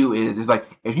MCU is like,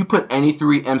 if you put any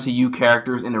 3 MCU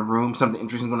characters in a room, something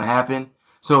interesting is going to happen.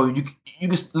 So you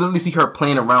can literally see her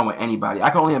playing around with anybody. I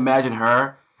can only imagine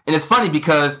her, and it's funny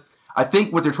because I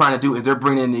think what they're trying to do is they're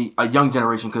bringing in a young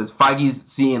generation, because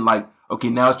Feige's seeing like, okay,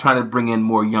 now it's trying to bring in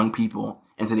more young people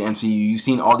into the MCU. You've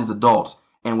seen all these adults,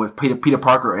 and with Peter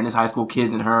Parker and his high school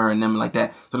kids and her and them like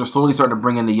that. So they're slowly starting to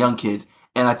bring in the young kids.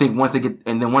 And I think once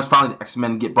finally the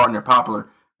X-Men get brought in there proper,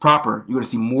 you're going to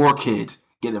see more kids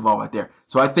get involved right there.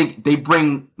 So I think they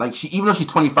bring, like, even though she's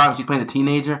 25 and she's playing a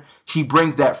teenager, she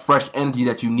brings that fresh energy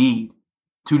that you need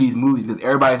to these movies, because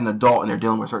everybody's an adult and they're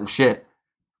dealing with certain shit.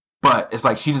 but it's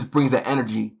like she just brings that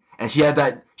energy, and she has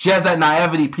that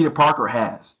naivety Peter Parker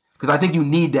has. Because I think you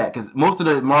need that, because most of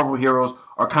the Marvel heroes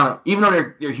are kind of, even though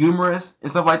they're humorous and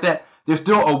stuff like that, there's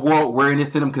still a world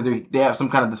weariness to them because they have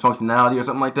some kind of dysfunctionality or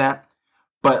something like that.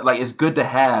 But like, it's good to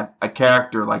have a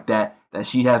character like that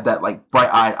she has that like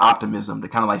bright-eyed optimism to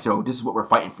kind of like, so this is what we're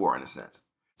fighting for in a sense.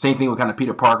 Same thing with kind of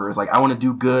Peter Parker. It's like, I want to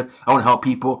do good, I want to help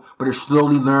people, but they're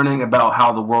slowly learning about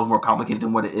how the world's more complicated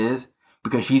than what it is,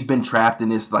 because she's been trapped in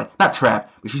this, like, not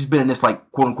trapped, but she's been in this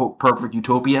like quote-unquote perfect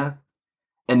utopia,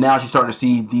 and now she's starting to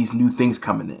see these new things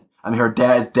coming in. I mean, her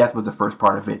dad's death was the first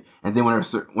part of it, and then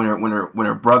when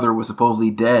her brother was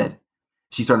supposedly dead,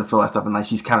 she's starting to feel that stuff, and like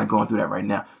she's kind of going through that right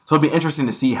now. So it'll be interesting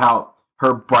to see how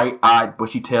her bright-eyed,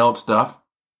 bushy-tailed stuff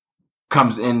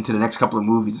comes into the next couple of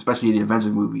movies, especially the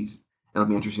Avengers movies. It'll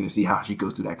be interesting to see how she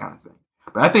goes through that kind of thing.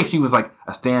 But I think she was like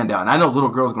a standout, and I know little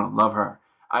girls are gonna love her.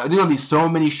 There's gonna be so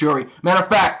many Shuri. Matter of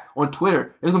fact, on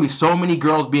Twitter, there's gonna be so many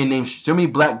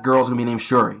black girls gonna be named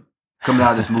Shuri coming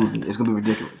out of this movie. It's gonna be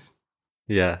ridiculous.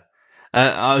 Yeah.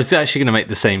 I was actually going to make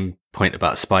the same point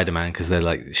about Spider-Man, because they're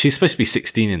like, she's supposed to be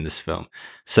 16 in this film.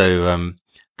 So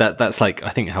that's like, I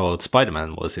think how old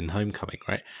Spider-Man was in Homecoming,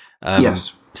 right?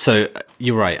 Yes. So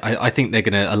you're right. I think they're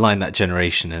going to align that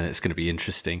generation, and it's going to be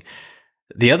interesting.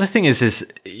 The other thing is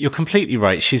you're completely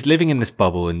right. She's living in this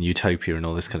bubble and utopia and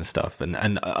all this kind of stuff.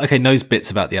 And okay, knows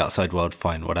bits about the outside world,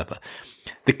 fine, whatever.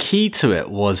 The key to it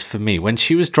was, for me, when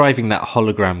she was driving that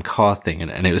hologram car thing,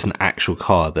 and it was an actual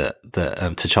car that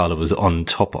T'Challa was on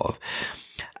top of.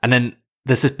 And then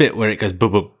there's this bit where it goes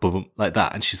boom, boom, boom, boom, like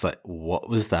that. And she's like, what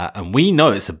was that? And we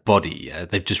know it's a body. Yeah?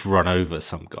 They've just run over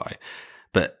some guy.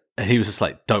 But he was just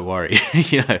like, don't worry,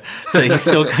 you know. So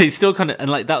he's still kind of, and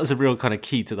like that was a real kind of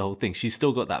key to the whole thing. She's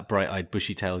still got that bright-eyed,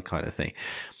 bushy-tailed kind of thing,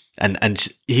 and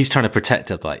he's trying to protect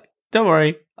her, like, don't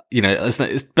worry, you know.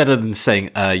 It's better than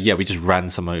saying, yeah, we just ran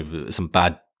some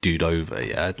bad dude over,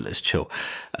 yeah, let's chill.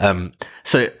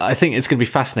 So I think it's going to be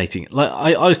fascinating. Like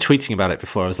I was tweeting about it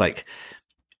before. I was like,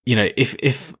 you know,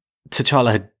 if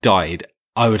T'Challa had died,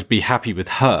 I would be happy with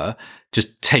her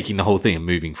just taking the whole thing and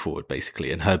moving forward,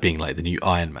 basically, and her being like the new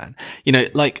Iron Man. You know,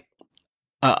 like,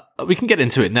 we can get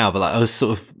into it now, but like I was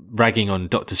sort of ragging on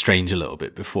Doctor Strange a little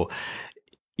bit before.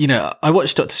 You know, I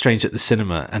watched Doctor Strange at the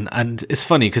cinema, and it's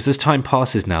funny because as time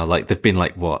passes now, like there've been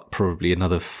like probably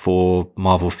another 4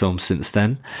 Marvel films since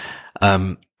then.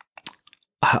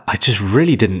 I just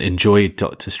really didn't enjoy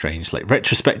Doctor Strange. Like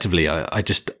retrospectively, I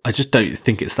just don't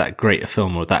think it's that great a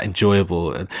film or that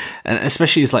enjoyable, and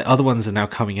especially as like other ones are now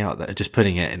coming out that are just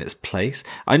putting it in its place.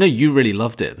 I know you really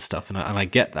loved it and stuff, and I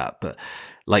get that, but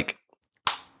like,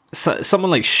 so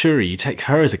someone like Shuri, you take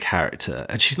her as a character,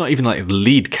 and she's not even like the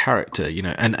lead character, you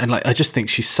know, and like I just think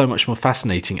she's so much more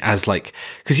fascinating as like,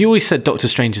 because you always said Doctor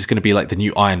Strange is going to be like the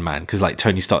new Iron Man, because like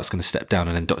Tony Stark's going to step down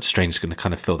and then Doctor Strange is going to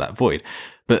kind of fill that void.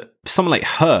 But someone like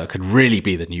her could really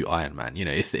be the new Iron Man, you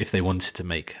know, if they wanted to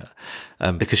make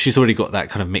her, because she's already got that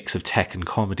kind of mix of tech and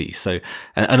comedy. So,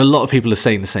 and a lot of people are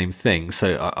saying the same thing.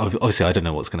 So obviously, I don't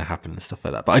know what's going to happen and stuff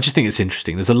like that. But I just think it's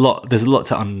interesting. There's a lot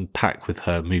to unpack with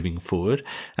her moving forward,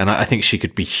 and I think she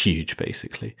could be huge,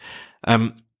 basically.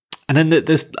 And then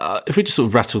there's, if we just sort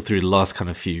of rattle through the last kind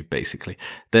of few, basically,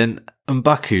 then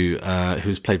M'Baku,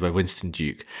 who's played by Winston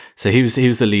Duke. So he was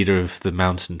the leader of the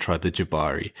mountain tribe, the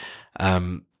Jabari.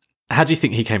 How do you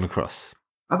think he came across?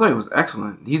 I thought he was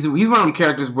excellent. He's one of them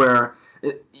characters where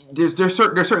there's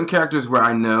certain characters where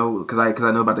I know, because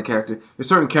I know about the character. There's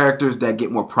certain characters that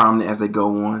get more prominent as they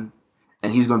go on,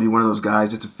 and he's going to be one of those guys.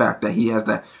 Just the fact that he has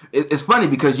that. It's funny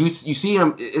because you see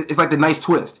him. It's like the nice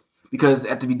twist, because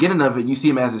at the beginning of it, you see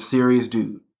him as a serious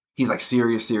dude. He's like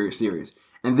serious,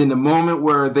 and then the moment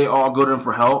where they all go to him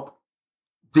for help,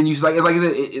 then it's like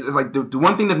the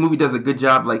one thing this movie does a good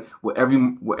job, like what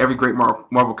every great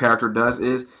Marvel character does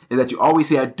is that you always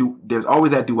see there's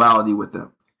always that duality with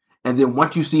them, and then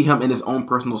once you see him in his own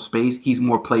personal space, he's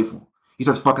more playful. He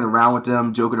starts fucking around with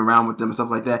them, joking around with them, and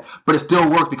stuff like that. But it still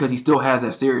works because he still has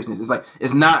that seriousness. It's like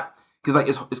it's not because like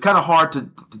it's kind of hard to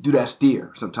do that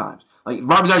steer sometimes. Like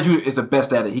Robert Downey Jr. is the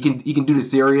best at it. He can do the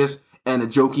serious and the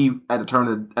jokey at the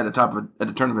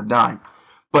turn of a dime.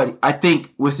 But I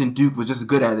think Winston Duke was just as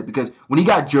good at it, because when he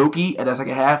got jokey at that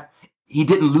second half, he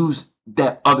didn't lose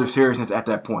that other seriousness at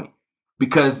that point,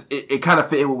 because it kind of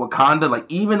fit in with Wakanda. Like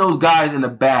even those guys in the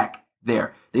back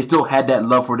there, they still had that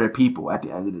love for their people at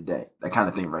the end of the day. That kind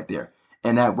of thing right there,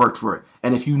 and that worked for it.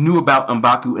 And if you knew about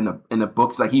M'Baku in the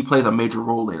books, like he plays a major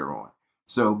role later on.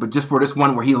 So, but just for this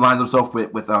one where he aligns himself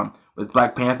with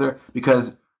Black Panther,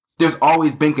 because there's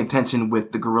always been contention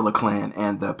with the Gorilla Clan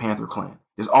and the Panther Clan.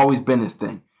 There's always been this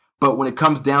thing. But when it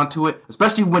comes down to it,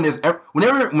 especially when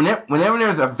whenever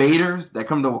there's invaders that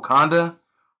come to Wakanda,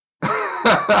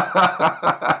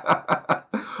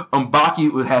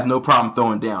 M'Baku has no problem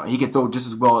throwing down. He can throw just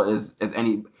as well as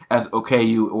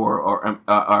Okayu or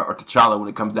T'Challa when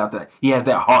it comes down to that. He has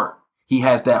that heart. He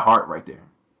has that heart right there.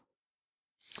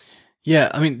 Yeah,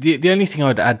 I mean, the only thing I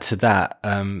would add to that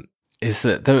is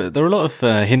that there are a lot of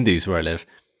Hindus where I live,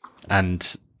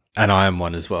 and I am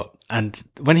one as well. And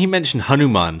when he mentioned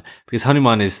Hanuman, because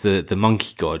Hanuman is the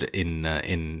monkey god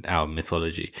in our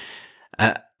mythology,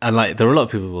 and like there are a lot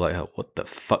of people who are like, oh, what the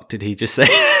fuck did he just say?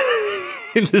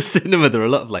 In the cinema, there are a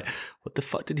lot of like, what the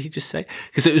fuck did he just say?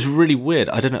 Because it was really weird.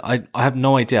 I don't know. I have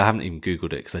no idea. I haven't even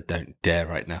Googled it because I don't dare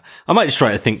right now. I might just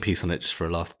write a think piece on it just for a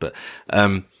laugh. But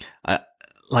I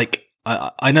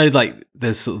know like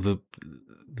there's sort of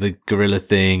the gorilla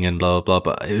thing and blah, blah,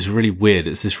 blah, but it was really weird.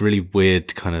 It's this really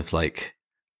weird kind of like,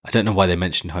 I don't know why they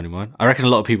mentioned Hanuman. I reckon a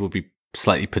lot of people would be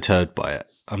slightly perturbed by it.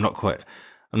 I'm not quite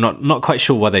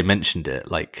sure why they mentioned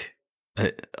it. Like,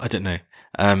 I don't know.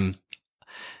 I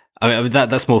mean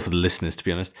that's more for the listeners, to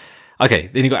be honest. Okay,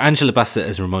 then you got Angela Bassett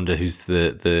as Ramonda, who's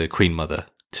the Queen Mother,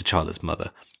 T'Challa's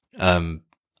mother.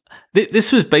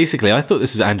 This was basically, I thought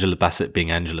this was Angela Bassett being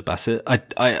Angela Bassett.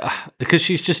 I because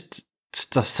she's just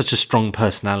such a strong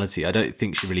personality. I don't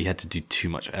think she really had to do too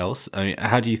much else. I mean,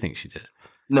 how do you think she did?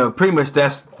 No, pretty much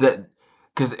that's that.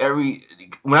 Because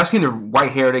when I seen the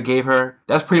white hair they gave her,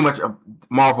 that's pretty much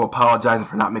Marvel apologizing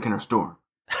for not making her Storm.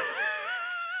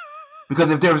 Because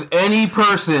if there was any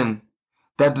person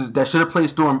that should have played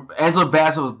Storm, Angela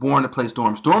Bassett was born to play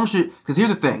Storm. Storm should, because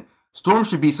here's the thing, Storm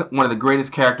should be one of the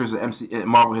greatest characters in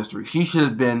Marvel history. She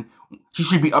should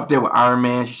be up there with Iron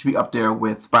Man. She should be up there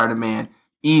with Spider-Man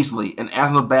easily. And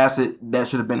Angela Bassett, that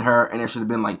should have been her, and there should have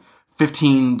been like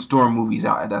 15 Storm movies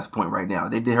out at that point right now.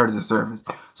 They did her to the service.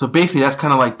 So basically, that's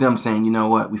kind of like them saying, you know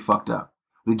what, we fucked up.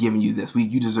 We're giving you this.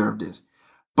 You deserve this.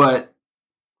 But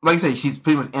like I say, she's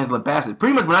pretty much Angela Bassett.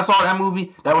 Pretty much when I saw that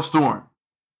movie, that was Storm.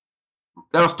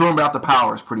 That was Storm without the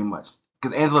powers, pretty much.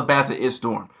 Because Angela Bassett is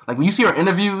Storm. Like when you see her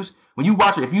interviews, when you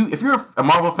watch her, if you're a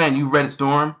Marvel fan, you read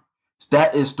Storm,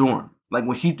 that is Storm. Like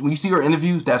when you see her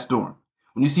interviews, that's Storm.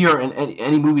 When you see her in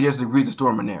any movie, there's degrees of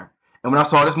Storm in there. And when I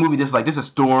saw this movie, this is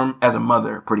Storm as a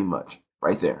mother, pretty much,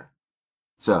 right there.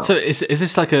 So is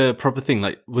this like a proper thing?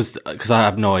 Like because I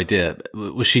have no idea.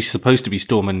 Was she supposed to be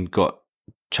Storm and got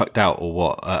chucked out or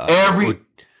what?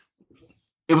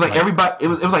 It was like everybody. It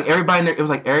was like everybody. It was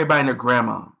like everybody and their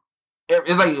grandma.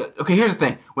 It's like, okay. Here's the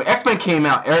thing: when X-Men came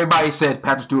out, everybody said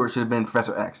Patrick Stewart should have been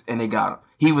Professor X, and they got him.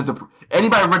 He was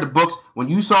anybody read the books when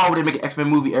you saw when they make an X-Men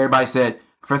movie, everybody said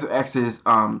Professor X is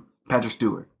Patrick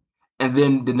Stewart, and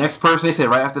then the next person they said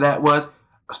right after that was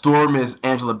Storm is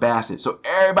Angela Bassett. So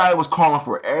everybody was calling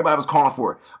for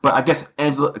it. But I guess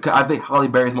I think Halle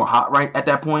Berry's more hot right at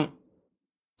that point.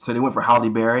 So they went for Halle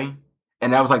Berry.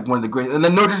 And that was like one of the greatest. And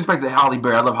then no disrespect to Halle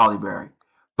Berry. I love Halle Berry.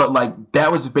 But like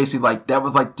that was just basically like, that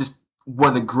was like just one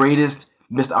of the greatest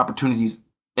missed opportunities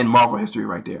in Marvel history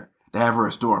right there. To have her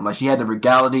as Storm. Like she had the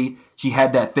regality. She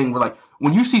had that thing where like,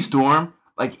 when you see Storm,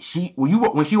 like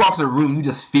when she walks in the room, you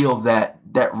just feel that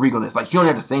regalness. Like she don't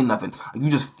have to say nothing. Like, you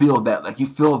just feel that. Like you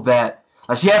feel that.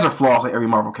 Like she has her flaws like every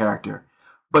Marvel character.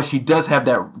 But she does have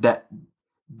that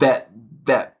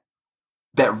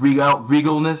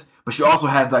regalness, but she also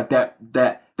has like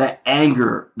that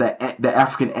anger, that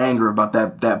African anger about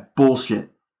that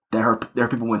bullshit that her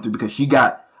people went through, because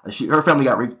her family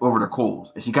got raped over their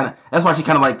coals, and that's why she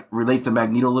kind of like relates to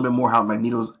Magneto a little bit more, how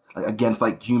Magneto's like against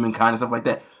like humankind and stuff like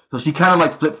that. So she kind of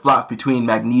like flip flops between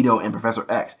Magneto and Professor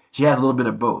X. She has a little bit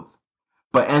of both.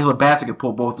 But Angela Bassett could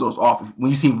pull both of those off. When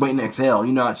you see Waiting to Exhale,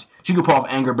 you know she could pull off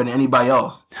anger better than anybody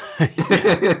else.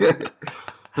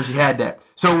 So she had that.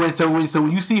 So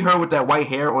when you see her with that white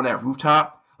hair on that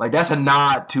rooftop, like that's a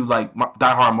nod to like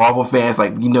diehard Marvel fans.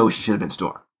 Like she should have been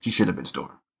Storm. She should have been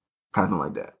Storm, kind of thing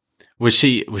like that. Was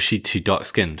she too dark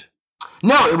skinned?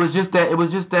 No, it was just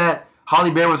that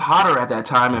Halle Berry was hotter at that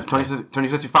time, and 20th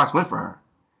Century Fox went for her.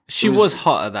 She was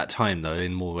hot at that time though,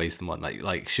 in more ways than one.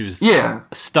 Like she was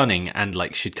stunning, and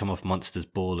like she'd come off Monsters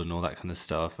Ball and all that kind of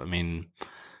stuff. I mean,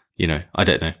 I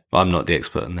don't know. I'm not the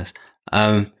expert in this.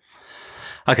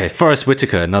 Okay, Forrest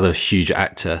Whitaker, another huge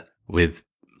actor with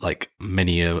like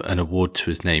many an award to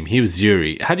his name. He was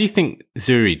Zuri. How do you think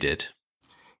Zuri did?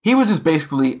 He was just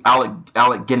basically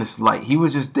Alec Guinness light. He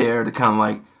was just there to kind of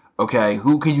like, okay,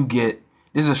 who can you get?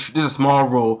 This is a small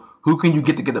role. Who can you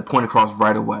get to get the point across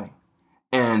right away?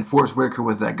 And Forrest Whitaker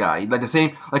was that guy. Like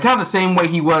kind of the same way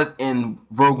he was in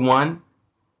Rogue One,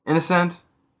 in a sense.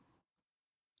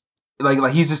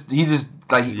 Like he's just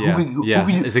like Yeah, who can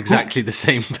you, it's exactly the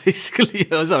same.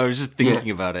 Basically, I was just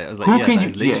thinking about it. I was like, Who can that's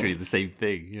you- literally yeah. the same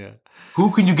thing. Yeah,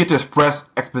 who can you get to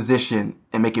express exposition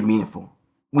and make it meaningful?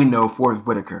 We know Forrest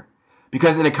Whitaker,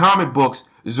 because in the comic books,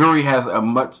 Zuri has a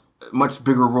much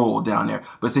bigger role down there.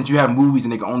 But since you have movies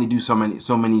and they can only do so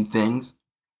many things,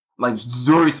 like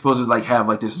Zuri's supposed to like have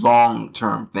like this long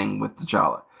term thing with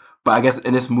T'Challa. But I guess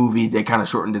in this movie they kind of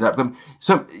shortened it up.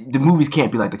 The movies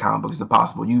can't be like the comic books. It's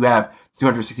impossible. You have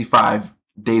 365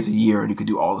 days a year and you could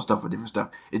do all the stuff with different stuff.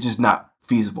 It's just not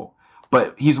feasible.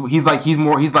 But he's like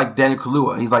Daniel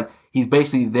Kaluuya. He's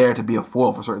basically there to be a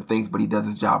foil for certain things, but he does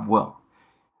his job well.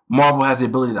 Marvel has the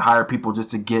ability to hire people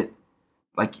just to get,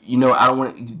 like, they don't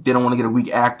want to get a weak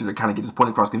actor to kind of get this point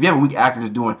across. Because if you have a weak actor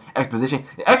just doing exposition,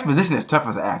 the exposition is tough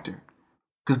as an actor.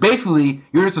 Because basically,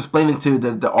 you're just explaining to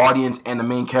the audience and the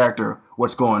main character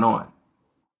what's going on.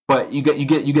 But you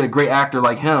get a great actor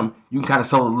like him, you can kind of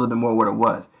sell it a little bit more what it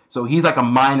was. So he's like a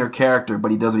minor character,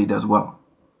 but he does what he does well.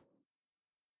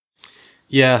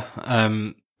 yeah.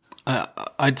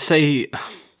 I'd say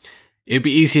it'd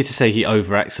be easier to say he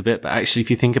overacts a bit, but actually, if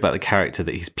you think about the character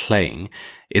that he's playing,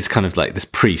 it's kind of like this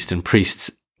priest, and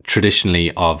priests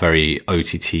traditionally are very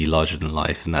OTT, larger than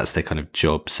life, and that's their kind of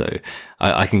job. So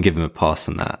I can give him a pass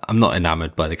on that. I'm not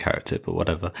enamored by the character, but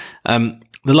whatever.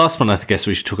 The last one I guess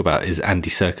we should talk about is Andy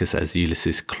Serkis as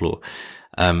Ulysses Klaue.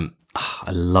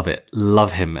 I love it.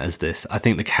 Love him as this. I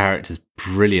think the character's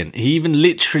brilliant. He even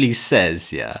literally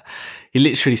says,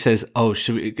 oh,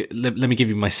 let me give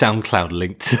you my SoundCloud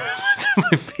link to my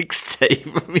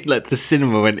mixtape. I mean, like, the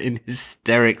cinema went in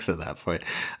hysterics at that point.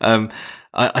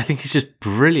 I think he's just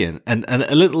brilliant. And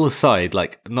a little aside,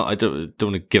 like, I don't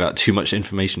want to give out too much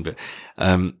information, but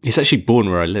he's actually born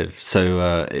where I live,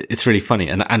 so it's really funny,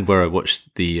 and where I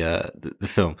watched the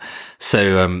film.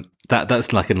 So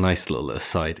that's like a nice little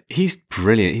aside. He's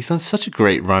brilliant. He's on such a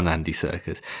great run, Andy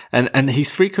Serkis, and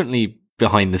he's frequently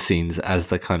behind the scenes as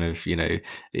the kind of,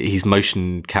 he's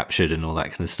motion captured and all that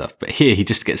kind of stuff. But here he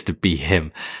just gets to be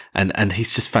him. And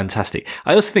he's just fantastic.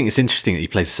 I also think it's interesting that he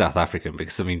plays a South African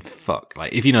because, I mean, fuck,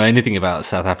 like, if you know anything about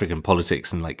South African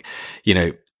politics and, like,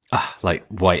 like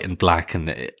white and black,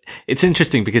 and it's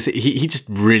interesting because he just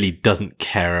really doesn't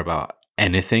care about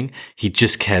anything. He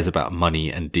just cares about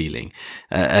money and dealing.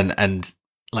 And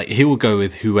like, he will go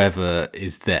with whoever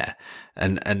is there.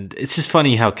 And it's just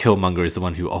funny how Killmonger is the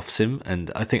one who offs him.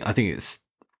 And I think it's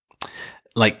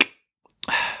like,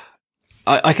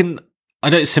 I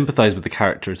don't sympathize with the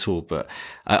character at all, but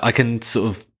I can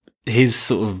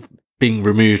his being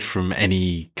removed from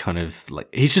any kind of, like,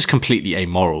 he's just completely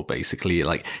amoral, basically.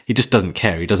 Like, he just doesn't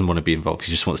care. He doesn't want to be involved.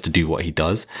 He just wants to do what he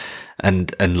does.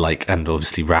 And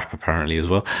obviously rap apparently as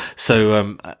well.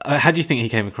 So, how do you think he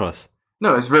came across?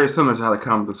 No, it's very similar to how the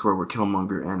comic books were with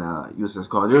Killmonger and USS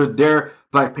Klaue. They're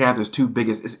Black Panther's two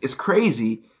biggest. It's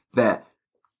crazy that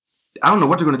I don't know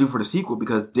what they're going to do for the sequel,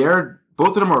 because both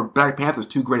of them are Black Panther's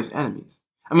two greatest enemies.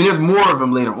 I mean, there's more of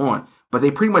them later on, but they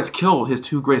pretty much killed his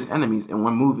two greatest enemies in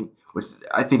one movie, which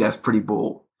I think that's pretty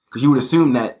bold. Because you would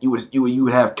assume that you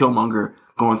would have Killmonger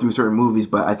going through certain movies,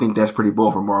 but I think that's pretty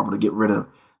bold for Marvel to get rid of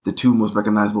the two most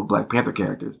recognizable Black Panther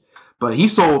characters. But he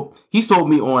sold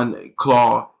me on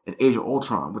Klaue and Age of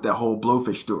Ultron with that whole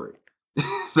Blowfish story.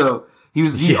 So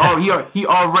he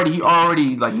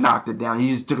already like knocked it down. He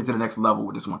just took it to the next level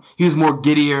with this one. He was more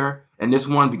giddier in this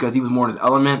one because he was more in his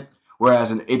element.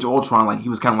 Whereas in Age of Ultron, like, he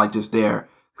was kind of like just there,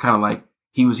 kind of like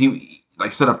he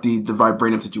like set up the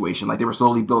vibranium situation. Like, they were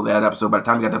slowly building that up. So by the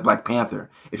time you got to Black Panther,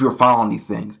 if you were following these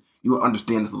things, you would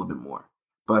understand this a little bit more.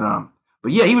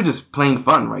 But yeah, he was just plain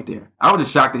fun right there. I was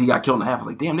just shocked that he got killed in half. I was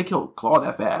like, damn, they killed Klaue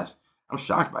that fast. I'm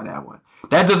shocked by that one.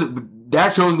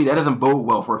 That shows me that doesn't bode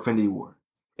well for Infinity War.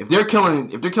 If they're killing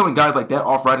guys like that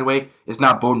off right away, it's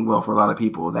not boding well for a lot of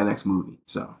people in that next movie.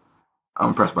 So I'm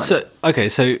impressed by that. Okay,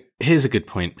 so here's a good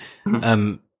point.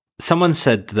 Mm-hmm. Someone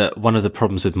said that one of the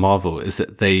problems with Marvel is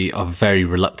that they are very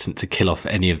reluctant to kill off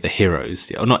any of the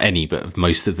heroes, or not any, but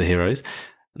most of the heroes.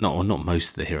 Not most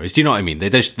of the heroes. Do you know what I mean? They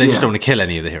just don't want to kill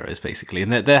any of the heroes, basically,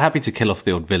 and they're happy to kill off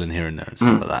the odd villain here and there and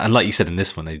stuff like that. And like you said, in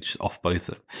this one, they just off both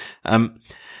of them.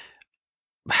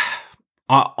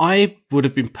 I would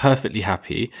have been perfectly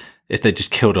happy if they just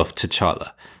killed off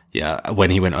T'Challa,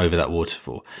 when he went over that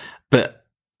waterfall. But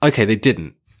okay, they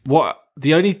didn't.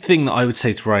 The only thing that I would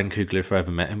say to Ryan Coogler, if I ever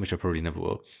met him, which I probably never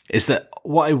will, is that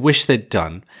what I wish they'd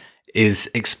done is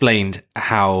explained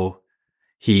how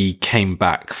he came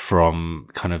back from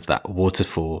kind of that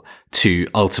waterfall to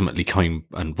ultimately coming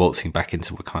and waltzing back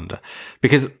into Wakanda.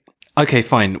 Because, okay,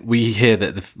 fine, we hear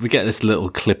that we get this little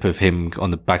clip of him on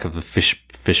the back of a fish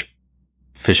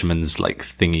fisherman's like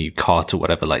thingy cart or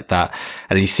whatever like that,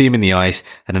 and you see him in the ice,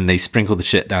 and then they sprinkle the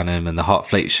shit down him and the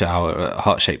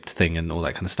heart-shaped thing and all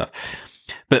that kind of stuff.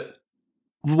 But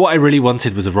what I really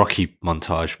wanted was a Rocky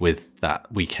montage with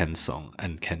that Weekend song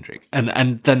and Kendrick.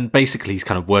 And then basically he's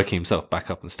kind of working himself back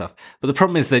up and stuff. But the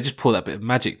problem is they just pour that bit of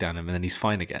magic down him and then he's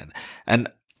fine again. And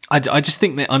I just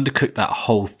think they undercooked that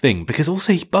whole thing, because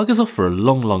also he buggers off for a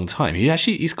long, long time.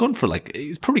 He's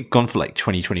probably gone for like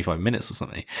 20, 25 minutes or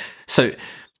something. So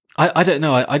I don't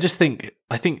know. I think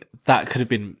that could have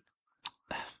been,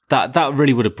 that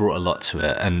really would have brought a lot to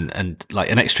it, and like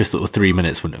an extra sort of 3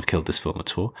 minutes wouldn't have killed this film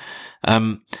at all.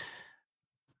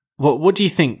 What do you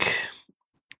think?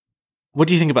 What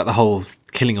do you think about the whole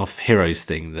killing off heroes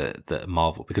thing that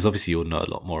Marvel? Because obviously you'll know a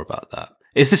lot more about that.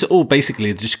 Is this all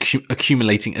basically just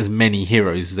accumulating as many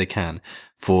heroes as they can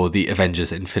for the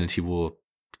Avengers Infinity War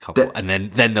couple, and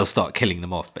then they'll start killing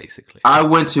them off? Basically, I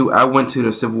went to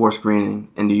the Civil War screening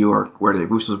in New York where the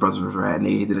Russo brothers were at, and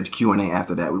they did a Q&A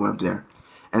after that. We went up there.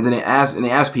 And then they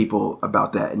asked people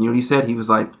about that. And you know what he said? He was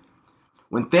like,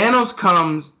 when Thanos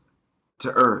comes to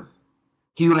Earth,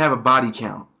 he's going to have a body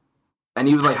count. And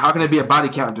he was like, how can there be a body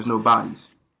count if there's no bodies?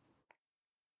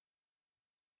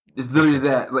 It's literally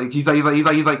that. Like, because here's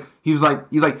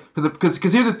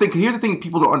the thing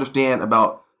people don't understand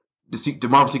about the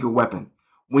Marvel Secret Weapon.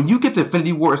 When you get to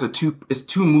Infinity War, it's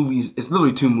two movies. It's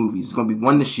literally two movies. It's going to be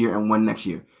one this year and one next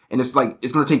year. And it's going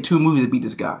to take 2 movies to beat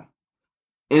this guy.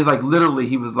 It's like literally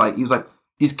he was like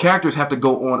these characters have to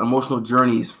go on emotional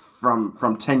journeys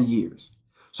from 10 years.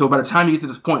 So by the time you get to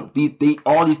this point,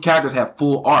 all these characters have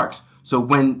full arcs. So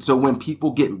when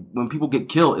people get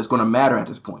killed, it's going to matter at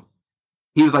this point.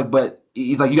 He was like, but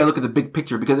he's like, you got to look at the big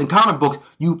picture, because in comic books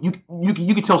you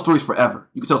can tell stories forever.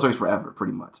 You can tell stories forever,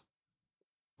 pretty much.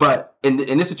 But in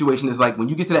this situation, it's like when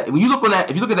you get to that, if you look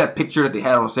at that picture that they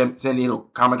had on San Diego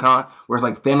Comic-Con, where it's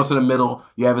like Thanos in the middle,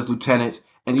 you have his lieutenants,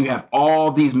 and you have all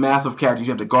these massive characters.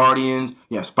 You have the Guardians,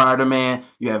 you have Spider-Man,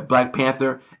 you have Black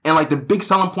Panther. And like the big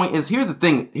selling point is, here's the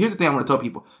thing I want to tell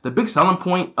people. The big selling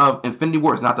point of Infinity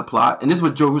War is not the plot. And this is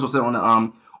what Joe Russo said on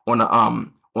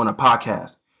a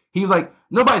podcast. He was like,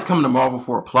 nobody's coming to Marvel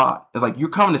for a plot. It's like, you're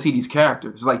coming to see these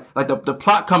characters. It's like the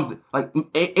plot comes, like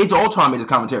Age of Ultron made this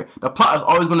commentary. The plot is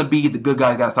always going to be the good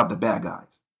guys got to stop the bad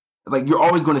guys. It's like, you're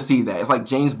always going to see that. It's like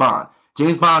James Bond.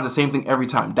 James Bond's the same thing every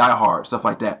time. Die Hard, stuff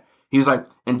like that. He was like,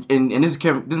 and this is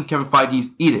Kevin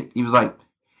Feige's edict. He was like,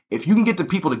 if you can get the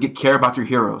people to care about your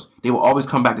heroes, they will always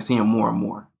come back to see him more and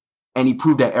more. And he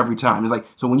proved that every time. It's like,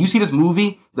 so when you see this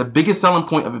movie, the biggest selling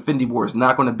point of Infinity War is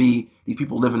not going to be these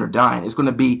people living or dying. It's going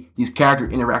to be these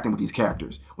characters interacting with these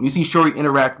characters. When you see Shuri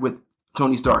interact with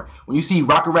Tony Stark, when you see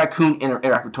Rocket Raccoon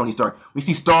interact with Tony Stark, when you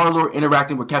see Star-Lord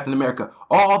interacting with Captain America,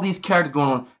 all these characters going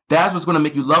on, that's what's going to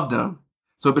make you love them.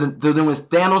 So then when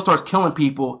Thanos starts killing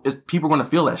people, people are going to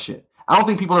feel that shit. I don't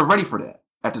think people are ready for that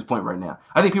at this point right now.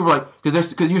 I think people are like,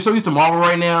 because you're so used to Marvel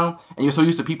right now, and you're so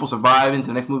used to people surviving to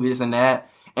the next movie, this and that.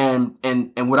 And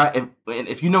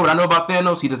if you know what I know about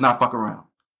Thanos, he does not fuck around.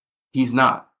 He's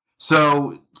not.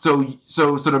 So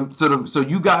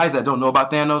you guys that don't know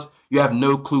about Thanos, you have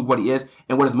no clue what he is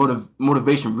and what his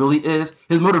motivation really is.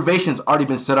 His motivation's already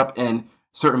been set up in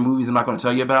certain movies I'm not going to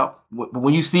tell you about. But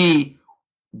when you see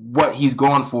what he's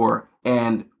going for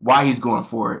and why he's going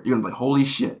for it, you're going to be like, holy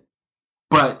shit.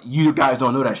 But you guys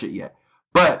don't know that shit yet.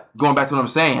 But going back to what I'm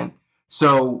saying,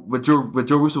 so what Joe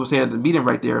Russo was saying at the meeting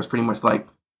right there is pretty much like,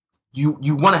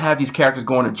 you want to have these characters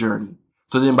go on a journey.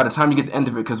 So then by the time you get to the end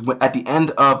of it, because at the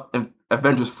end of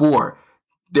Avengers 4,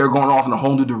 they're going off in a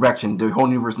whole new direction. The whole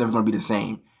universe is never going to be the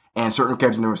same. And certain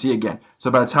characters you'll never see again. So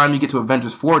by the time you get to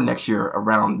Avengers 4 next year,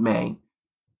 around May,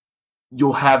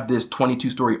 you'll have this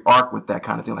 22-story arc with that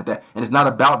kind of thing like that. And it's not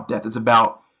about death. It's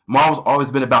about, Marvel's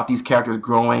always been about these characters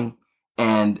growing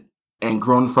and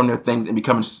growing from their things and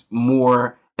becoming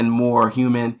more and more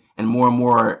human and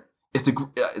more.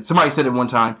 Somebody said it one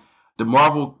time, the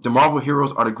Marvel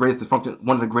heroes are one of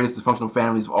the greatest dysfunctional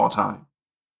families of all time.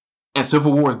 And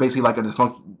Civil War is basically like a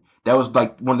dysfunction. That was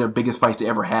like one of their biggest fights they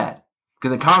ever had.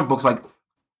 Because in comic books, like,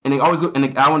 and they always go,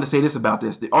 and I want to say this about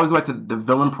this, they always go back to the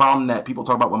villain problem that people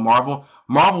talk about with Marvel.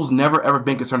 Marvel's never ever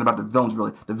been concerned about the villains,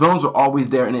 really. The villains were always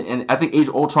there, and I think Age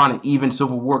of Ultron and even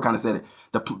Civil War kind of said it.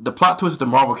 The plot twist with the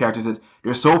Marvel characters is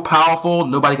they're so powerful,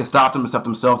 nobody can stop them except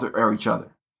themselves or each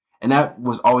other. And that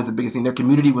was always the biggest thing. Their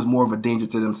community was more of a danger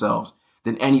to themselves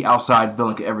than any outside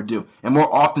villain could ever do. And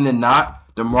more often than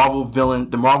not, the Marvel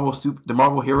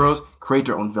heroes create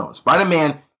their own villains.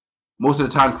 Spider-Man, most of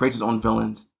the time, creates his own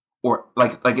villains. Or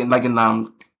like in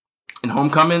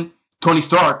Homecoming, Tony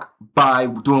Stark, by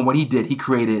doing what he did, he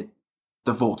created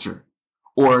the Vulture.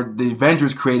 Or the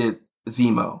Avengers created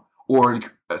Zemo. or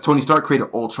Tony Stark created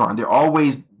Ultron. They're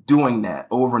always doing that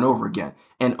over and over again.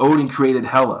 And Odin created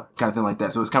Hela, kind of thing like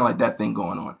that. So it's kind of like that thing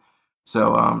going on.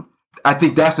 So I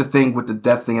think that's the thing with the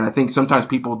death thing. And I think sometimes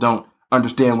people don't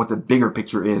understand what the bigger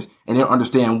picture is, and they don't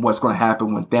understand what's going to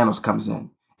happen when Thanos comes in,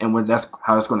 and when that's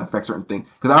how it's going to affect certain things.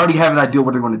 Because I already have an idea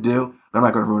what they're going to do, but I'm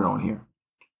not going to ruin it on here.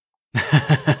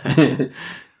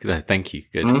 No, thank you.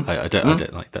 Good. Mm-hmm. I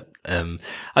don't like that.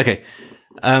 Okay.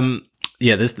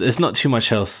 Yeah, there's not too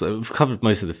much else. We've covered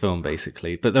most of the film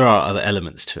basically, but there are other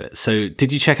elements to it. So,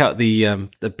 did you check out the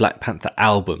Black Panther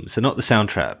album? So, not the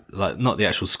soundtrack, like not the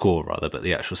actual score, rather, but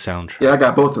the actual soundtrack. Yeah, I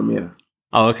got both of them. Yeah.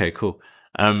 Oh, okay, cool.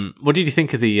 What did you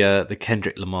think of the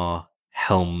Kendrick Lamar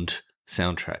helmed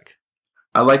soundtrack?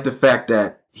 I like the fact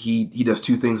that he does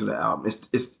two things with the album.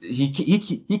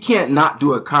 He can't not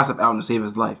do a concept album to save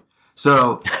his life.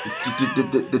 So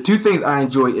the two things I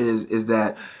enjoy is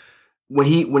that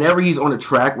whenever he's on a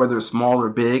track, whether it's small or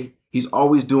big, he's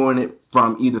always doing it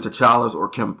from either T'Challa's or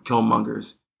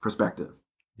Killmonger's perspective.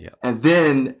 Yeah. And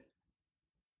then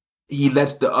he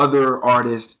lets the other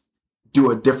artist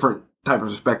do a different type of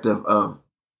perspective of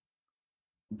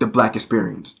the Black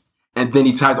experience. And then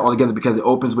he ties it all together because it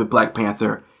opens with Black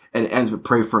Panther and it ends with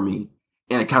Pray For Me.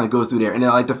 And it kind of goes through there. And I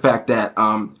like the fact that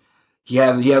he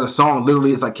has a song,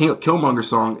 literally it's like Killmonger's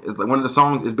song. Is like one of the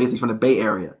songs is basically from the Bay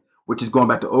Area, which is going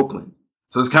back to Oakland.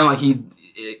 So it's kind of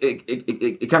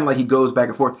like he goes back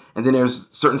and forth. And then there's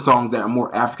certain songs that are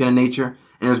more African in nature,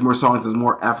 and there's more songs that's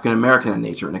more African American in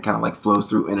nature, and it kind of like flows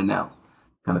through in and out,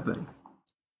 kind of thing.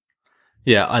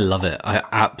 Yeah, I love it. I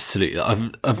absolutely.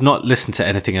 I've not listened to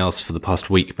anything else for the past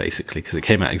week, basically, because it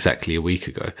came out exactly a week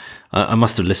ago. I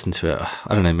must have listened to it,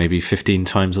 I don't know, maybe 15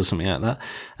 times or something like that.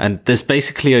 And there's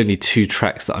basically only two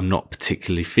tracks that I'm not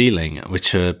particularly feeling,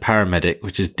 which are Paramedic,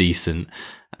 which is decent,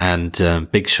 and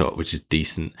Big Shot, which is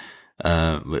decent.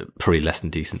 Probably less than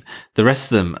decent. The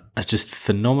rest of them are just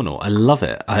phenomenal. I love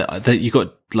it. You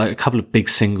got like a couple of big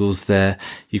singles there.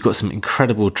 You've got some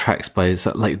incredible tracks by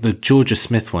like the Georgia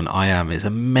Smith one, I Am, is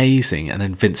amazing. And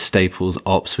then Vince Staples'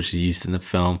 Ops, which is used in the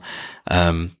film.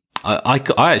 I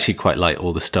actually quite like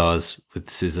All the Stars with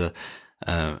SZA.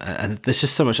 And there's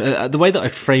just so much. The way that I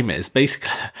frame it is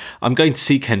basically I'm going to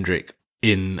see Kendrick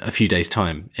in a few days'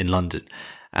 time in London.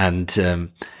 And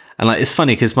like, it's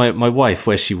funny because my wife,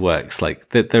 where she works, like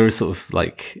there are sort of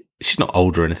like, she's not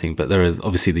old or anything, but there are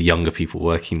obviously the younger people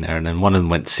working there. And then one of them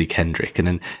went to see Kendrick. And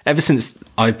then ever since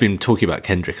I've been talking about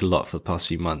Kendrick a lot for the past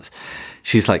few months,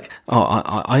 she's like, oh,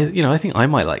 I think I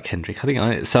might like Kendrick.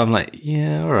 So I'm like,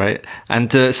 yeah, all right.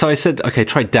 And so I said, okay,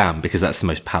 try Damn, because that's the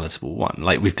most palatable one.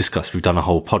 Like we've discussed, we've done a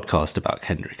whole podcast about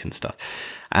Kendrick and stuff.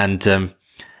 And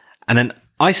then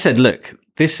I said, look,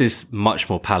 this is much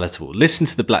more palatable. Listen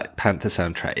to the Black Panther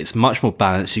soundtrack. It's much more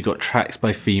balanced. You got tracks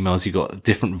by females. You got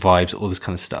different vibes, all this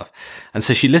kind of stuff. And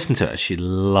so she listened to it. She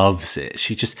loves it.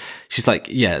 She's like,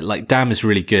 yeah, like Damn is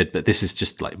really good, but this is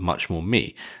just like much more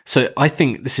me. So I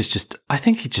think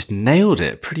he just nailed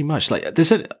it pretty much. Like I'd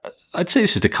say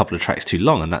it's just a couple of tracks too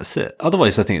long and that's it.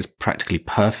 Otherwise, I think it's practically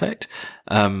perfect.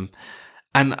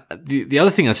 And the other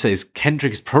thing I'd say is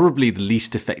Kendrick is probably the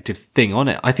least effective thing on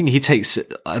it. I think he takes,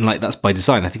 and like that's by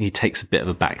design, I think he takes a bit of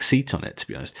a back seat on it, to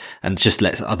be honest, and just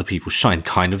lets other people shine,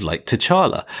 kind of like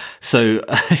T'Challa. So,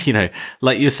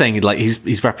 like you're saying, like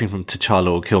he's rapping from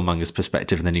T'Challa or Killmonger's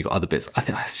perspective, and then you got other bits. I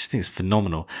just think it's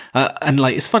phenomenal. And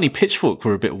like, it's funny, Pitchfork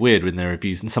were a bit weird in their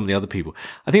reviews, and some of the other people,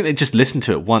 I think they just listened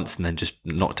to it once and then just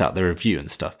knocked out their review and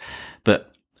stuff. But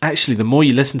actually, the more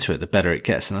you listen to it, the better it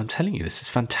gets. And I'm telling you, this is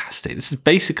fantastic. This is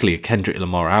basically a Kendrick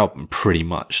Lamar album, pretty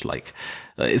much. Like,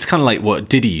 it's kind of like what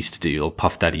Diddy used to do, or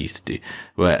Puff Daddy used to do,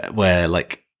 where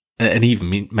like, and he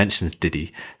even mentions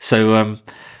Diddy. So,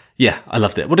 yeah, I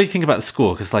loved it. What do you think about the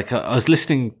score? Because like, I was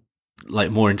listening like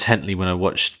more intently when I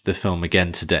watched the film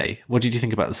again today. What did you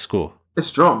think about the score? It's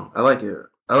strong. I like it.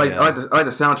 I like the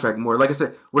soundtrack more. Like I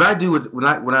said, what I do when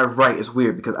I write is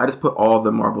weird because I just put all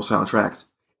the Marvel soundtracks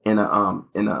in a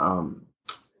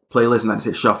playlist and I just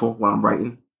hit shuffle when I'm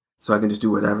writing, so I can just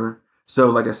do whatever. So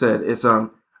like I said, it's I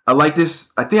like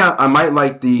this. I think I might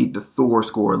like the Thor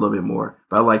score a little bit more,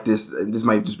 but I like this. This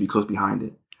might just be close behind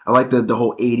it. I like the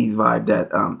whole '80s vibe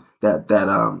that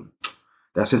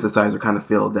synthesizer kind of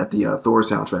feel that the Thor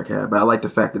soundtrack had. But I like the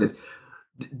fact that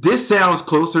this sounds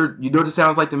closer. You know what it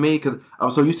sounds like to me because I'm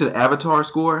so used to the Avatar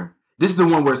score. This is the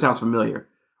one where it sounds familiar.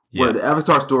 Yeah. Where the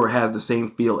Avatar score has the same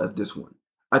feel as this one.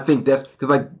 I think that's because,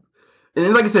 like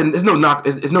I said, it's no knock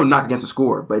against the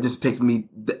score, but it just takes me.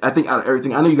 I think out of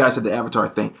everything, I know you guys said the Avatar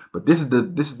thing, but this is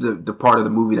the part of the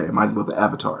movie that reminds me of the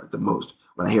Avatar the most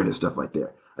when I hear this stuff like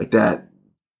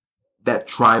that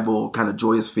tribal kind of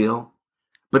joyous feel.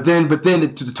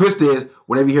 the twist is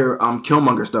whenever you hear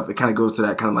Killmonger stuff, it kind of goes to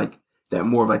that kind of like that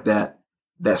more of like that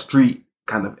street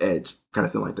kind of edge kind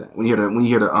of thing like that. When you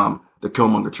hear the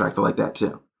Killmonger tracks, I like that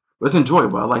too. But it's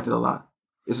enjoyable. I liked it a lot.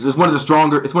 It's one of the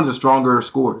stronger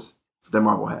scores that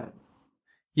Marvel had.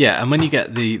 Yeah, and when you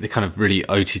get the kind of really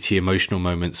OTT emotional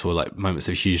moments or like moments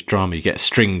of huge drama, you get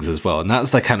strings as well. And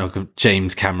that's the kind of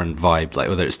James Cameron vibe, like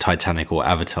whether it's Titanic or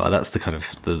Avatar, that's the kind of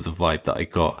the vibe that I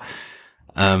got.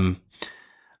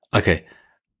 Okay.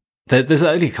 There's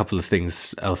only a couple of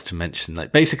things else to mention.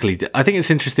 Like basically, I think it's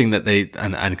interesting that they,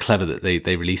 and clever that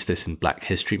they released this in Black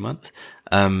History Month.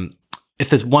 If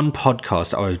there's one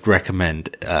podcast I would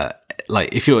recommend,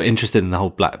 like if you're interested in the whole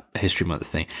Black History Month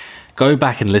thing, go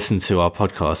back and listen to our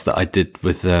podcast that I did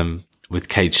with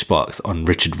Cage Sparks on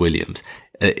Richard Williams.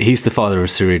 He's the father of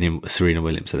Serena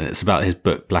Williams, and it's about his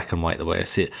book Black and White: The Way I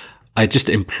See It. I just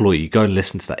implore you, go and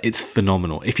listen to that. It's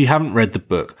phenomenal. If you haven't read the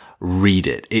book, read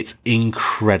it. It's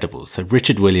incredible. So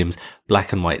Richard Williams,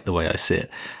 Black and White: The Way I See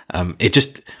It.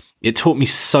 It taught me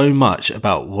so much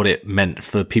about what it meant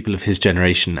for people of his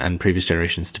generation and previous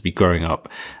generations to be growing up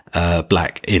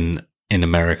black in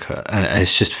America, and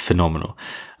it's just phenomenal.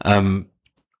 And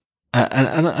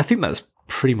I think that's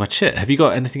pretty much it. Have you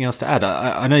got anything else to add?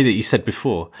 I know that you said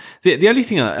before. The only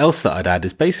thing else that I'd add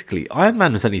is basically Iron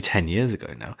Man was only 10 years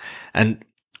ago now, and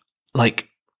like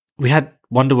we had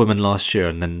Wonder Woman last year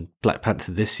and then Black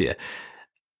Panther this year.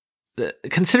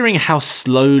 Considering how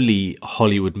slowly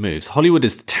Hollywood moves, Hollywood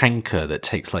is the tanker that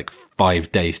takes like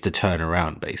 5 days to turn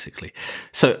around, basically.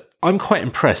 So I'm quite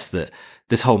impressed that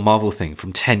this whole Marvel thing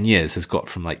from 10 years has got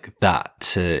from like that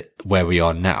to where we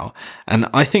are now. And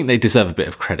I think they deserve a bit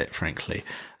of credit, frankly.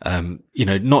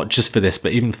 Not just for this,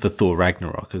 but even for Thor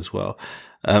Ragnarok as well.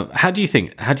 How do you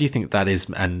think that is?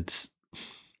 And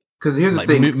because here's like,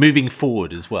 the thing, moving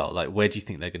forward as well, like where do you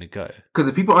think they're going to go? Because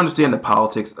if people understand the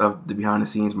politics of the behind the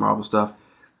scenes Marvel stuff,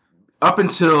 up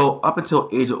until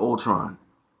Age of Ultron,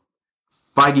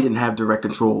 Feige didn't have direct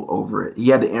control over it. He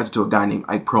had to answer to a guy named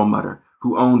Ike Perlmutter,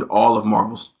 who owned all of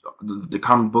Marvel's the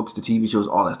comic books, the TV shows,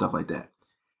 all that stuff like that.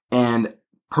 And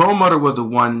Perlmutter was the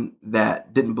one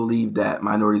that didn't believe that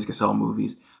minorities could sell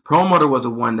movies. Perlmutter was the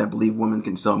one that believed women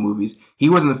can sell movies. He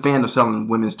wasn't a fan of selling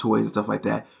women's toys and stuff like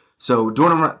that. So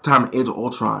during the time of Age of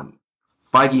Ultron,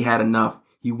 Feige had enough.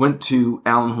 He went to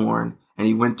Alan Horn and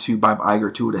he went to Bob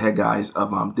Iger, two of the head guys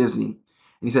of Disney. And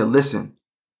he said, listen,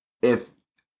 if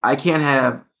I can't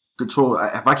have control,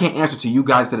 if I can't answer to you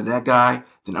guys that are that guy,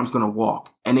 then I'm just going to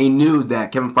walk. And they knew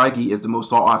that Kevin Feige is the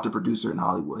most sought after producer in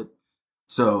Hollywood.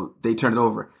 So they turned it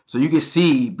over. So you can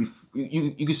see,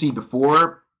 you can see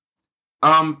before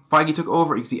Feige took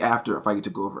over, you can see after Feige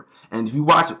took over. And if you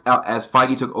watch as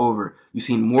Feige took over, you've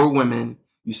seen more women.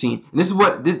 You've seen, and this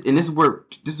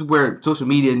is where social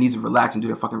media needs to relax and do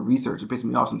their fucking research. It pisses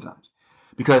me off sometimes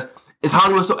because it's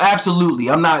Hollywood. So absolutely,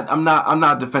 I'm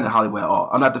not defending Hollywood at all.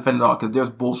 I'm not defending it at all because there's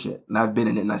bullshit, and I've been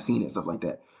in it and I've seen it, stuff like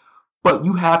that. But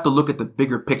you have to look at the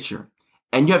bigger picture,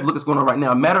 and you have to look at what's going on right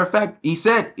now. Matter of fact, he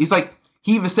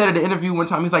even said in the interview one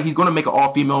time, he's like, he's going to make an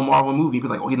all-female Marvel movie. He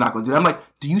was like, oh, he's not going to do that. I'm like,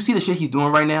 do you see the shit he's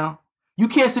doing right now? You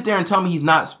can't sit there and tell me he's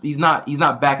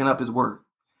not backing up his word.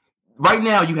 Right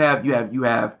now, you had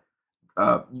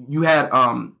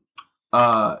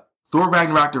Thor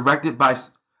Ragnarok directed by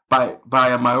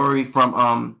a Maori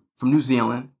from New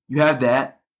Zealand. You have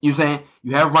that. You know what I'm saying?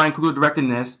 You have Ryan Coogler directing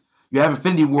this. You have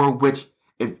Infinity War, which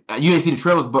if you didn't see the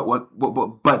trailers,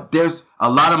 but there's a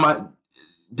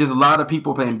lot of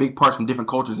people playing big parts from different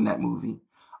cultures in that movie.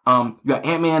 You got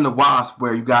Ant-Man and the Wasp,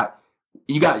 where you got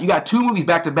two movies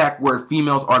back to back where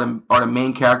females are the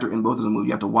main character in both of the movies.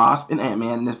 You have the Wasp and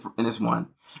Ant-Man in this one,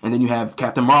 and then you have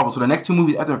Captain Marvel. So the next two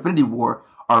movies after Infinity War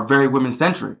are very women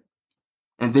centric,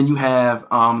 and then you have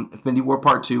Infinity War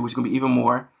Part 2, which is gonna be even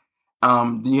more.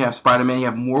 Then you have Spider-Man. You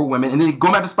have more women, and then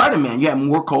going back to Spider-Man, you have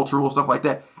more cultural stuff like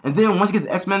that. And then once he gets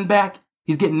the X-Men back,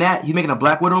 he's getting that. He's making a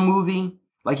Black Widow movie.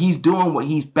 Like he's doing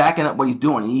he's backing up what he's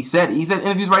doing. And he said in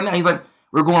interviews right now, he's like,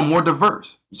 we're going more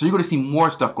diverse. So you're going to see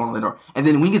more stuff going on later. And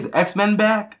then when he gets the X-Men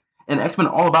back, and the X-Men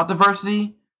are all about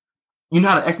diversity, you know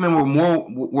how the X-Men were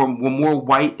more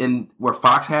white and where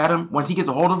Fox had them? Once he gets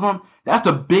a hold of them, that's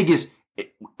the biggest.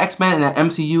 X-Men in the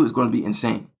MCU is going to be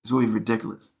insane. It's going to be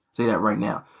ridiculous. I'll say that right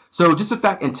now. So just the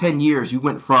fact in 10 years, you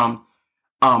went from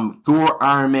Thor,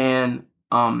 Iron Man,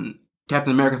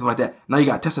 Captain America, stuff like that. Now you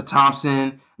got Tessa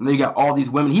Thompson. And then you got all these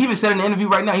women. He even said in an interview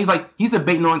right now, he's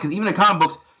debating on, because even in comic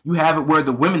books, you have it where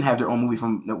the women have their own movie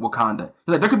from Wakanda.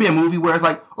 He's like, there could be a movie where it's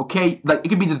like, okay, like it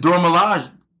could be the Dora Milaje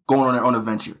going on their own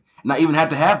adventure. Not even have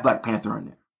to have Black Panther in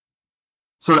there.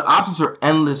 So the options are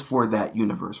endless for that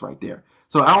universe right there.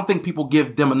 So I don't think people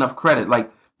give them enough credit.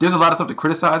 Like there's a lot of stuff to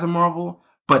criticize in Marvel,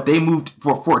 but they moved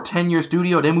for a 10-year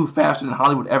studio. They moved faster than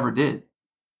Hollywood ever did.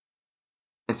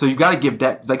 And so you got to give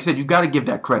that, like I said, you got to give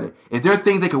that credit. Is there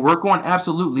things they could work on?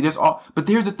 Absolutely. But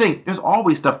here's the thing. There's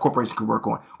always stuff corporations can work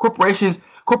on. Corporations'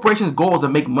 goal is to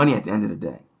make money at the end of the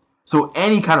day. So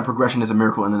any kind of progression is a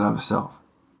miracle in and of itself.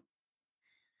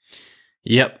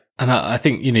 Yep. And I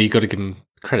think, you got to give them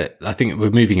credit. I think we're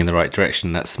moving in the right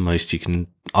direction. That's the most you can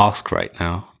ask right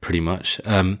now, pretty much.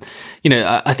 I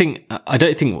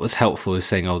don't think what was helpful is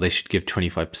saying, they should give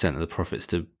 25% of the profits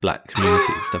to black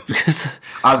community and stuff, because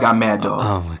I got mad, dog.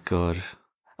 Oh my God.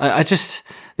 I just,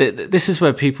 this is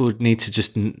where people need to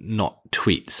just not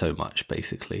tweet so much,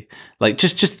 basically. Like,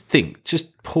 just think,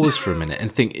 just pause for a minute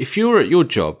and think, if you're at your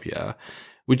job,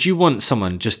 would you want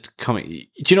someone just coming? Do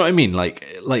you know what I mean? Like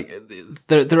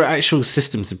there are actual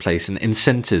systems in place and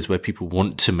incentives where people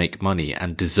want to make money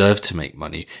and deserve to make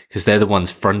money because they're the ones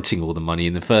fronting all the money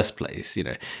in the first place.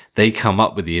 They come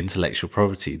up with the intellectual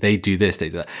property. They do this, they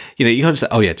do that. You can't just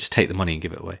say, just take the money and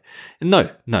give it away.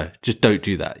 No, just don't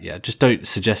do that. Yeah, just don't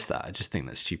suggest that. I just think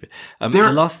that's stupid.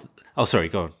 Sorry,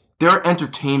 go on. Their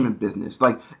entertainment business.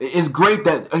 Like, it's great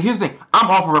that, here's the thing,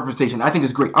 I'm all for representation. I think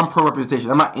it's great. I'm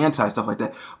pro-representation. I'm not anti stuff like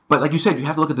that. But like you said, you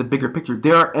have to look at the bigger picture.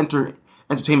 They're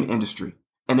entertainment industry,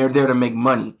 and they're there to make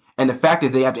money. And the fact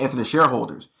is they have to answer the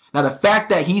shareholders. Now, the fact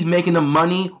that he's making the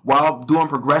money while doing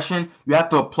progression, you have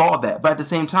to applaud that. But at the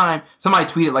same time, somebody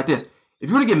tweeted like this: if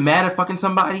you're going to get mad at fucking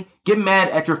somebody, get mad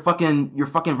at your fucking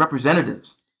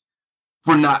representatives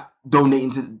for not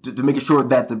donating to making sure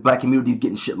that the black community is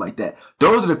getting shit like that.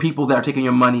 Those are the people that are taking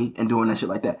your money and doing that shit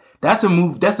like that. That's a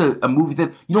move. That's a movie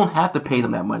that you don't have to pay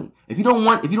them that money. If you don't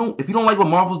like what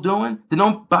Marvel's doing, then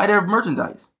don't buy their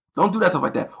merchandise. Don't do that stuff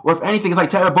like that. Or if anything, it's like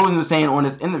Tyler Bozen was saying on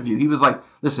this interview. He was like,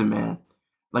 "Listen, man,"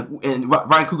 and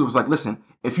Ryan Coogler was like, "Listen,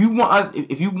 if you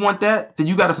want that, then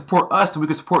you got to support us so we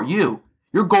can support you.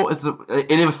 Your goal is to,"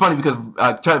 and it was funny because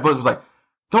Tyler Bozen was like,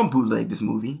 "Don't bootleg this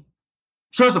movie.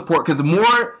 Show support, because the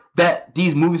more that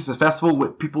these movies are successful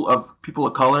with people of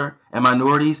color and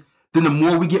minorities, then the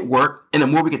more we get work and the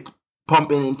more we get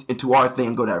pump into our thing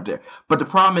and go down there." But the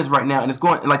problem is right now, and it's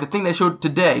going, and like the thing they showed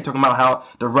today, talking about how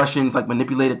the Russians like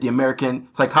manipulated the American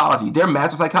psychology. They're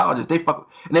master psychologists. They fuck,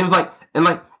 and they was like, and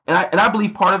I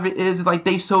believe part of it is like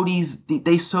they sow these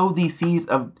seeds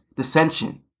of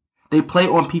dissension. They play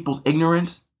on people's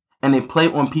ignorance and they play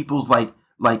on people's like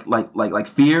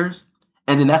fears.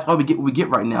 And then that's why we get what we get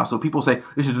right now. So people say,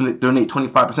 "You should donate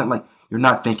 25%. Like, you're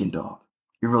not thinking, dog.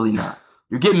 You're really not.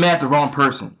 You're getting mad at the wrong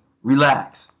person.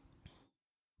 Relax.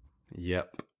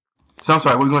 Yep. So I'm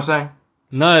sorry, what were you going to say?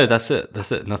 No, that's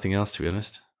it. Nothing else, to be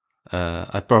honest.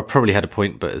 I probably had a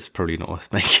point, but it's probably not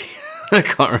worth making. I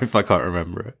can't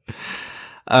remember it.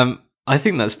 I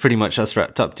think that's pretty much us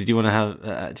wrapped up. Did you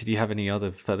have any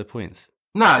other further points?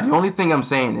 Nah, the only thing I'm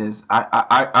saying is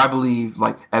I believe,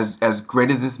 like, as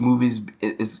great as this movie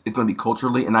is going to be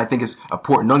culturally, and I think it's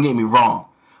important. Don't get me wrong,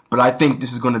 but I think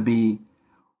this is going to be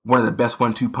one of the best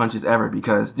 1-2 punches ever,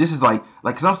 because this is like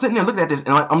because I'm sitting there looking at this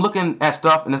and I'm looking at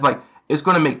stuff and it's like it's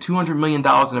going to make $200 million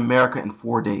in America in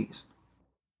 4 days.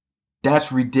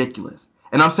 That's ridiculous.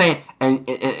 And I'm saying, and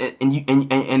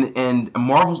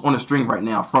Marvel's on a string right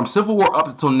now from Civil War up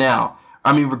until now.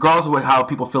 I mean, regardless of how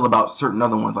people feel about certain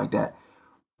other ones like that.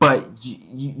 But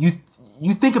you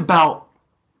think about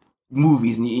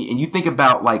movies and you think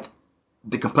about like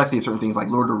the complexity of certain things like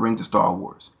Lord of the Rings to Star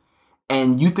Wars.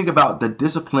 And you think about the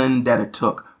discipline that it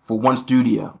took for one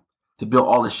studio to build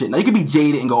all this shit. Now you could be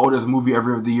jaded and go, "Oh, there's a movie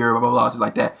every other year, blah, blah, blah," shit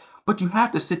like that. But you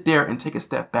have to sit there and take a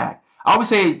step back. I always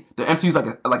say the MCU is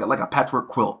like a patchwork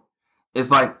quilt. It's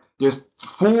like there's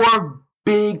 4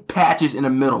 big patches in the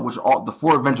middle, which are all the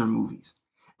 4 Avengers movies.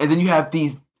 And then you have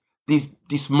these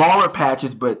smaller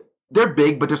patches, but they're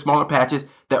big, but they're smaller patches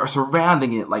that are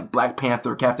surrounding it, like Black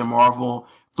Panther, Captain Marvel,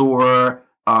 Thor,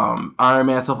 Iron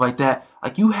Man, stuff like that.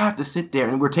 Like, you have to sit there,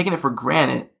 and we're taking it for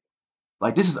granted.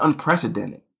 Like, this is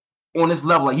unprecedented on this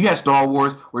level. Like, you had Star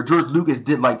Wars, where George Lucas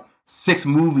did like 6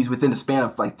 movies within the span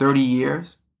of like 30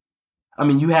 years. I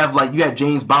mean, you had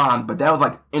James Bond, but that was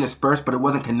like interspersed, but it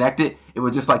wasn't connected. It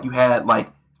was just like you had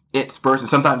like it dispersed, and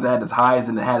sometimes it had its highs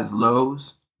and it had its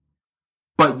lows.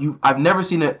 But I've never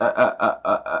seen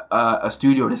a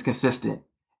studio that's consistent.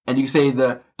 And you say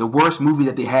the worst movie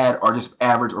that they had are just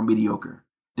average or mediocre.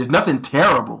 There's nothing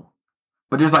terrible,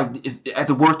 but there's like, at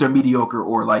the worst they're mediocre,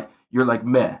 or like you're like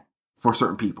meh for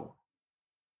certain people.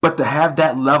 But to have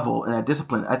that level and that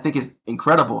discipline, I think is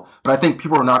incredible. But I think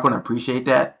people are not going to appreciate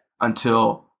that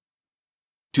until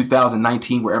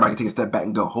 2019, where everybody can take a step back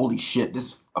and go, "Holy shit, this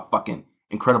is a fucking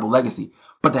incredible legacy."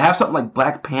 But to have something like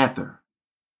Black Panther,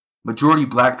 majority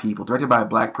black people, directed by a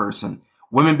black person,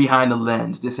 women behind the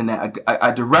lens, this and that.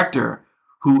 A director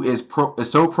who is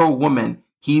so pro woman,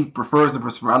 he prefers to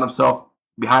surround himself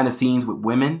behind the scenes with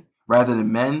women rather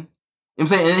than men. You know what I'm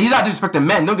saying? And he's not disrespecting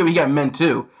men. Don't get me, he got men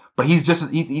too. But he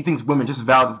thinks women just as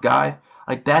valid as guys.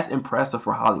 Like, that's impressive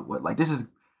for Hollywood. Like, this is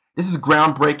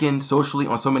groundbreaking socially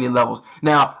on so many levels.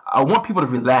 Now, I want people to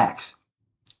relax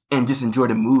and just enjoy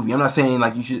the movie. I'm not saying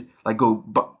like you should like go.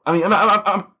 But I mean, I'm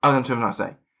not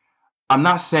saying. I'm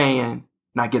not saying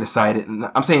not get excited.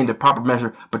 I'm saying the proper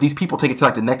measure. But these people take it to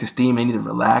like the next extreme. They need to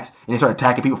relax and they start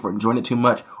attacking people for enjoying it too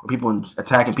much, or people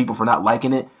attacking people for not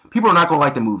liking it. People are not going to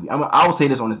like the movie. I will say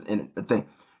this on this thing.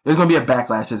 There's going to be a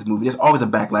backlash to this movie. There's always a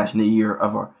backlash in the year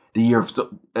of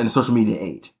in the social media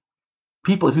age.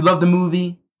 People, if you love the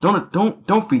movie,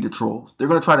 don't feed the trolls. They're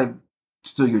going to try to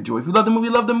steal your joy. If you love the movie,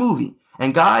 love the movie.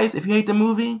 And guys, if you hate the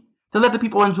movie, then let the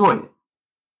people enjoy it.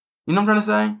 You know what I'm trying to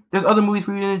say? There's other movies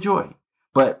for you to enjoy.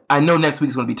 But I know next week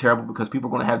is going to be terrible because people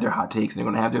are going to have their hot takes and they're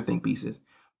going to have their think pieces.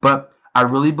 But I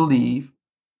really believe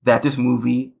that this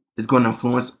movie is going to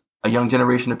influence a young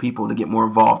generation of people to get more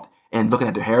involved in looking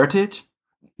at their heritage,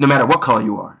 no matter what color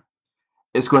you are.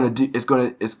 It's going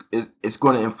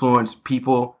to influence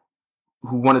people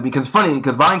who want to, because it's funny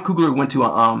because Ryan Coogler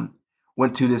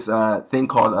went to this thing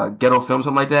called Ghetto Film,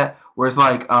 something like that, where it's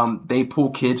like they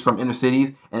pull kids from inner cities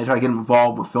and they try to get them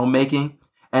involved with filmmaking.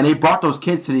 And they brought those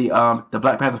kids to the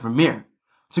Black Panther premiere.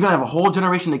 So you're gonna have a whole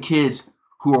generation of kids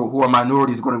who are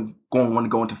minorities going to want to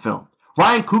go into film.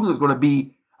 Ryan Coogler is going to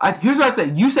be. Here's what I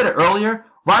said. You said it earlier.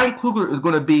 Ryan Coogler is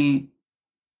going to be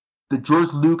the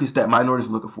George Lucas that minorities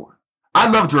are looking for. I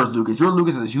love George Lucas. George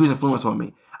Lucas is a huge influence on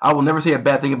me. I will never say a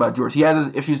bad thing about George. He has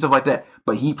his issues, stuff like that,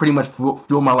 but he pretty much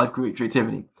fueled my life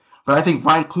creativity. But I think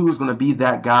Ryan Coogler is going to be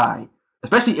that guy,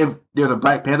 especially if there's a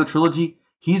Black Panther trilogy.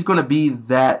 He's going to be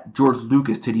that George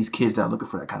Lucas to these kids that are looking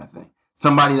for that kind of thing.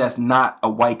 Somebody that's not a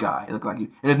white guy, look like you.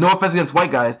 And there's no offense against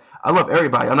white guys. I love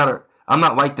everybody. I'm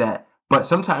not like that. But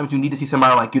sometimes you need to see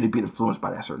somebody like you to be influenced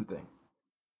by that certain thing.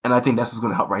 And I think that's what's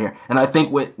going to help right here. And I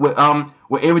think with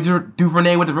Ava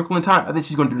DuVernay with The Wrinkle in Time, I think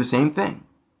she's going to do the same thing.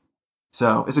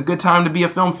 So it's a good time to be a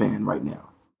film fan right now.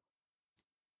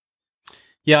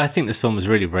 Yeah, I think this film was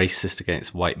really racist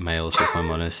against white males, if I'm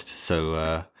honest.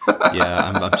 So,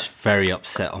 yeah, I'm just very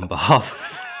upset on behalf of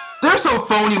them. They're so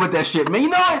phony with that shit, man. You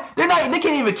know what? They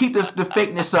can't even keep the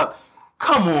fakeness up.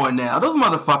 Come on now. Those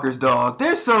motherfuckers, dog.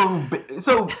 They're so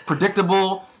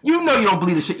predictable. You know you don't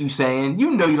believe the shit you saying.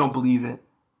 You know you don't believe it.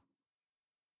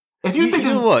 If you think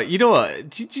you know what?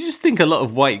 Do you just think a lot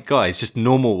of white guys, just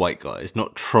normal white guys,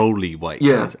 not trolly white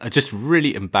guys, are just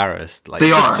really embarrassed? Like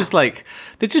they are. Just like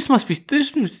they just must be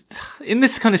in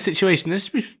this kind of situation. They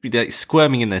just must be like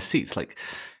squirming in their seats, like,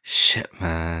 shit,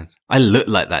 man. I look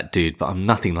like that dude, but I'm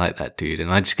nothing like that dude,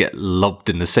 and I just get lobbed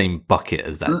in the same bucket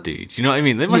as that dude. Do you know what I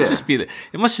mean? They must just be.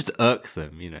 It must just irk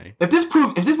them, you know. If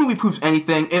this movie proves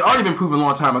anything, it already been proven a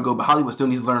long time ago, but Hollywood still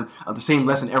needs to learn the same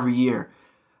lesson every year.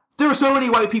 There are so many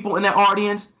white people in that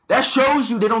audience. That shows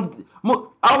you they don't.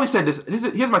 I always said this.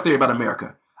 Here's my theory about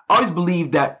America. I always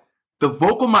believe that the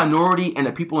vocal minority and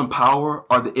the people in power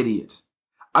are the idiots.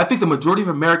 I think the majority of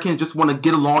Americans just want to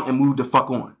get along and move the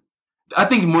fuck on. I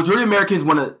think the majority of Americans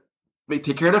want to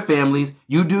take care of their families.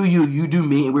 You do you, you do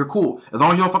me, and we're cool. As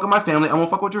long as you don't fuck with my family, I won't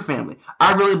fuck with your family.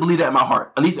 I really believe that in my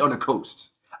heart, at least on the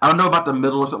coast. I don't know about the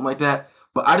middle or something like that,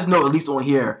 but I just know at least on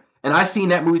here. And I seen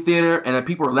that movie theater, and the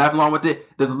people are laughing along with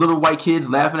it. There's little white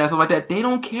kids laughing at stuff like that. They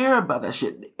don't care about that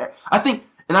shit. I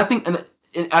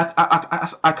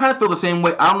kind of feel the same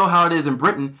way. I don't know how it is in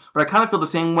Britain, but I kind of feel the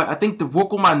same way. I think the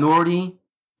vocal minority,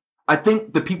 I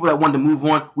think the people that wanted to move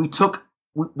on, we took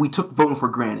voting for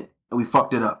granted, and we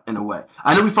fucked it up in a way.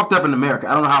 I know we fucked it up in America.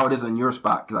 I don't know how it is in your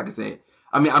spot, because I can say it.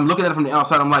 I mean, I'm looking at it from the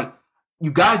outside. I'm like,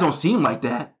 you guys don't seem like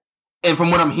that. And from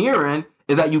what I'm hearing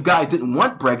is that you guys didn't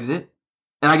want Brexit.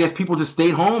 And I guess people just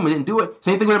stayed home and didn't do it.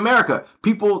 Same thing with America.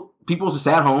 People just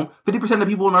sat home. 50% of the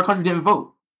people in our country didn't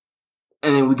vote.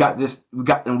 And then we got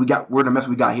we're in the mess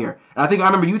we got here. And I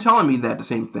remember you telling me that the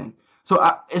same thing. So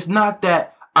it's not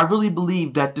that I really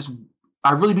believe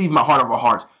in my heart of our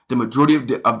hearts, the majority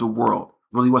of the world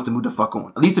really wants to move the fuck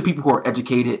on. At least the people who are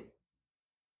educated.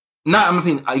 I'm not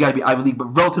saying you gotta be Ivy League,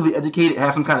 but relatively educated,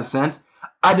 have some kind of sense.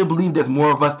 I do believe there's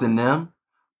more of us than them.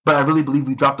 But I really believe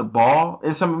we dropped the ball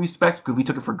in some respects because we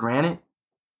took it for granted.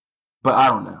 But I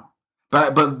don't know.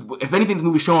 But if anything, this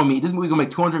movie's showing me this movie's gonna make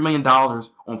 $200 million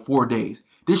on 4 days.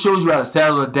 This shows you how to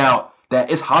settle the doubt that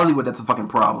it's Hollywood that's a fucking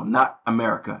problem, not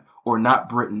America or not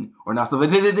Britain or not stuff.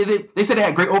 They said they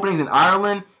had great openings in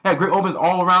Ireland, they had great openings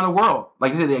all around the world.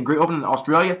 Like they said, they had great openings in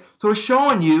Australia. So it's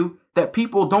showing you that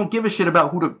people don't give a shit about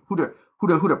who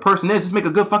the person is. Just make a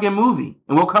good fucking movie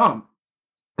and we'll come.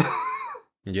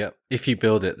 Yep. If you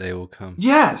build it, they will come.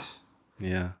 Yes.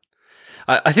 Yeah.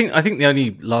 I think the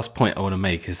only last point I want to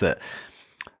make is that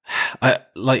I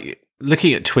like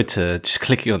looking at Twitter, just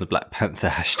clicking on the Black Panther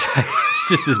hashtag. It's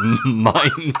just this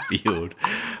minefield.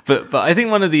 But I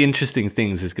think one of the interesting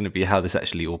things is going to be how this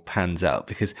actually all pans out,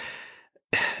 because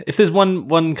if there's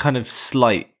one kind of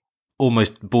slight,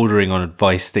 almost bordering on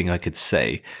advice thing I could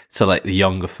say to like the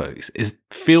younger folks is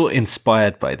feel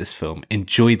inspired by this film,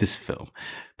 enjoy this film,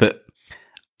 but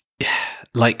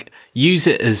like use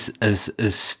it as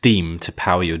steam to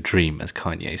power your dream, as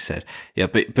Kanye said. Yeah,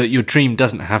 but your dream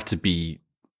doesn't have to be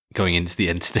going into the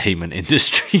entertainment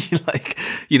industry. Like,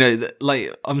 you know,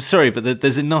 like, I'm sorry, but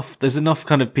there's enough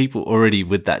kind of people already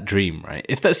with that dream, right?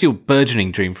 If that's your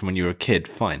burgeoning dream from when you were a kid,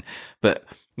 fine. But,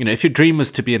 you know, if your dream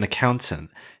was to be an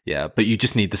accountant, yeah, but you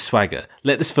just need the swagger,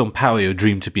 let this film power your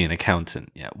dream to be an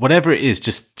accountant. Yeah, whatever it is,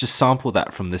 just sample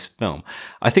that from this film.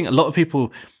 I think a lot of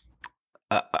people,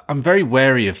 I'm very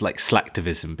wary of like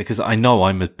slacktivism, because I know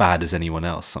I'm as bad as anyone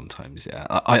else sometimes. Yeah,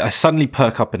 I suddenly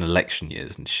perk up in election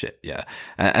years and shit. Yeah,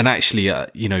 and actually,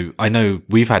 you know, I know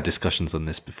we've had discussions on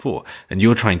this before, and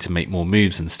you're trying to make more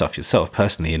moves and stuff yourself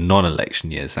personally in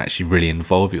non-election years and actually really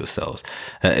involve yourself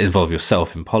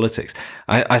in politics.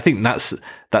 I think that's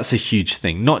a huge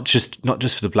thing, not just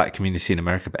for the black community in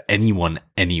America, but anyone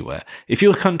anywhere. If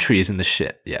your country is in the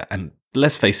shit, yeah, and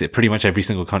let's face it, pretty much every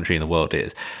single country in the world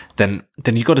is, then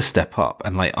you got to step up.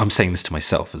 And like, I'm saying this to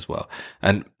myself as well.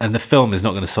 And the film is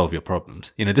not going to solve your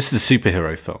problems. You know, this is a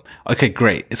superhero film. Okay,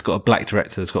 great. It's got a black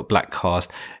director. It's got a black cast.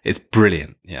 It's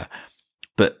brilliant. Yeah.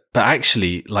 But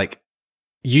actually, like,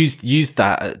 use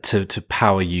that to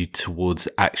power you towards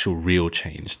actual real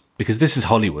change, because this is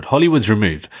Hollywood. Hollywood's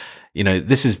removed. You know,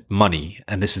 this is money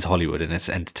and this is Hollywood and it's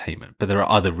entertainment, but there are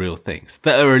other real things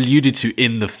that are alluded to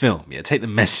in the film. Yeah, take the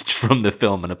message from the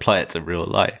film and apply it to real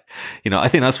life. You know, I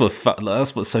think that's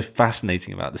what's so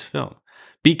fascinating about this film.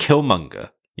 Be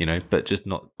Killmonger, you know, but just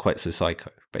not quite so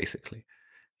psycho, basically.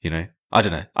 You know, I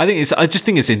don't know. I just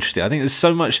think it's interesting. I think there's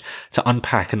so much to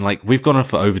unpack, and like, we've gone on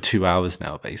for over 2 hours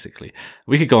now, basically.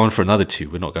 We could go on for another 2.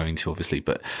 We're not going to, obviously,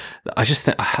 but I just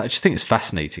think it's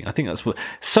fascinating. I think that's what,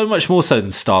 so much more so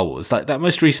than Star Wars. Like that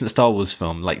most recent Star Wars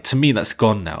film, like, to me, that's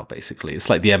gone now, basically. It's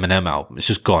like the Eminem album. It's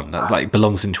just gone. That like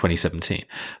belongs in 2017.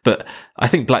 But I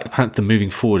think Black Panther moving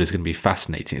forward is going to be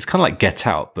fascinating. It's kind of like Get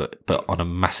Out, but on a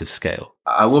massive scale.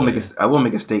 I will make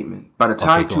a statement. By the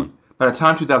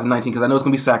time 2019, because I know it's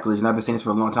going to be sacrilege, and I've been saying this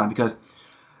for a long time, because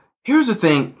here's the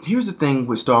thing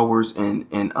with Star Wars and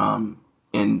in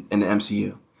the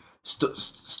MCU.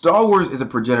 Star Wars is a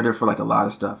progenitor for like a lot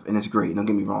of stuff, and it's great. Don't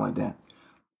get me wrong like that.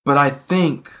 But I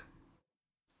think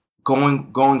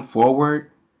going forward,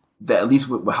 that at least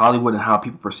with Hollywood and how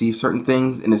people perceive certain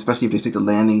things, and especially if they stick to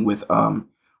landing with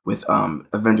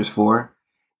Avengers 4,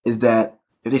 is that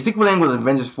if they stick to landing with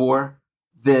Avengers 4,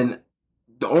 then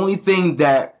the only thing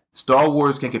that Star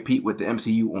Wars can compete with the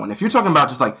MCU on, if you're talking about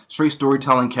just like straight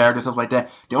storytelling, characters, stuff like that,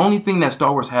 the only thing that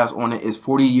Star Wars has on it is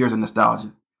 40 years of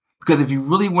nostalgia. Because if you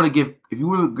really want to give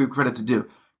credit to do,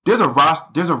 there's a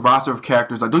roster of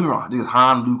characters. Like, don't get me wrong, there's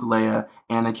Han, Luke, Leia,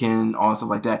 Anakin, all that stuff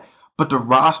like that. But the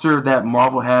roster that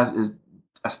Marvel has is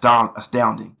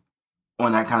astounding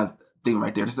on that kind of thing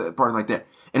right there. Just a part like that,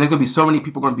 and there's gonna be so many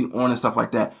people going to be on and stuff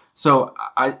like that. So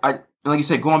like you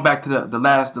said, going back to the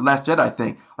last Jedi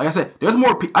thing, like I said, there's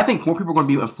more. I think more people are going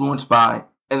to be influenced by,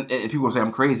 and people will say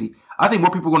I'm crazy. I think more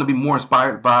people are going to be more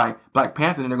inspired by Black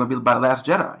Panther than they're going to be by the Last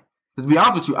Jedi. Because to be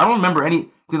honest with you, I don't remember any.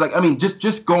 Because like, I mean,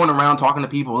 just going around talking to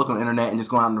people, looking on the internet, and just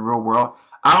going out in the real world,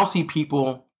 I don't see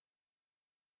people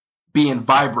being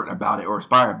vibrant about it or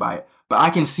inspired by it. But I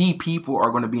can see people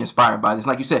are going to be inspired by this.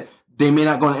 Like you said, they may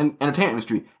not go in the entertainment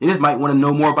industry. They just might want to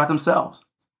know more about themselves.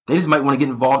 They just might want to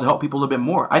get involved to help people a little bit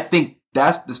more. I think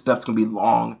that's the stuff that's going to be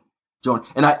long, Joan.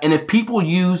 And if people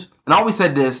use, and I always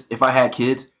said this, if I had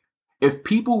kids, if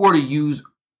people were to use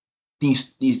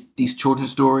these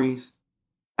children's stories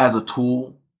as a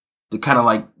tool to kind of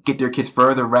like get their kids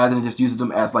further, rather than just using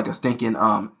them as like a stinking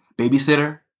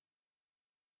babysitter,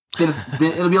 then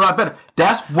it'll be a lot better.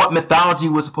 That's what mythology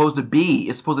was supposed to be.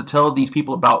 It's supposed to tell these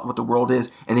people about what the world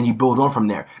is, and then you build on from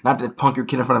there. Not to punk your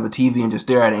kid in front of a TV and just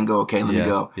stare at it and go, okay, let me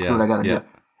go. Do what I got to do.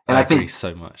 And I think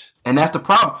so much. And that's the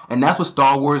problem. And that's what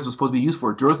Star Wars was supposed to be used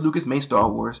for. George Lucas made Star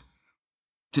Wars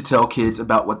to tell kids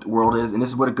about what the world is, and this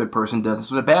is what a good person does, this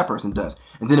is what a bad person does.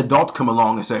 And then adults come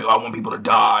along and say, oh, I want people to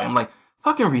die. I'm like,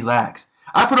 fucking relax.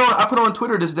 I put on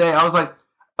Twitter this day, I was like,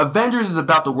 Avengers is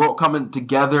about the world coming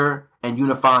together and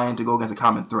unifying to go against a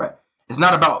common threat. It's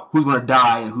not about who's going to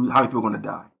die and how many people are going to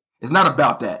die. It's not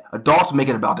about that. Adults make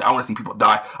it about that. I want to see people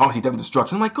die. I want to see death and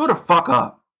destruction. I'm like, go the fuck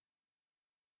up.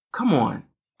 Come on.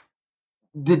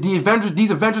 the Avengers,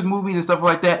 these Avengers movies and stuff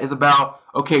like that is about,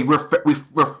 okay, we're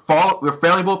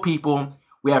fallible people,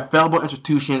 we have fallible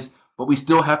institutions, but we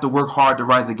still have to work hard to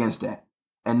rise against that.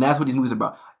 And that's what these movies are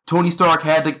about. Tony Stark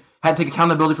had to take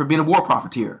accountability for being a war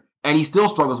profiteer, and he still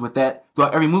struggles with that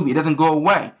throughout every movie. It doesn't go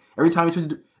away. Every time he tries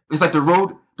to do, it's like the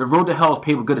road to hell is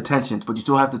paved with good intentions, but you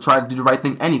still have to try to do the right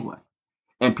thing anyway.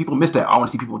 And people miss that. I want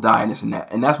to see people die and this and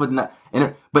that. And that's what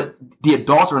but the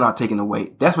adults are not taken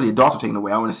away. That's what the adults are taken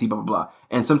away. I want to see blah, blah, blah.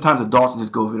 And sometimes adults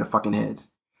just go over their fucking heads.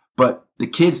 But the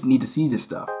kids need to see this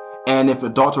stuff. And if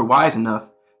adults are wise enough,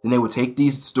 then they would take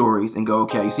these stories and go,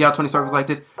 okay, you see how Tony Stark was like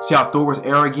this? You see how Thor was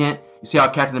arrogant? You see how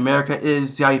Captain America is?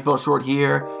 You see how he fell short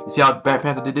here? You see how Black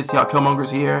Panther did this? You see how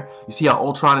Killmonger's here? You see how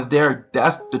Ultron is there?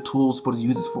 That's the tools supposed to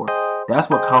use this for.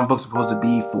 That's what comic books are supposed to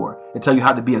be for. They tell you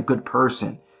how to be a good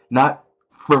person, not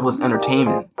frivolous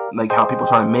entertainment, like how people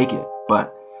try to make it.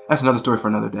 But that's another story for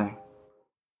another day.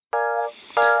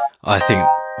 I think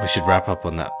we should wrap up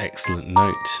on that excellent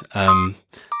note.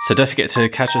 So don't forget to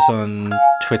catch us on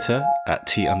Twitter at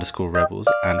 @T_Rebels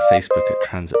and Facebook at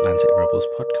Transatlantic Rebels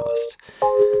Podcast.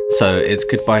 So it's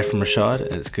goodbye from Rochard,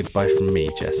 and it's goodbye from me,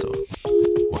 Jessel.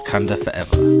 Wakanda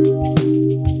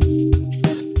forever.